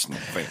the horse and the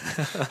family.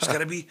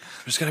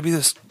 There's gotta be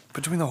this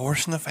between the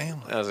horse and the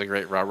family. That was a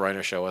great Rob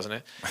Reiner show, wasn't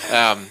it?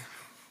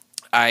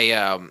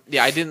 I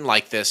didn't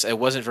like this. It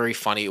wasn't very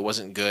funny. It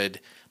wasn't good.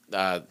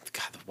 God,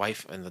 the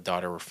wife and the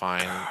daughter were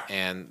fine,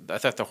 and I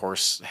thought the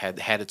horse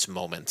had its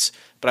moments,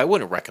 but I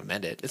wouldn't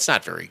recommend it. It's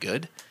not very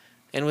good.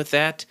 And with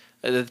that,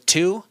 the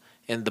 2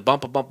 and the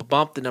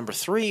bump, the number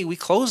 3, we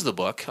close the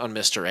book on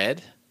Mr.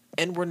 Ed,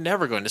 and we're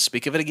never going to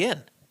speak of it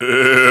again.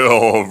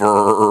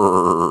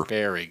 Ever.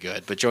 Very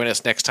good. But join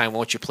us next time,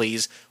 won't you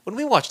please, when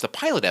we watch the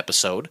pilot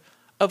episode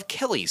of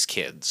Kelly's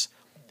Kids.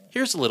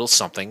 Here's a little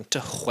something to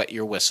whet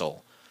your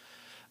whistle.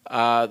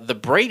 The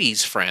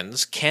Brady's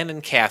friends, Ken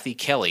and Kathy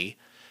Kelly,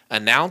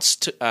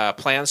 announced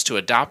plans to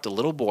adopt a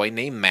little boy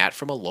named Matt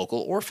from a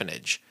local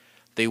orphanage.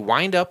 They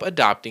wind up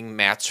adopting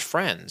Matt's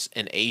friends,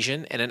 an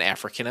Asian and an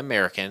African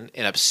American,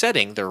 and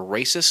upsetting their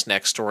racist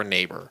next-door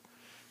neighbor.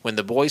 When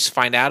the boys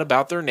find out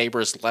about their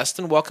neighbor's less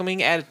than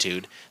welcoming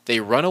attitude, they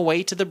run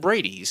away to the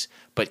Brady's,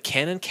 but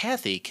Ken and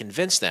Kathy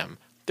convince them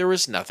there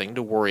is nothing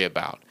to worry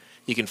about.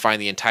 You can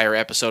find the entire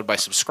episode by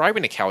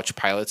subscribing to Couch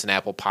Pilots and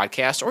Apple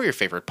Podcasts or your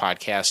favorite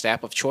podcast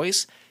app of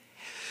choice,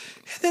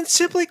 and then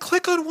simply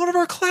click on one of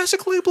our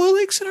classically blue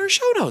links in our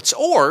show notes,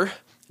 or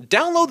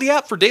download the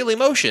app for Daily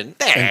Motion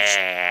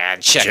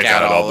and check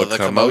out all of the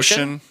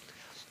commotion.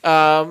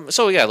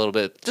 So we got a little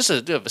bit, just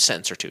a bit of a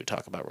sentence or two to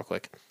talk about real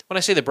quick. When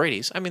I say the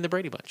Brady's, I mean the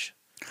Brady Bunch.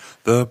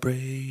 The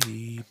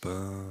Brady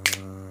Bunch.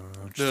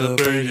 The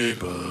Brady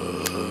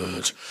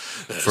Bunch.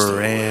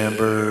 For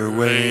amber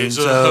waves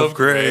of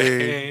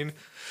grain.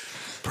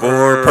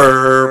 For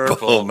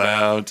purple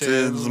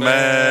mountains'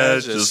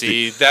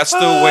 majesty. That's the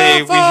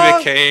way we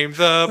became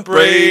the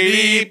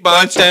Brady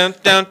Bunch. Dun,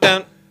 dun,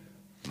 dun.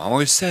 Mom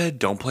always said,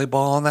 don't play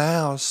ball in the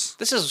house.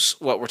 This is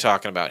what we're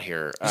talking about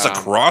here. It's a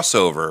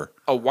crossover.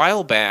 A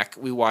while back,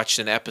 we watched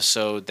an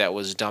episode that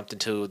was dumped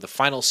into the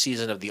final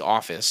season of The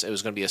Office. It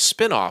was going to be a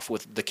spinoff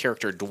with the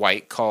character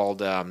Dwight called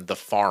The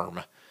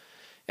Farm.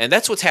 And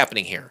that's what's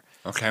happening here.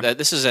 Okay.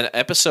 This is an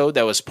episode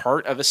that was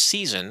part of a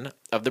season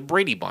of the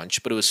Brady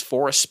Bunch, but it was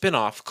for a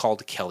spinoff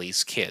called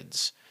Kelly's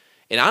Kids.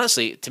 And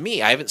honestly, to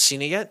me, I haven't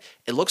seen it yet.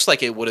 It looks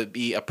like it would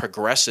be a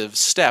progressive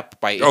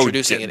step by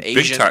introducing an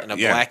Asian and a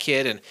black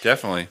kid. And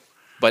definitely.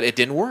 But it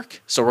didn't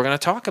work, so we're going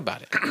to talk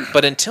about it.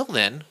 But until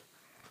then,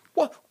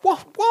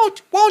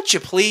 won't you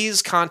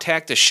please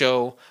contact the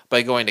show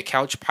by going to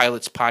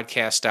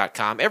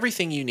couchpilotspodcast.com.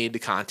 Everything you need to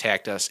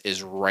contact us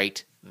is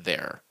right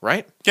there,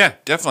 right? Yeah,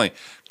 definitely.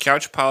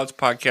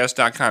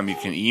 Couchpilotspodcast.com. You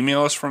can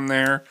email us from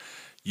there.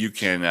 You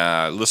can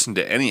listen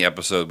to any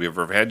episode we've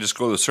ever had. Just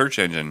go to the search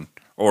engine,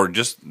 or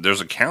just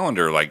there's a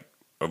calendar like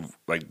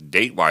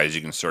date wise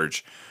you can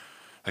search.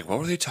 Like, what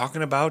were they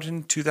talking about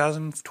in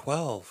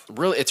 2012?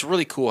 Really, it's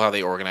really cool how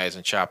they organize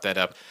and chop that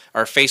up.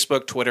 Our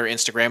Facebook, Twitter,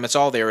 Instagram, it's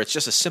all there. It's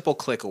just a simple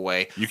click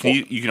away. You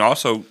can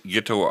also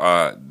get to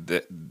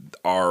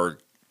our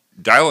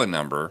dial-in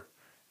number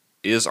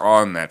is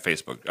on that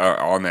Facebook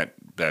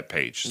that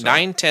page. So.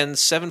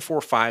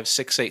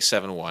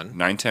 910-745-6871.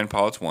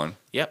 910-PILOTS-1.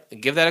 Yep.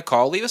 Give that a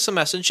call. Leave us a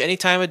message any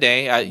time of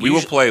day. We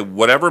will play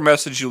whatever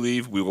message you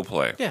leave. We will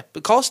play. Yeah,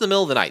 but call us in the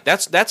middle of the night.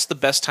 That's the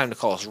best time to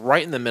call us,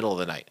 right in the middle of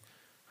the night.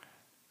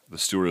 The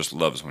stewardess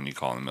loves when you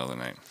call in the middle of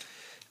the night.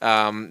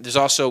 There's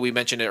also, we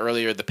mentioned it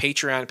earlier, the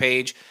Patreon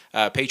page.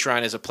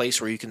 Patreon is a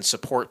place where you can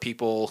support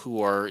people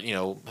who are,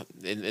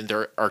 in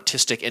their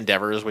artistic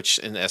endeavors, which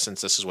in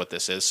essence, this is what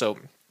this is. So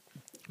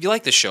if you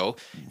like the show,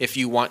 if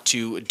you want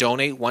to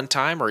donate one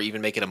time or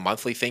even make it a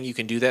monthly thing, you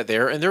can do that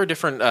there. And there are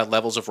different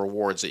levels of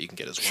rewards that you can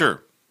get as well.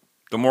 Sure.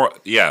 The more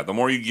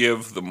you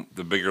give,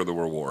 the bigger the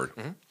reward.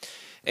 Mm-hmm.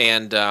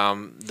 And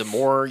the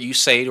more you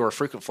say to our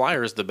frequent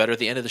flyers, the better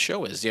the end of the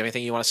show is. Do you have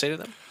anything you want to say to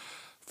them?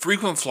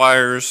 Frequent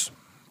flyers,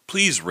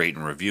 please rate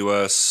and review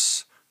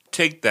us.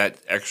 Take that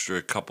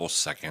extra couple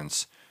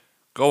seconds.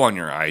 Go on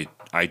your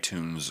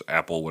iTunes,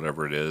 Apple,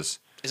 whatever it is.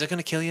 Is it going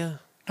to kill you?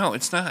 No,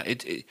 it's not.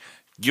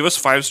 Give us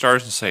 5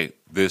 stars and say,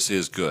 this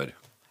is good.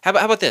 How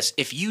about this?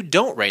 If you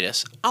don't rate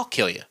us, I'll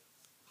kill you.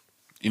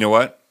 You know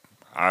what?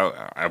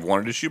 I've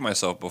wanted to shoot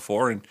myself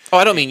before.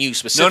 I don't mean you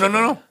specifically.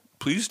 No.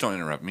 Please don't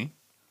interrupt me.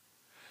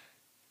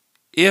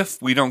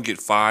 If we don't get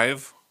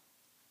 5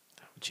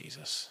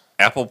 Jesus.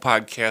 Apple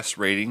Podcast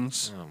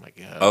ratings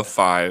of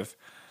 5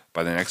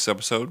 by the next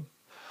episode,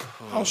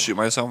 I'll shoot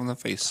myself in the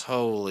face.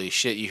 Holy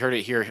shit. You heard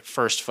it here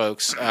first,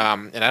 folks.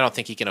 And I don't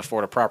think he can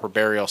afford a proper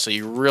burial, so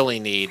you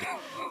really need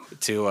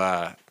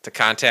to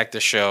contact the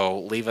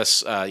show, leave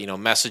us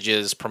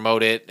messages,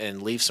 promote it,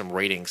 and leave some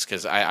ratings,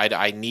 because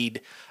I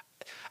need...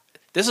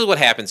 This is what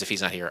happens if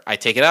he's not here. I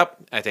take it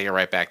up, I take it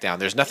right back down.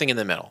 There's nothing in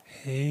the middle.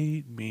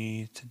 Hate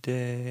me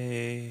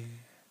today.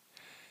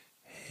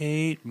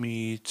 Hate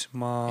me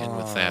tomorrow. And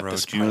with that,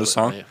 this do you know the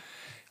song?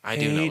 I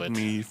do know it. Hate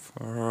me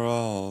for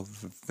all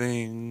the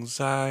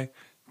things I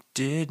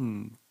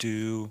didn't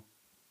do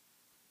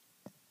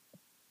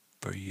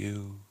for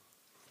you.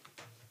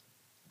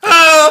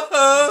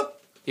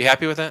 You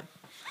happy with that?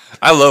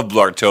 I love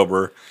Blue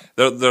October.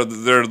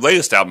 Their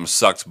latest album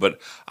sucks, but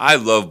I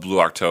love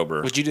Blue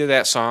October. Would you do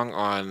that song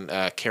on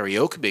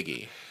Karaoke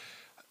Biggie?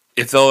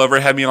 If they'll ever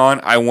have me on,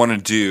 I want to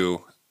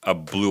do a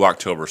Blue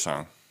October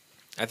song.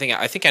 I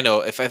think I know.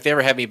 If they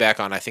ever have me back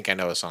on, I think I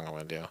know a song I'm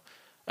going to do.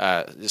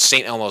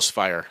 St. Elmo's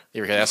Fire.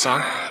 You ever hear that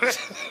song?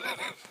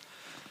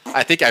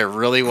 I think I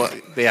really want...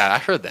 Yeah, I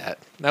heard that.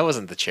 That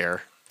wasn't the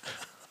chair.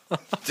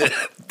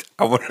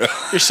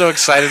 You're so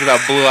excited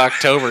about Blue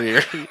October.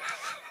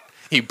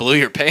 You blew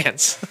your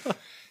pants.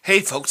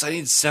 Hey, folks, I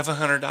need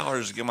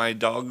 $700 to get my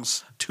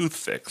dog's tooth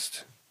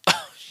fixed.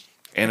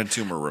 And a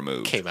tumor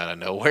removed. Came out of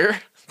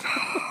nowhere.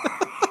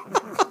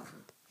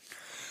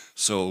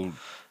 So...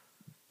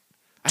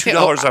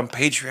 $2 on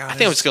Patreon. I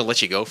think I'm just going to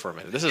let you go for a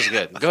minute. This is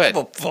good. Go ahead.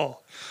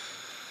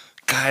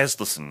 Guys,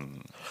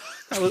 listen.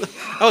 I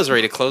was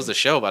ready to close the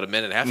show about a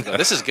minute and a half ago.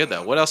 This is good,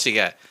 though. What else you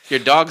got?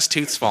 Your dog's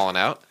tooth's falling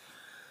out.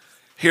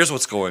 Here's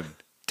what's going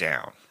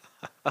down.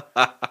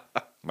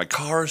 My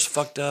car's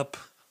fucked up.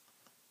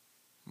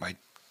 My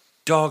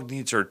dog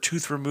needs her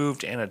tooth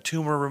removed and a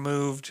tumor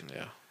removed.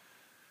 Yeah.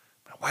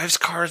 My wife's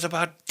car is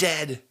about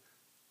dead.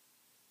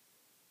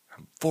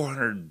 I'm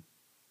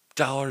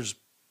 $400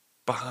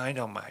 behind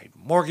on my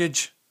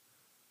mortgage.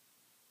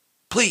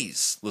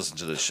 Please listen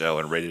to the show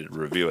and rate it and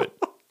review it.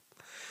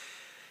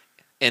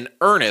 An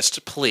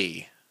earnest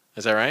plea.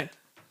 Is that right?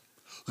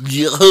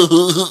 Yeah,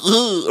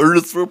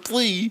 earnest for a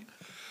plea.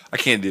 I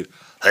can't do.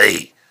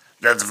 Hey,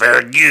 that's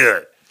very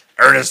good.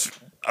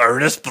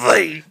 Earnest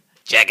plea.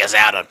 Check us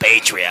out on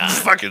Patreon.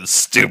 Fucking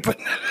stupid.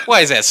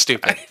 Why is that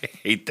stupid? I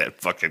hate that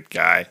fucking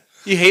guy.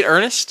 You hate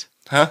Ernest?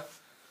 Huh?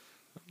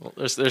 Well,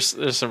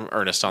 there's some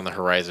Ernest on the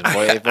horizon.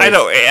 Boy, I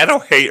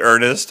don't hate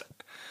Ernest.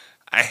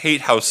 I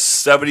hate how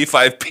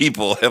 75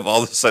 people have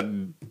all of a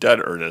sudden done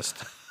Ernest.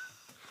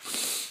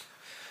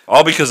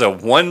 All because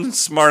of one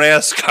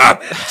smart-ass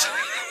comment.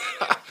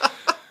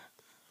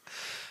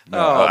 No,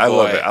 I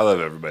love it. I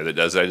love everybody that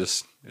does it.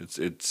 It's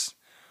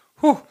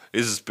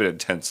just been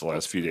intense the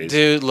last few days.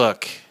 Dude,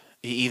 look.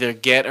 You either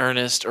get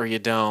Ernest or you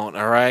don't,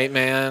 all right,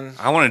 man?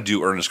 I want to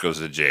do Ernest Goes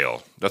to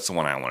Jail. That's the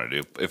one I want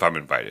to do, if I'm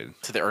invited.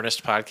 To the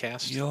Ernest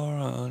podcast? You're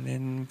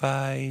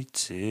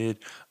uninvited,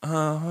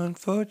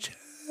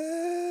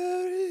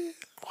 unfortunately.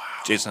 Wow.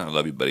 Jason, I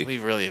love you, buddy. We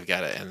really have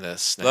got to end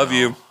this now. Love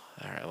you.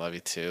 All right, love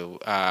you too.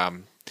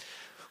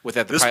 With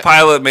that, this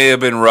pilot may have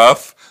been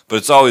rough, but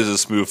it's always a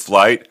smooth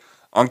flight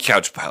on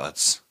Couch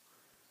Pilots.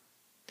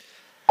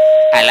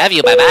 I love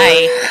you,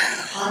 bye-bye.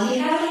 On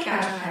behalf of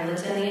Couch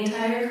Pilots and the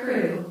entire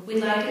crew,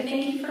 we'd like to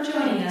thank you for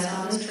joining us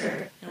on this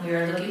trip, and we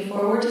are looking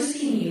forward to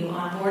seeing you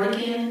on board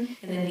again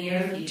in the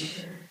near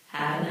future.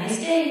 Have a nice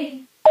day.